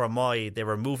of Fermoy. They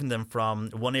were moving them from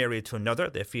one area to another.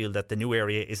 They feel that the new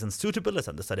area isn't suitable. It's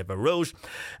on the side of a road,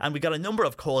 and we got a number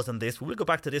of calls on this. We'll go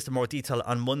back to this in more detail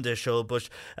on Monday's show, but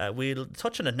we'll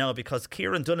touch on it now because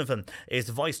Kieran Donovan is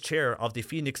vice chair of the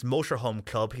Phoenix Motorhome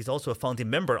Club. He's also a founding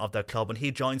member of that club, and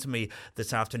he joins me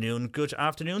this afternoon. Good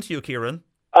afternoon to you, Kieran.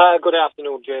 Good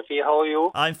afternoon, JP. How are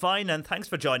you? I'm fine, and thanks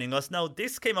for joining us. Now,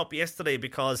 this came up yesterday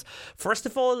because, first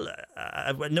of all,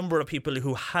 a number of people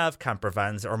who have camper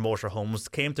vans or motorhomes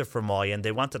came to Fermoy and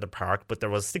they wanted to park, but there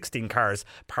was 16 cars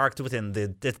parked within the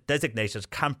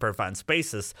designated camper van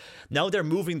spaces. Now they're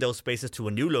moving those spaces to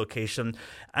a new location,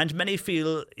 and many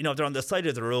feel, they're on the side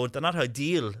of the road. They're not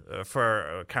ideal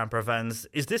for camper vans.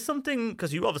 Is this something,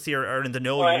 because you obviously are in the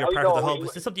know, you're part of the hub,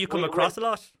 is this something you come across a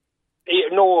lot?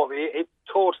 No, it's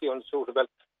totally unsuitable.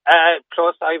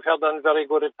 Plus, I've heard on very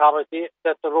good authority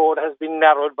that the road has been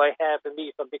narrowed by half a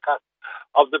metre because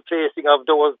of the placing of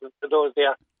those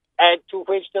there. Add to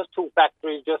which there's two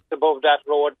factories just above that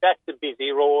road. That's a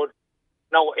busy road.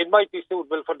 Now, it might be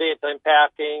suitable for daytime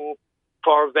parking,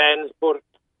 for vans, but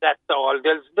that's all.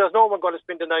 There's no one going to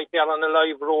spend the night there on a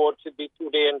live road. It'd be too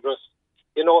dangerous.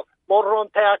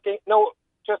 Motorhome parking. No,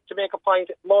 just to make a point,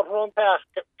 motorhome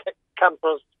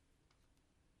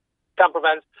camper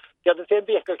vans, they're the same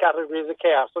vehicle category as a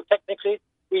car. So technically,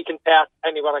 we can park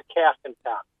anywhere a car can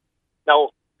park.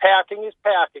 Now, parking is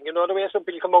parking. The way some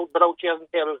people come out without chairs and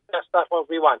tables, that's not what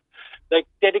we want. Like,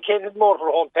 dedicated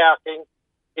motorhome parking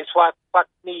is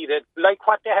what's needed, like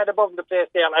what they had above the place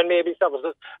there, and maybe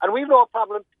services. And we've no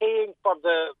problem paying for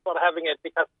having it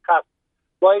because cost.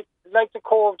 Right, like the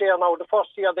Cove there now, the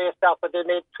first year they started, they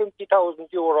made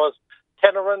 €20,000,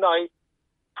 tenner a night,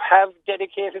 have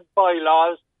dedicated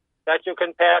bylaws that you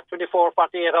can park 24,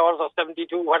 48 hours or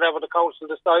 72, whatever the council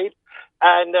decide.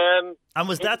 And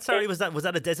was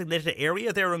that a designated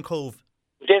area there in Cove?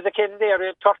 Designated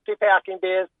area, 30 parking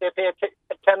bays. They pay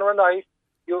tenner a night.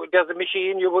 There's a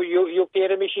machine. You pay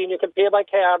the machine. You can pay by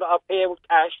card or pay with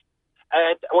cash.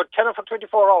 Or tenner for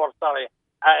 24 hours. Sorry,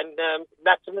 and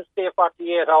maximum stay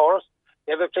 48 hours.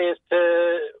 They have a place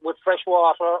with fresh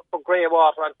water for grey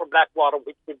water and for black water,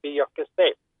 which would be your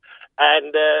estate.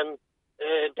 And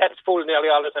that's full nearly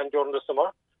all the time during the summer.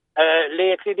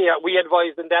 Lately, we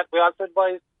advised in that. We also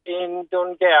advised in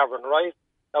Dungarvan, right?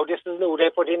 Now, this is new. They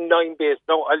put in 9 bays.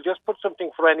 Now, I'll just put something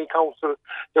for any council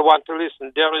that want to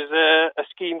listen. There is a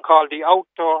scheme called the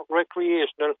Outdoor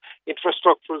Recreational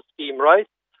Infrastructural Scheme, right?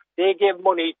 They gave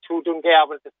money to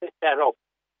Dungarvan to set that up.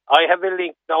 I have a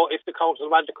link now if the council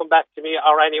want to come back to me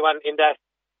or anyone in that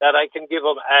I can give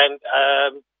them. And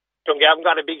Dungarvan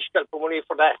got a big scalp of money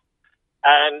for that.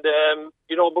 And,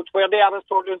 but where they are is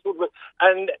totally unsuitable.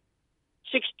 And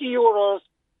 €60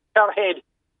 per head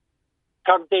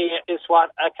per day is what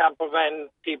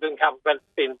people in camper van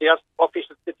spend. There's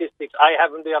official statistics. I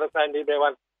have them there if anybody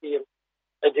wants to see them.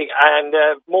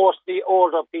 And mostly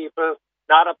older people,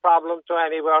 not a problem to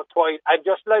anywhere quite. I'd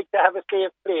just like to have a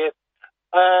safe place.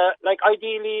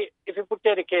 Ideally, if you put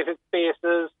dedicated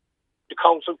spaces, the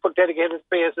council put dedicated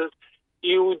spaces,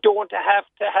 you don't have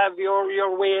to have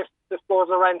your waste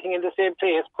disposal or anything in the same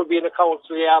place. Could be in a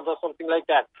council yard or something like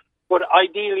that. But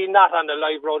ideally not on the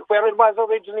live road. Where it was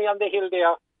originally on the hill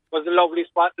there was a lovely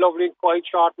spot, lovely quite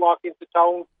short walk into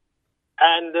town.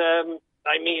 And,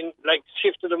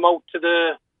 shifted them out to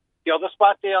the other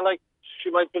spot there, she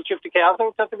might be shift the car. So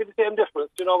it has to be the same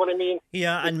difference. Do you know what I mean?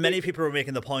 Yeah, and many people were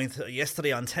making the point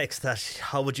yesterday on text that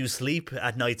how would you sleep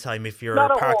at night time if you're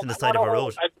parked on the side of a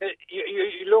road?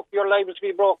 You look, you're liable to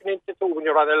be broken into too when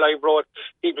you're on a live road.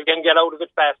 People can get out of it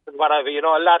fast and whatever.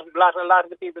 A lot of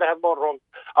the people that have motorhomes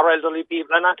are elderly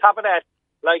people. And on top of that,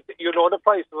 the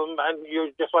price of them and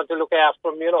you just want to look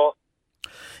after them,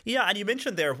 Yeah, and you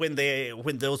mentioned there when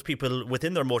those people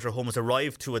within their motorhomes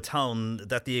arrive to a town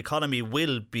that the economy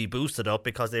will be boosted up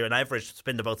because they on average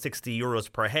spend about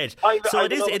 €60 per head.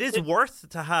 It is worth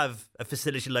to have a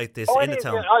facility like this in the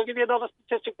town. I'll give you another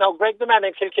statistic now. Greg the man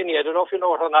in Kilkenny, I don't know if you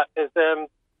know it or not, is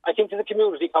I think to the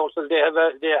community council they have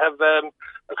a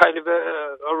kind of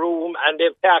a room and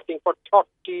they're parking for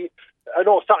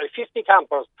 50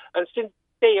 campers, and since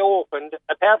they opened,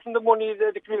 apart from the money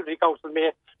the community council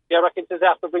made, they reckon it's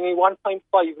after bringing 1.5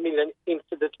 million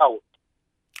into the town.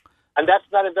 And that's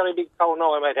not a very big town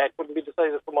now, I might add. Couldn't be the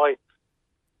size of my.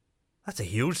 That's a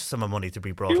huge sum of money to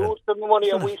be brought in. Huge sum of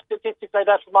money, and we statistics like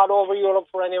that from all over Europe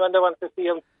for anyone that wants to see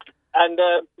them. And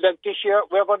this year,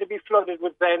 we're going to be flooded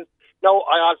with vans. Now,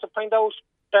 I also find out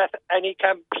that any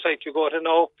campsite you go to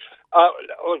now,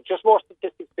 just more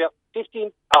statistics there,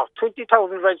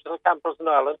 20,000 registered campers in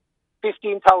Ireland,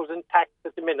 15,000 taxed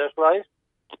at the minute, right?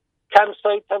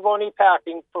 Campsites have only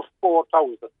parking for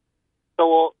 4,000.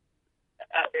 So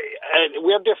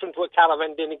we're different to a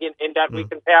caravan then again in that we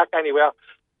can park anywhere.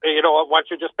 Once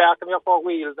you just park on your 4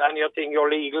 wheels and you're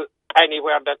legal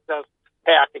anywhere that there's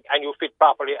parking and you fit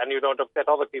properly and you don't upset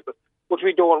other people. But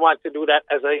we don't want to do that,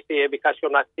 as I say, because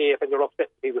you're not safe and you're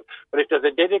upsetting people. But if there's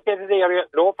a dedicated area,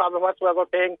 no problem whatsoever,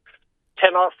 paying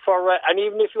tenner for, and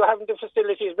even if you haven't the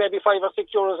facilities, maybe €5 or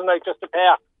 €6 a night just to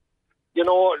park. You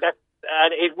know, that,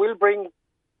 and it will bring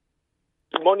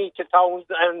money to towns,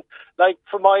 and like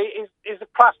for my is a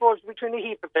crossroads between a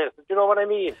heap of places. Do you know what I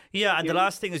mean? Yeah, and the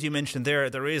last thing, as you mentioned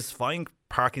there is fine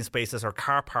parking spaces or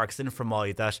car parks in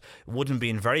Fermoy that wouldn't be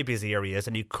in very busy areas,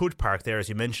 and you could park there, as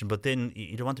you mentioned, but then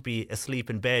you don't want to be asleep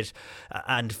in bed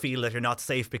and feel that you're not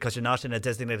safe because you're not in a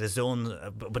designated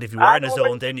zone. But if you are in a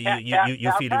zone, then you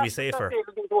feel you'll be safer.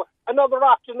 Another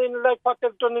option in like what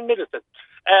they've done in Middleton.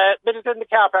 Middleton, the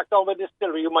car park down by the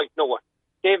distillery, you might know it.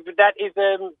 That is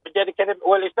dedicated.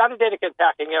 Well, it's not a dedicated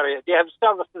parking area. They have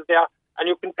services there, and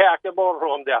you can park your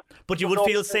motorhome there. But you would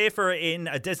feel safer in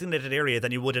a designated area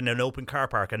than you would in an open car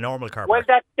park, a normal car park. Well,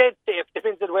 that's dead safe.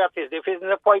 Depends on where it is. If it's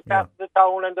in a quiet part of the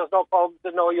town and there's no pubs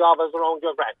and no yabbas around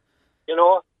your brand, you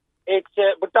know, it's.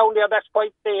 But down there, that's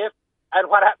quite safe. And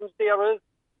what happens there is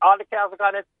all the cars are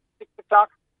gone at 6 o'clock.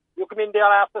 You come in there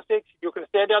after 6. You can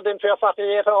stay there then for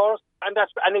 48 hours, and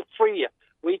it's free.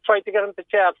 We tried to get them to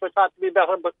charge, we thought to be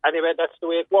better, but anyway, that's the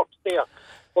way it works there.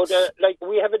 But like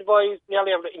we have advised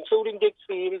nearly everything, including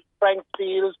Dixfield,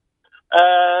 Franksfield,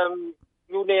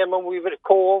 you name them. We've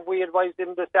Cove. We advised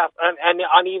them the staff,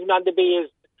 and even on the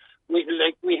bays, we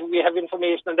have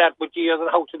information on that with years on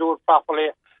how to do it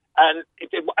properly. And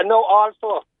I know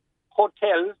also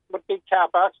hotels with big car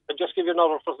parks. I'll just give you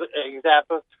another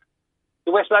example.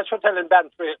 The West Lodge Hotel in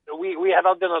Bantry, we had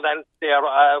our dinner then there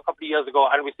a couple of years ago,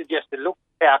 and we suggested, look,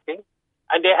 parking.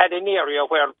 And they had an area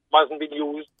where it wasn't being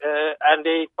used, and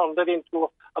they turned it into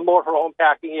a motorhome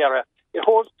parking area. It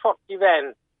holds 30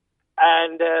 vans,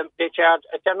 and they charge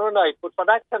a tenner a night. But for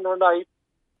that tenner a night,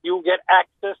 you get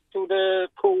access to the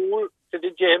pool, to the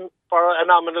gym for a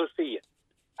nominal fee.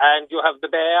 And you have the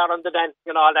bar and the dancing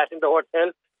and all that in the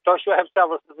hotel. Plus you have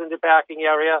services in the parking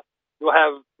area. You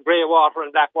have grey water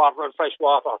and black water and fresh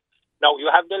water. Now, you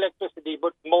have the electricity,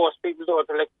 but most people don't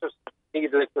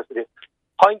need electricity.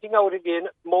 Pointing out again,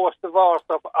 most of our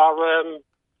stuff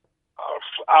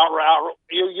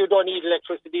you don't need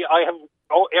electricity.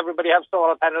 Everybody has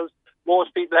solar panels.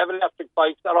 Most people have electric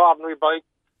bikes or ordinary bikes.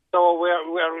 So we're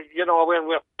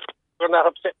not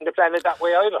upsetting the planet that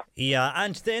way either. Yeah,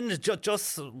 and then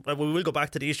we will go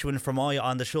back to the issue in Fermoy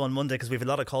on the show on Monday because we have a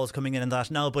lot of calls coming in on that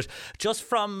now. But just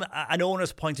from an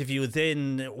owner's point of view,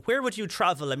 then where would you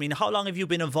travel? I mean, how long have you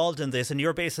been involved in this? And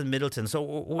you're based in Middleton, so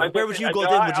where would you go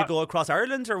then? Would you go across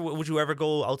Ireland, or would you ever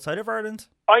go outside of Ireland?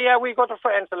 Oh yeah, we go to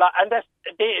France a lot, and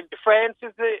France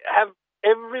have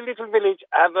every little village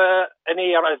have an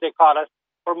area, as they call it,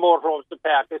 for motorhomes to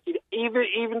park.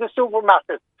 Even the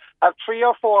supermarkets have 3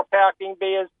 or 4 parking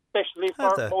bays, especially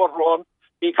for motorhomes,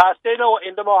 because they know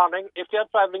in the morning, if they're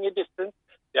travelling a distance,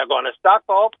 they're going to stock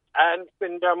up and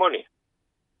spend their money.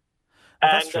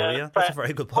 That's true, yeah. That's a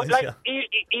very good point,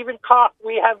 Even Cork,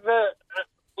 we have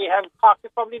Cork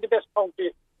is probably the best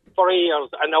county for years,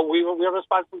 and now we're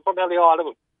responsible for nearly all of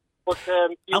them. But,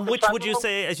 and which would you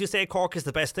say, as you say, Cork is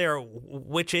the best there,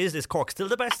 which is Cork still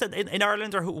the best in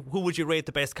Ireland, or who would you rate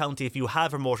the best county if you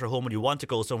have a motorhome and you want to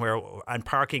go somewhere and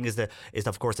parking is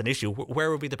of course an issue?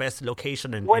 Where would be the best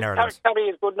location in Ireland? Kerry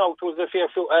is good now. It was a fair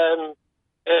few.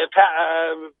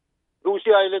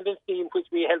 Lucy Island in Steam, which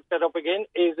we helped set up again,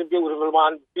 is a beautiful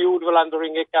one, beautiful on the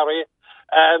ring of Kerry.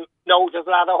 Now there's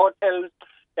a lot of hotels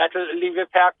that will leave you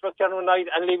parked for general night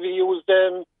and leave you use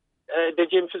the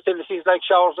gym facilities like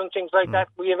showers and things like that.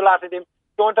 We have a lot of them.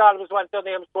 Don't always want their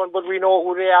names thrown, but we know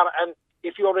who they are. And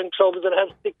if you're in clubs and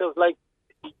have stickers, like,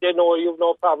 they know you've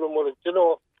no problem with it, you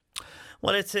know.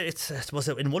 Well, it's I suppose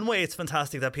in one way it's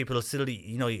fantastic that people still,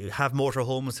 have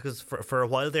motorhomes, because for a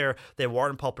while there they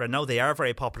weren't popular. Now they are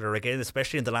very popular again,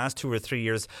 especially in the last 2 or 3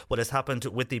 years. What has happened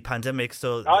with the pandemic,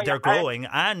 so they're growing,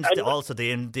 and also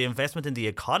the investment in the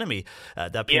economy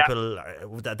that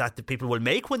people will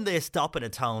make when they stop in a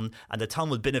town, and the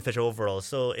town will benefit overall.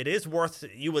 So it is worth,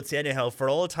 you would say anyhow, for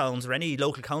all towns or any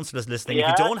local councillors listening, if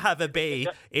you don't have a bay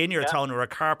in your town or a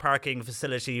car parking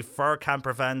facility for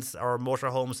camper vans or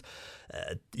motorhomes,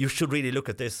 you should really look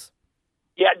at this.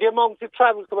 Yeah, the amount of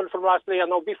travel coming from Australia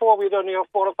now, before we'd only have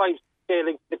 4 or 5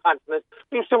 sailings to the continent,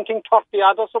 we've something 30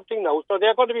 odd or something now, so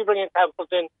they're going to be bringing campers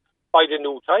in by the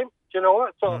new time,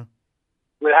 so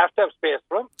we'll have to have space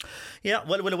for them. Yeah,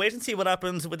 well, we'll wait and see what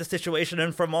happens with the situation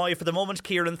in Fermoy. For the moment,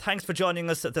 Kieran, thanks for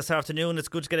joining us this afternoon. It's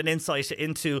good to get an insight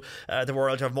into the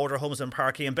world of motorhomes and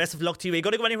parking, and best of luck to you. Are you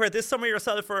going to go anywhere this summer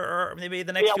yourself, or maybe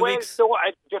the next few weeks? So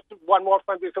just one more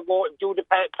point before go. Due to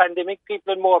the pandemic,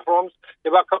 people in motorhomes,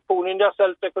 they were cocooning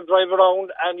themselves. They could drive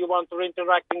around, and you want to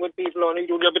interacting with people, only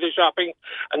do a little bit of shopping,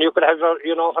 and you could have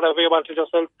whatever you wanted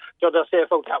yourself. You're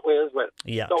safe out that way as well.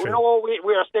 Yeah, so true.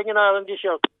 We are staying in Ireland this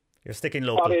year. You're sticking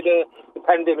local. Sorry, the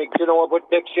pandemic, but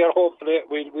next year, hopefully,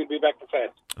 we'll be back to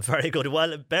fast. Very good.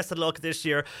 Well, best of luck this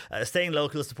year, staying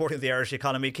local, supporting the Irish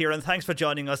economy. Kieran, thanks for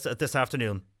joining us this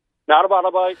afternoon. Not about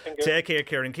a bye. Take care,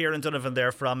 Kieran. Kieran Donovan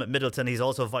there from Middleton. He's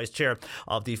also Vice Chair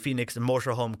of the Phoenix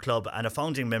Motorhome Club and a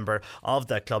founding member of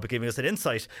that club, giving us an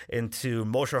insight into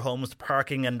motorhomes,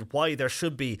 parking and why there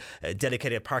should be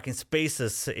dedicated parking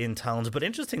spaces in towns. But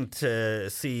interesting to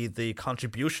see the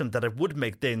contribution that it would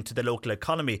make then to the local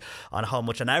economy on how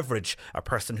much on average a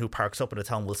person who parks up in a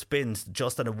town will spend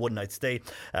just on a one-night stay.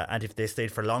 And if they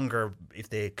stayed for longer, if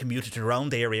they commuted around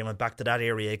the area and went back to that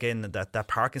area again, that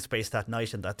parking space that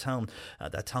night in that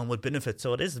town would benefit.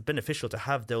 So it is beneficial to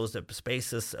have those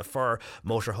spaces for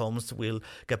motorhomes. We'll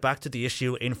get back to the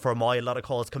issue in Fermoy. A lot of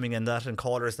calls coming in that and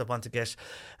callers that want to get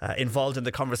involved in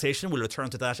the conversation. We'll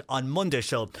return to that on Monday's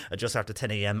show just after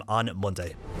 10 a.m. on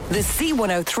Monday. The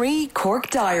C103 Cork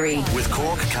Diary. With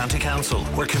Cork County Council,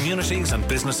 where communities and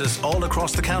businesses all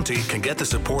across the county can get the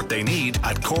support they need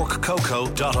at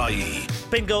corkcoco.ie.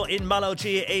 Bingo in Mallow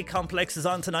GAA Complex is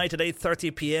on tonight at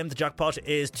 8:30 p.m. The jackpot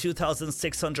is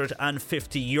 €2,650.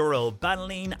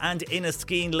 Banleen and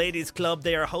Inniskeen Ladies Club,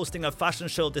 they are hosting a fashion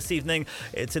show this evening.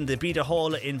 It's in the Beta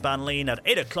Hall in Banleen at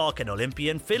 8 o'clock, and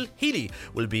Olympian Phil Healy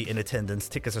will be in attendance.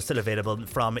 Tickets are still available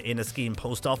from Inniskeen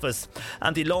Post Office.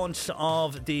 And the launch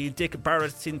of the Dick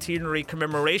Barrett Centenary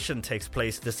Commemoration takes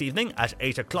place this evening at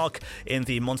 8 o'clock in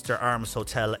the Munster Arms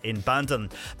Hotel in Bandon.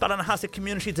 Ballinahasset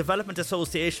Community Development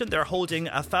Association, they're holding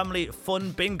a family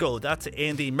fun bingo. That's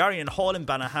in the Marion Hall in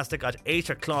Ballinahasset at 8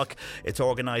 o'clock. It's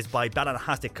organised by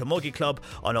Ballinahasset Camogie Club,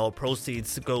 and all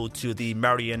proceeds go to the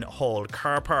Marion Hall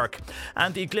car park.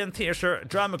 And the Glen Theatre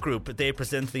Drama Group, they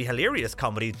present the hilarious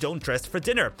comedy Don't Dress for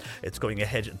Dinner. It's going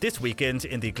ahead this weekend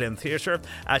in the Glen Theatre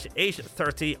at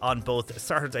 8:30 on both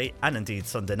Saturday and indeed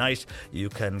Sunday night. You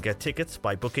can get tickets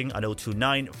by booking on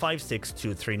 029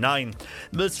 56239.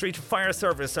 Mill Street Fire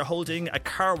Service are holding a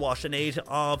car wash in aid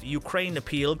of Ukraine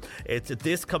appeal. It's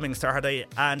this coming Saturday,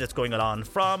 and it's going on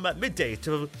from midday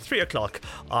to 3 o'clock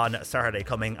on Saturday,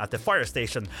 coming at the fire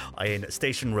station in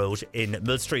Station Road in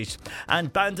Mill Street.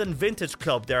 And Bandon Vintage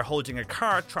Club, they're holding a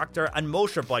car, tractor and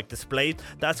motorbike display.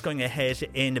 That's going ahead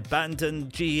in Bandon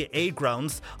GAA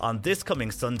grounds on this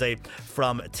coming Sunday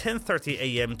from 10:30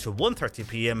 a.m. to 1:30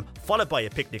 p.m, followed by a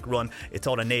picnic run. It's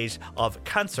all in aid of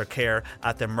cancer care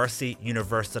at the Mercy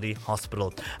University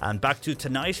Hospital. And back to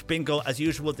tonight, bingo as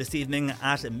usual this evening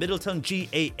at Middleton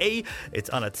GAA. It's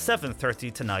on at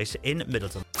 7:30 tonight in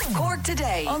Middleton. Cork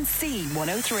Today on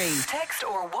C103. Text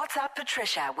or WhatsApp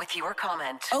Patricia with your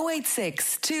comment.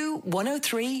 0862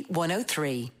 103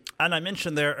 103. And I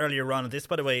mentioned there earlier on, this,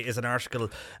 by the way, is an article,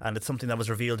 and it's something that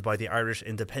was revealed by the Irish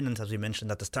Independent, as we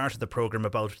mentioned at the start of the programme,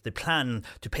 about the plan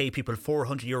to pay people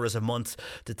 €400 a month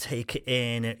to take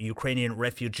in Ukrainian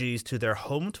refugees to their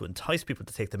home, to entice people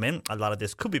to take them in. A lot of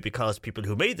this could be because people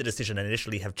who made the decision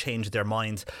initially have changed their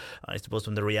minds, I suppose,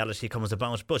 when the reality comes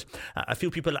about. But a few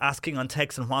people asking on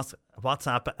text and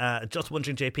WhatsApp, just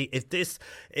wondering, JP, if this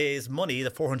is money,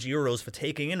 the €400 for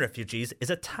taking in refugees,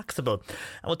 is it taxable?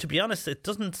 Well, to be honest, it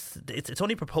doesn't. It's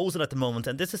only proposal at the moment,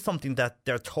 and this is something that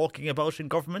they're talking about in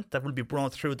government that will be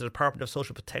brought through the Department of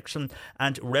Social Protection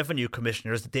and Revenue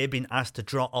Commissioners. They've been asked to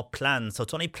draw up plans, so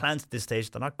it's only plans at this stage.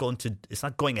 It's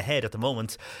not going ahead at the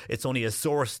moment. It's only a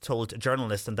source told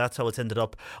journalists, and that's how it's ended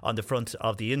up on the front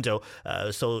of the Indo.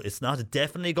 So it's not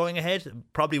definitely going ahead.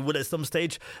 Probably will at some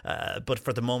stage, but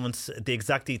for the moment, the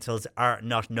exact details are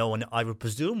not known. I would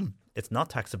presume it's not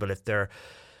taxable if they're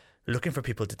looking for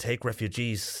people to take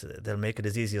refugees. They'll make it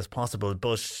as easy as possible,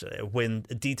 but when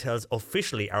details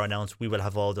officially are announced, we will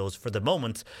have all those. For the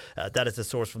moment, that is a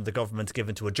source from the government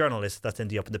given to a journalist that's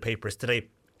ending up in the papers today.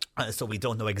 So we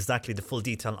don't know exactly the full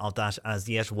detail of that as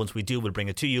yet. Once we do, we'll bring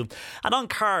it to you. And on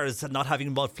cars not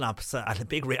having mud flaps, and a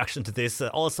big reaction to this,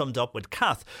 all summed up with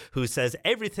Kath, who says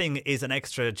everything is an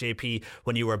extra, JP,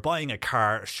 when you are buying a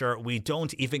car. Sure, we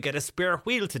don't even get a spare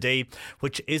wheel today,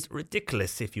 which is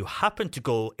ridiculous. If you happen to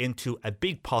go into a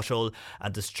big pothole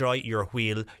and destroy your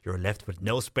wheel, you're left with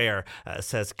no spare,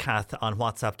 says Kath on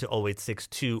WhatsApp to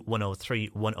 0862 103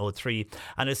 103.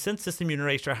 And a census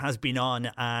enumerator has been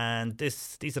on, and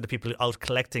these are the people out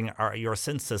collecting your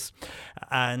census,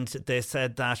 and they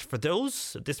said that for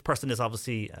those, this person is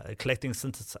obviously collecting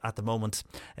census at the moment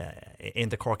in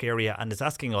the Cork area, and is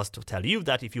asking us to tell you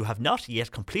that if you have not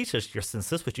yet completed your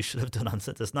census, which you should have done on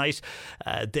census night,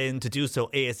 then to do so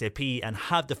ASAP and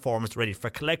have the forms ready for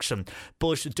collection.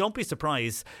 But don't be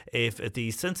surprised if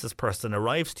the census person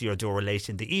arrives to your door late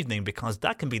in the evening, because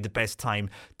that can be the best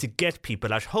time to get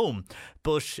people at home.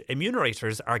 But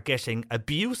enumerators are getting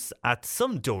abuse at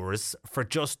some stores for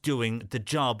just doing the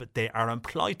job they are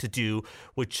employed to do,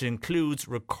 which includes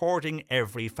recording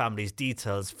every family's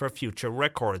details for future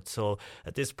records. So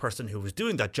this person who is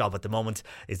doing that job at the moment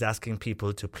is asking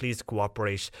people to please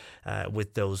cooperate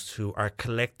with those who are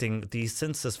collecting these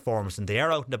census forms. And they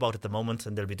are out and about at the moment,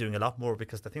 and they'll be doing a lot more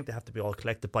because I think they have to be all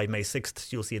collected by May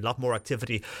 6th. You'll see a lot more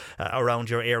activity around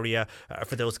your area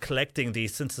for those collecting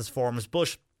these census forms.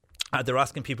 But they're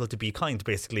asking people to be kind,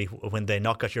 basically, when they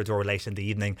knock at your door late in the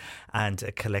evening and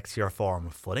collect your form.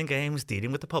 Fun and games,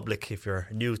 dealing with the public, if you're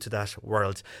new to that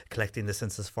world, collecting the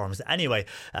census forms. Anyway,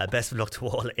 best of luck to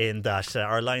all in that.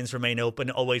 Our lines remain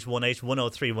open, 0818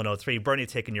 103 103. Bernie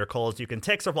taking your calls. You can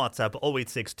text or WhatsApp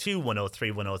 0862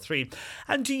 103 103.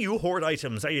 And do you hoard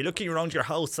items? Are you looking around your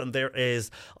house and there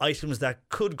is items that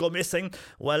could go missing?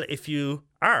 Well, if you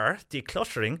are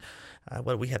decluttering,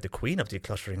 well, we have the queen of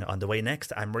decluttering on the way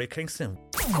next. I'm Marie Kingston.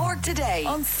 Cork today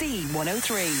on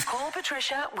C103. Call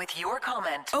Patricia with your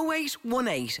comment.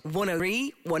 0818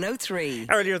 103 103.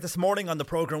 Earlier this morning on the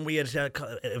programme, we had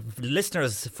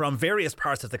listeners from various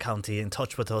parts of the county in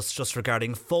touch with us just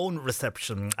regarding phone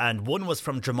reception. And one was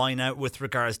from Dromina with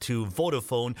regards to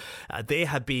Vodafone. They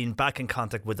have been back in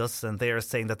contact with us, and they are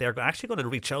saying that they're actually going to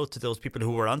reach out to those people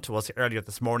who were on to us earlier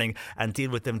this morning and deal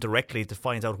with them directly to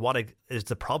find out what is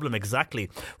the problem exactly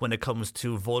when it comes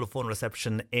to Vodafone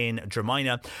reception in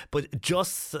Dromina. But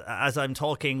just as I'm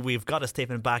talking, we've got a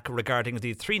statement back regarding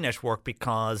the 3 network,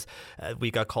 because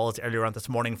we got calls earlier on this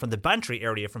morning from the Bantry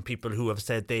area from people who have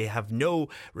said they have no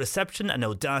reception and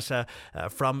no data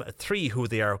from 3 who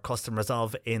they are customers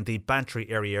of in the Bantry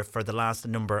area for the last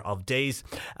number of days.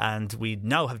 And we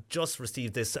now have just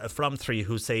received this from 3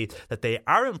 who say that they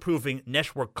are improving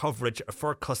network coverage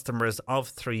for customers of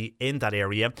 3 in that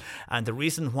area. And the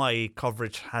reason why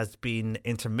coverage has been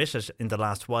intermittent in the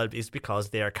last while is because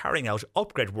they are carrying out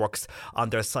upgrade works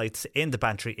on their sites in the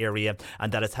Bantry area,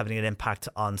 and that is having an impact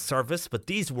on service. But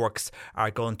these works are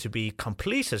going to be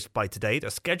completed by today. They're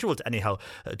scheduled anyhow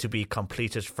to be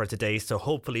completed for today. So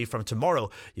hopefully from tomorrow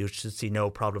you should see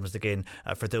no problems again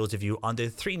for those of you on the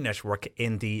 3 network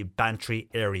in the Bantry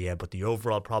area. But the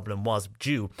overall problem was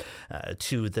due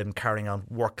to them carrying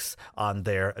out works on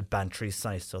their Bantry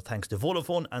site. So thanks to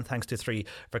Vodafone and thanks to 3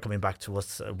 for coming back to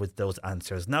us with those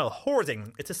answers. Now,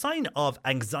 hoarding, it's a sign of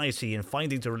anxiety. In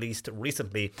findings released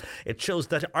recently, it shows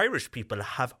that Irish people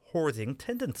have hoarding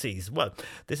tendencies. Well,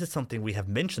 this is something we have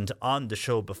mentioned on the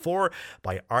show before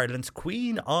by Ireland's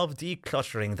queen of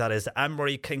decluttering. That is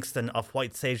Anne-Marie Kingston of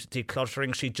White Sage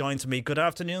Decluttering. She joins me. Good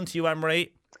afternoon to you,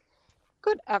 Anne-Marie.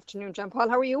 Good afternoon, John Paul.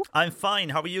 How are you? I'm fine.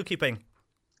 How are you keeping?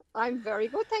 I'm very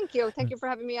good, thank you. Thank you for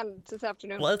having me on this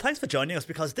afternoon. Well, thanks for joining us,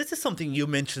 because this is something you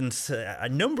mentioned a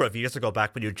number of years ago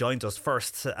back when you joined us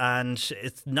first, and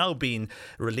it's now been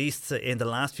released in the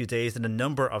last few days in a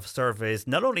number of surveys,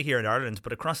 not only here in Ireland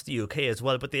but across the UK as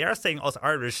well. But they are saying us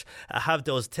Irish have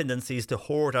those tendencies to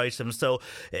hoard items. So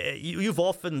you've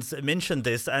often mentioned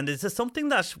this, and is this something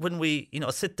that when we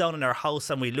sit down in our house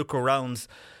and we look around,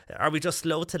 are we just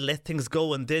slow to let things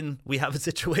go and then we have a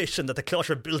situation that the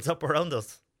clutter builds up around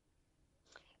us?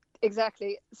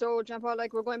 Exactly. So, John Paul,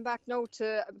 we're going back now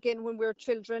to, again, when we were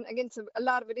children. Again, so a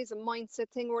lot of it is a mindset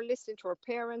thing. We're listening to our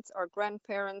parents, our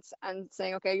grandparents, and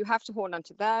saying, okay, you have to hold on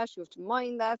to that. You have to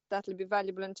mind that. That'll be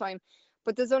valuable in time.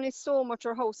 But there's only so much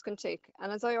our house can take.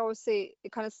 And as I always say,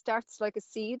 it kind of starts like a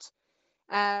seed.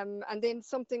 And then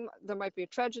there might be a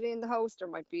tragedy in the house. There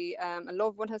might be a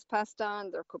loved one has passed on.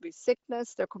 There could be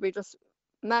sickness. There could be just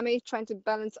mammy trying to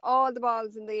balance all the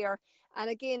balls in the air. And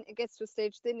again, it gets to a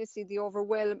stage, then you see the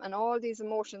overwhelm and all these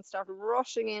emotions start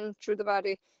rushing in through the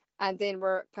body. And then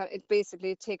it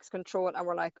basically takes control, and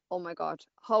we're like, oh my God,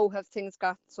 how have things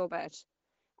got so bad?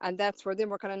 And that's where then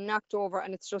we're kind of knocked over,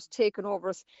 and it's just taken over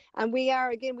us. And we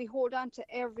hold on to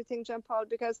everything, John Paul,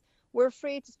 because we're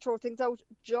afraid to throw things out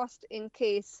just in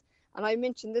case. And I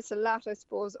mentioned this a lot, I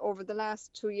suppose, over the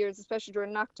last 2 years, especially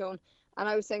during lockdown. And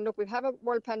I was saying, look, we have a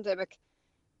world pandemic.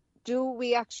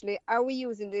 Are we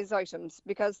using these items?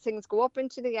 Because things go up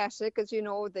into the attic, as you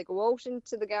know, they go out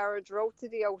into the garage or out to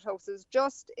the outhouses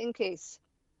just in case.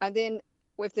 And then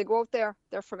if they go out there,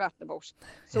 they're forgotten about.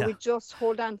 So we just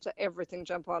hold on to everything,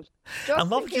 John Paul. And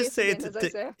what would you say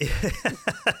to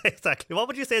exactly? What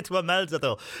would you say to Imelda,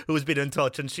 though, who's been in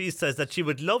touch, and she says that she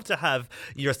would love to have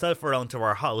yourself around to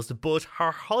her house, but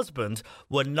her husband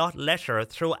would not let her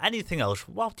throw anything out?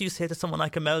 What do you say to someone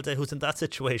like Imelda who's in that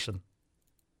situation?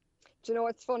 Do you know,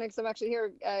 it's funny because I'm actually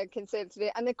here Kinsale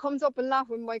today, and it comes up a lot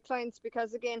with my clients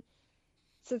because, again,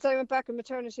 since I went back on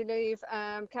maternity leave,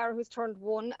 Cara, who's turned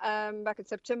 1 back in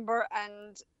September,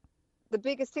 and the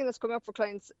biggest thing that's coming up for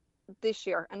clients this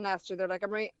year and last year, they're like,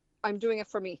 I'm doing it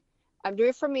for me. I'm doing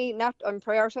it for me, not I'm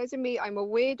prioritising me. I'm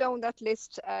way down that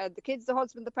list. The kids, the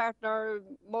husband, the partner,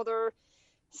 mother,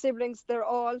 siblings, they're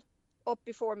all up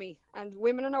before me. And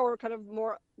women are now kind of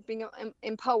more being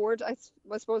empowered, I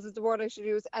suppose is the word I should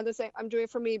use. And they're saying, I'm doing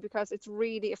it for me because it's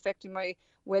really affecting my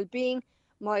well-being.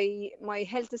 My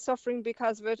health is suffering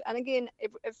because of it. And again,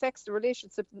 it affects the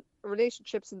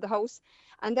relationships in the house.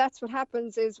 And that's what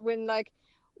happens is when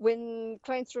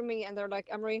clients from me and they're like,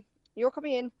 Emery, you're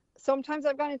coming in. Sometimes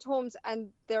I've gone into homes and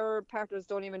their partners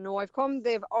don't even know I've come.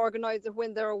 They've organised it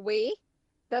when they're away.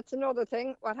 That's another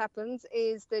thing. What happens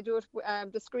is they do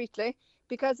it discreetly,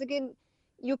 because again,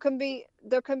 there can be,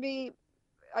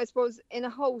 I suppose, in a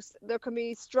house, there can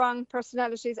be strong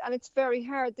personalities, and it's very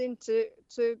hard then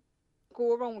to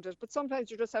go around it. But sometimes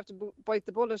you just have to bite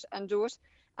the bullet and do it.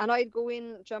 And I'd go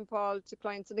in, John Paul, to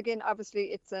clients. And again, obviously,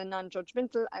 it's a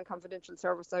non-judgmental and confidential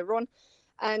service I run.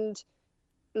 And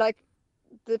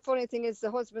the funny thing is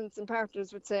the husbands and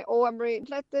partners would say, oh, Emery,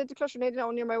 let the declutter lady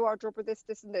down near my wardrobe with this,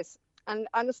 this and this. And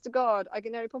honest to God, I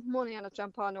can nearly put money on it,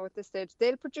 John Paul, now at this stage.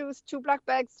 They'll produce 2 black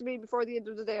bags to me before the end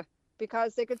of the day,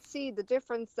 because they could see the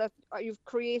difference that you've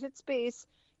created space.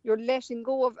 You're letting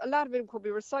go of, a lot of it could be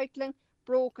recycling,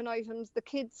 broken items. The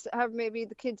kids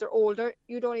are older.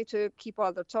 You don't need to keep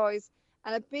all their toys.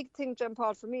 And a big thing, John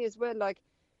Paul, for me as well,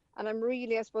 and I'm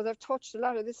really, I suppose I've touched a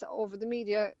lot of this over the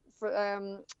media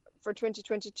for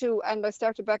 2022, and I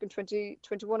started back in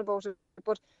 2021 about it.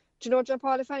 But do you know, John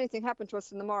Paul, if anything happened to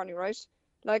us in the morning, right?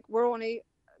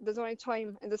 There's only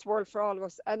time in this world for all of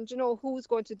us. And do you know who's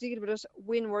going to deal with it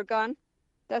when we're gone?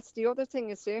 That's the other thing,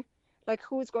 you see.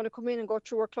 Who's going to come in and go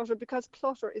through our clutter? Because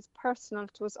clutter is personal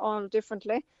to us all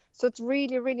differently. So it's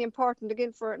really, really important,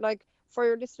 again, for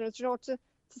your listeners, you know, to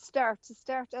start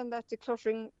on that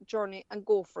decluttering journey and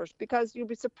go for it. Because you'll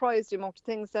be surprised the amount of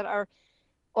things that are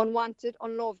unwanted,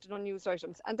 unloved and unused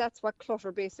items, and that's what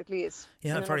clutter basically is.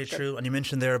 Yeah, very true. And you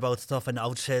mentioned there about stuff in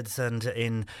outsheds and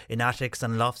in attics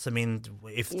and lofts. I mean,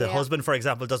 if the husband, for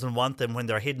example, doesn't want them when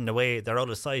they're hidden away, they're out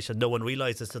of sight and no one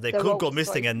realises, so they could go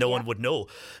missing and no one would know.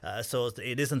 So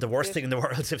it isn't the worst thing in the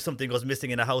world if something goes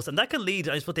missing in a house. And that can lead,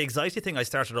 I suppose, the anxiety thing I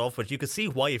started off with, you could see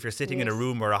why if you're sitting in a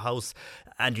room or a house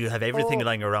and you have everything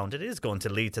lying around, it is going to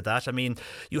lead to that. I mean,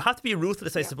 you have to be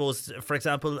ruthless, I suppose. For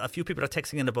example, a few people are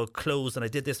texting in about clothes, and I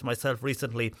did this myself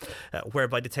recently,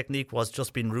 whereby the technique was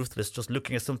just being ruthless, just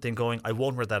looking at something going, I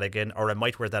won't wear that again, or I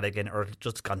might wear that again, or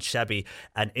just gone shabby,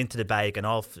 and into the bag and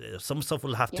off. Some stuff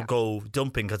will have to go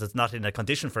dumping because it's not in a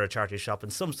condition for a charity shop,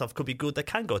 and some stuff could be good that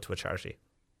can go to a charity.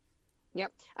 Yeah,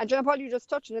 and John Paul, you just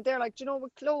touched on it there,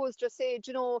 with clothes, just say,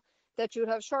 that you'd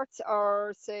have shirts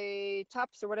or say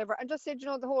tops or whatever, and just say,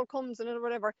 the whole comes in it or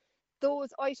whatever. Those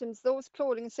items, those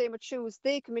clothing, same with shoes,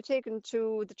 they can be taken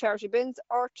to the charity bins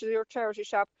or to your charity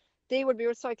shop. They would be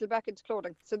recycled back into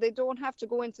clothing. So they don't have to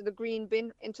go into the green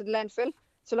bin, into the landfill.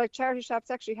 So charity shops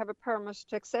actually have a permit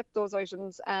to accept those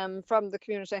items from the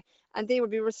community, and they would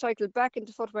be recycled back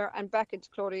into footwear and back into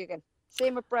clothing again.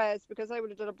 Same with bras, because I would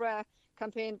have done a bra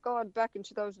campaign, back in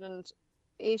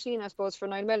 2018, I suppose, for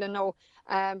 9 million. No,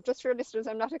 just for your listeners,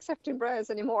 I'm not accepting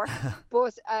bras anymore.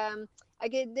 But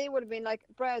again, they would have been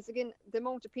bras, again, the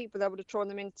amount of people that would have thrown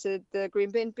them into the green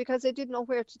bin because they didn't know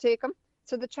where to take them.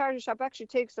 So the charity shop actually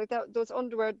takes those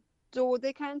underwear, though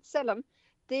they can't sell them,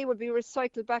 they would be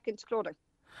recycled back into clothing.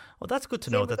 Well, that's good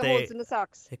to know that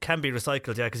it can be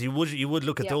recycled, because you would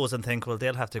look at those and think, well,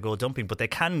 they'll have to go dumping, but they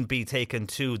can be taken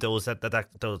to those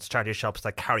those charity shops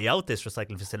that carry out this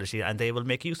recycling facility, and they will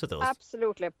make use of those.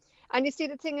 Absolutely. And you see,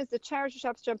 the thing is, the charity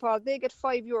shops, John Paul, they get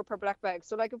 €5 per black bag.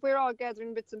 So if we're all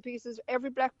gathering bits and pieces, every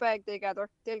black bag they gather,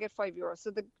 they'll get €5.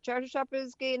 So the charity shop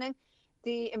is gaining,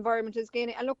 the environment is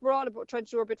gaining, and look, we're all about trying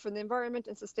to do our bit for the environment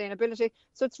and sustainability.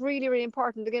 So it's really, really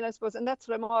important, again, I suppose, and that's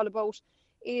what I'm all about,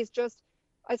 is just,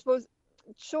 I suppose,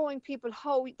 showing people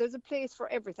how there's a place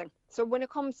for everything. So when it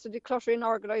comes to decluttering and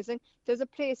organising, there's a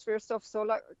place for your stuff. So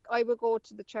I will go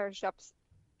to the charity shops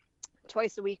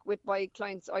twice a week with my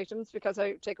clients' items because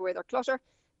I take away their clutter.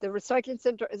 The recycling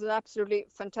centre is an absolutely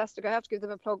fantastic, I have to give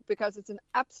them a plug, because it's an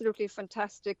absolutely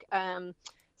fantastic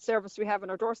service we have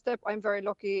on our doorstep. I'm very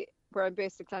lucky where I'm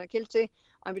based in Clonakilty.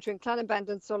 I'm between Clon and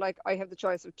Bandon, so I have the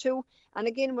choice of two. And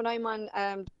again, when I'm on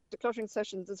decluttering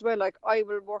sessions as well, I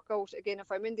will work out, again,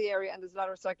 if I'm in the area and there's a lot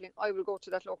of recycling, I will go to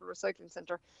that local recycling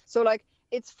centre. So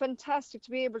it's fantastic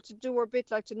to be able to do our bit,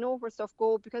 to know where stuff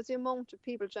go, because the amount of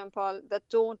people, John Paul, that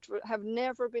have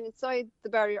never been inside the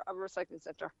barrier of a recycling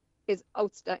centre is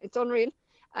outstanding. It's unreal.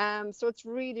 So it's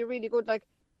really, really good.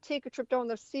 Take a trip down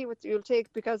there, see what you'll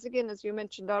take, because again, as you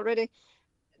mentioned already,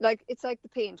 it's like the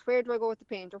paint. Where do I go with the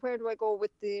paint, or where do I go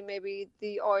with maybe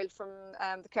the oil from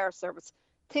the car service?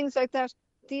 Things like that.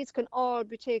 these can all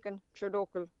be taken to your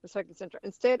local recycling centre.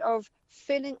 Instead of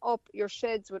filling up your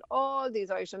sheds with all these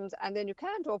items and then you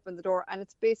can't open the door and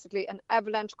it's basically an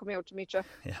avalanche coming out to meet you,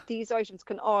 these items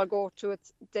can all go to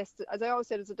its as I always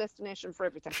said, it's a destination for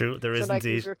everything. True, there is like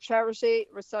indeed. Your charity,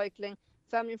 recycling,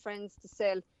 family and friends to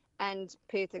sell and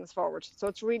pay things forward. So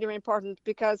it's really, really important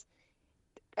because,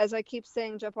 as I keep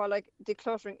saying, John Paul, like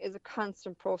decluttering is a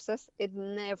constant process. It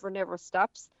never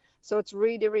stops. So it's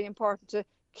really, really important to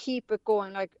keep it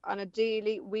going, like on a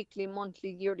daily, weekly,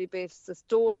 monthly, yearly basis.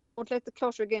 Don't let the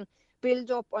clutter again build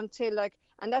up until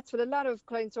and that's what a lot of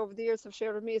clients over the years have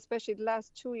shared with me, especially the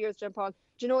last 2 years, John Paul.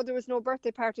 Do you know there was no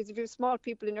birthday parties? If you have small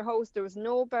people in your house, there was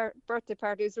no birthday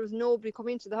parties. There was nobody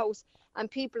coming into the house.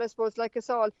 And people, I suppose, like us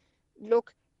all,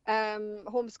 look,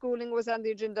 homeschooling was on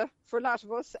the agenda for a lot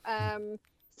of us.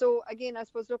 So again, I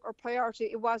suppose, look, our priority,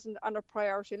 it wasn't on our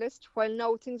priority list. While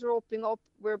now things are opening up,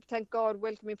 we're, thank God,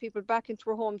 welcoming people back into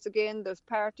our homes again. There's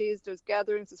parties, there's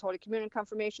gatherings, there's Holy Communion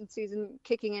confirmation season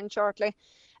kicking in shortly.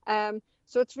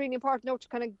 So it's really important now to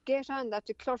kind of get on that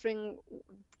decluttering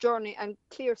journey and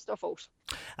clear stuff out.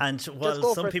 And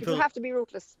while some people, you have to be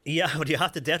ruthless. Yeah, but you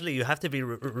have to be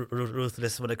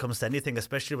ruthless when it comes to anything,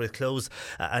 especially with clothes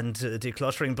and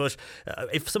decluttering. But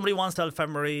if somebody wants to help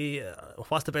Anne-Marie,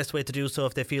 what's the best way to do so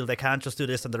if they feel they can't just do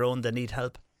this on their own, they need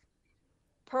help?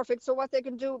 Perfect. So what they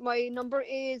can do, my number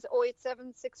is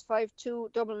 087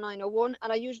 652 9901,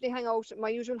 and I usually hang out, my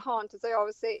usual haunt, as I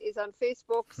always say, is on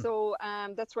Facebook. So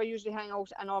that's where I usually hang out,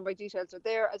 and all my details are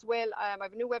there as well. I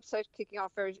have a new website kicking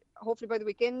off hopefully by the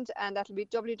weekend, and that'll be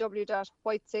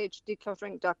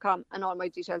www.whitesagedecluttering.com, and all my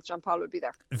details, John Paul, will be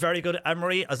there. Very good,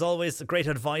 Anne-Marie. As always, great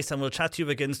advice, and we'll chat to you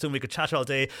again soon. We could chat all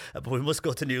day, but we must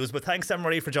go to news. But thanks,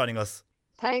 Anne-Marie, for joining us.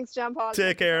 Thanks, John Paul.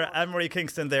 Take care. Anne-Marie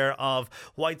Kingston there of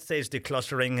White Sage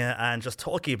Decluttering, and just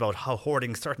talking about how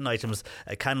hoarding certain items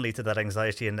can lead to that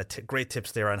anxiety, and great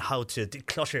tips there on how to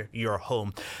declutter your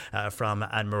home from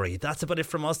Anne-Marie. That's about it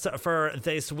from us for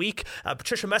this week.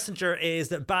 Patricia Messenger is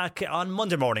back on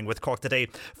Monday morning with Cork Today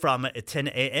from 10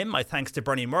 a.m. My thanks to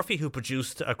Bernie Murphy, who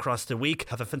produced across the week.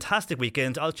 Have a fantastic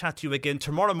weekend. I'll chat to you again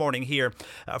tomorrow morning here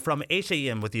from 8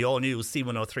 a.m. with the all-new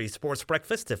C103 Sports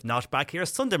Breakfast. If not, back here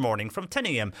Sunday morning from 10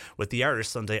 a.m. with the Irish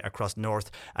Sunday across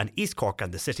North and East Cork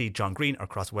and the City, John Green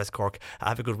across West Cork.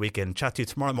 Have a good weekend. Chat to you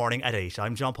tomorrow morning at 8.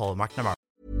 I'm John Paul McNamara.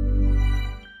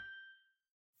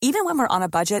 Even when we're on a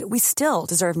budget, we still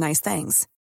deserve nice things.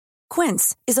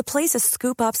 Quince is a place to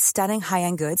scoop up stunning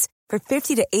high-end goods for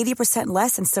 50 to 80%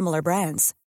 less than similar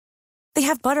brands. They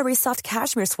have buttery soft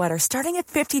cashmere sweaters starting at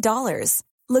 $50,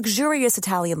 luxurious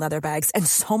Italian leather bags, and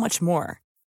so much more.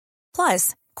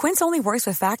 Plus, Quince only works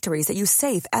with factories that use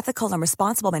safe, ethical, and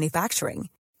responsible manufacturing.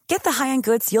 Get the high-end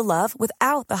goods you'll love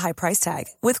without the high price tag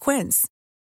with Quince.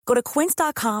 Go to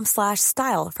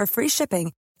quince.com/style for free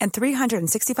shipping and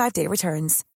 365-day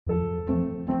returns.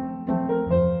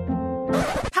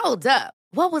 Hold up.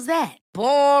 What was that?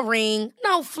 Boring.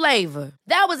 No flavor.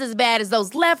 That was as bad as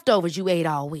those leftovers you ate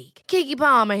all week. Keke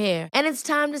Palmer here. And it's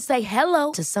time to say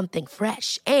hello to something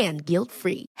fresh and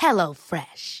guilt-free. Hello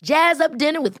Fresh. Jazz up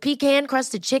dinner with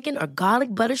pecan-crusted chicken or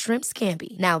garlic butter shrimp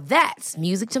scampi. Now that's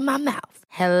music to my mouth.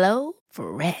 Hello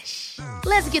Fresh.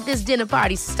 Let's get this dinner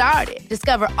party started.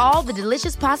 Discover all the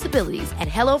delicious possibilities at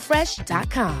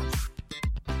HelloFresh.com.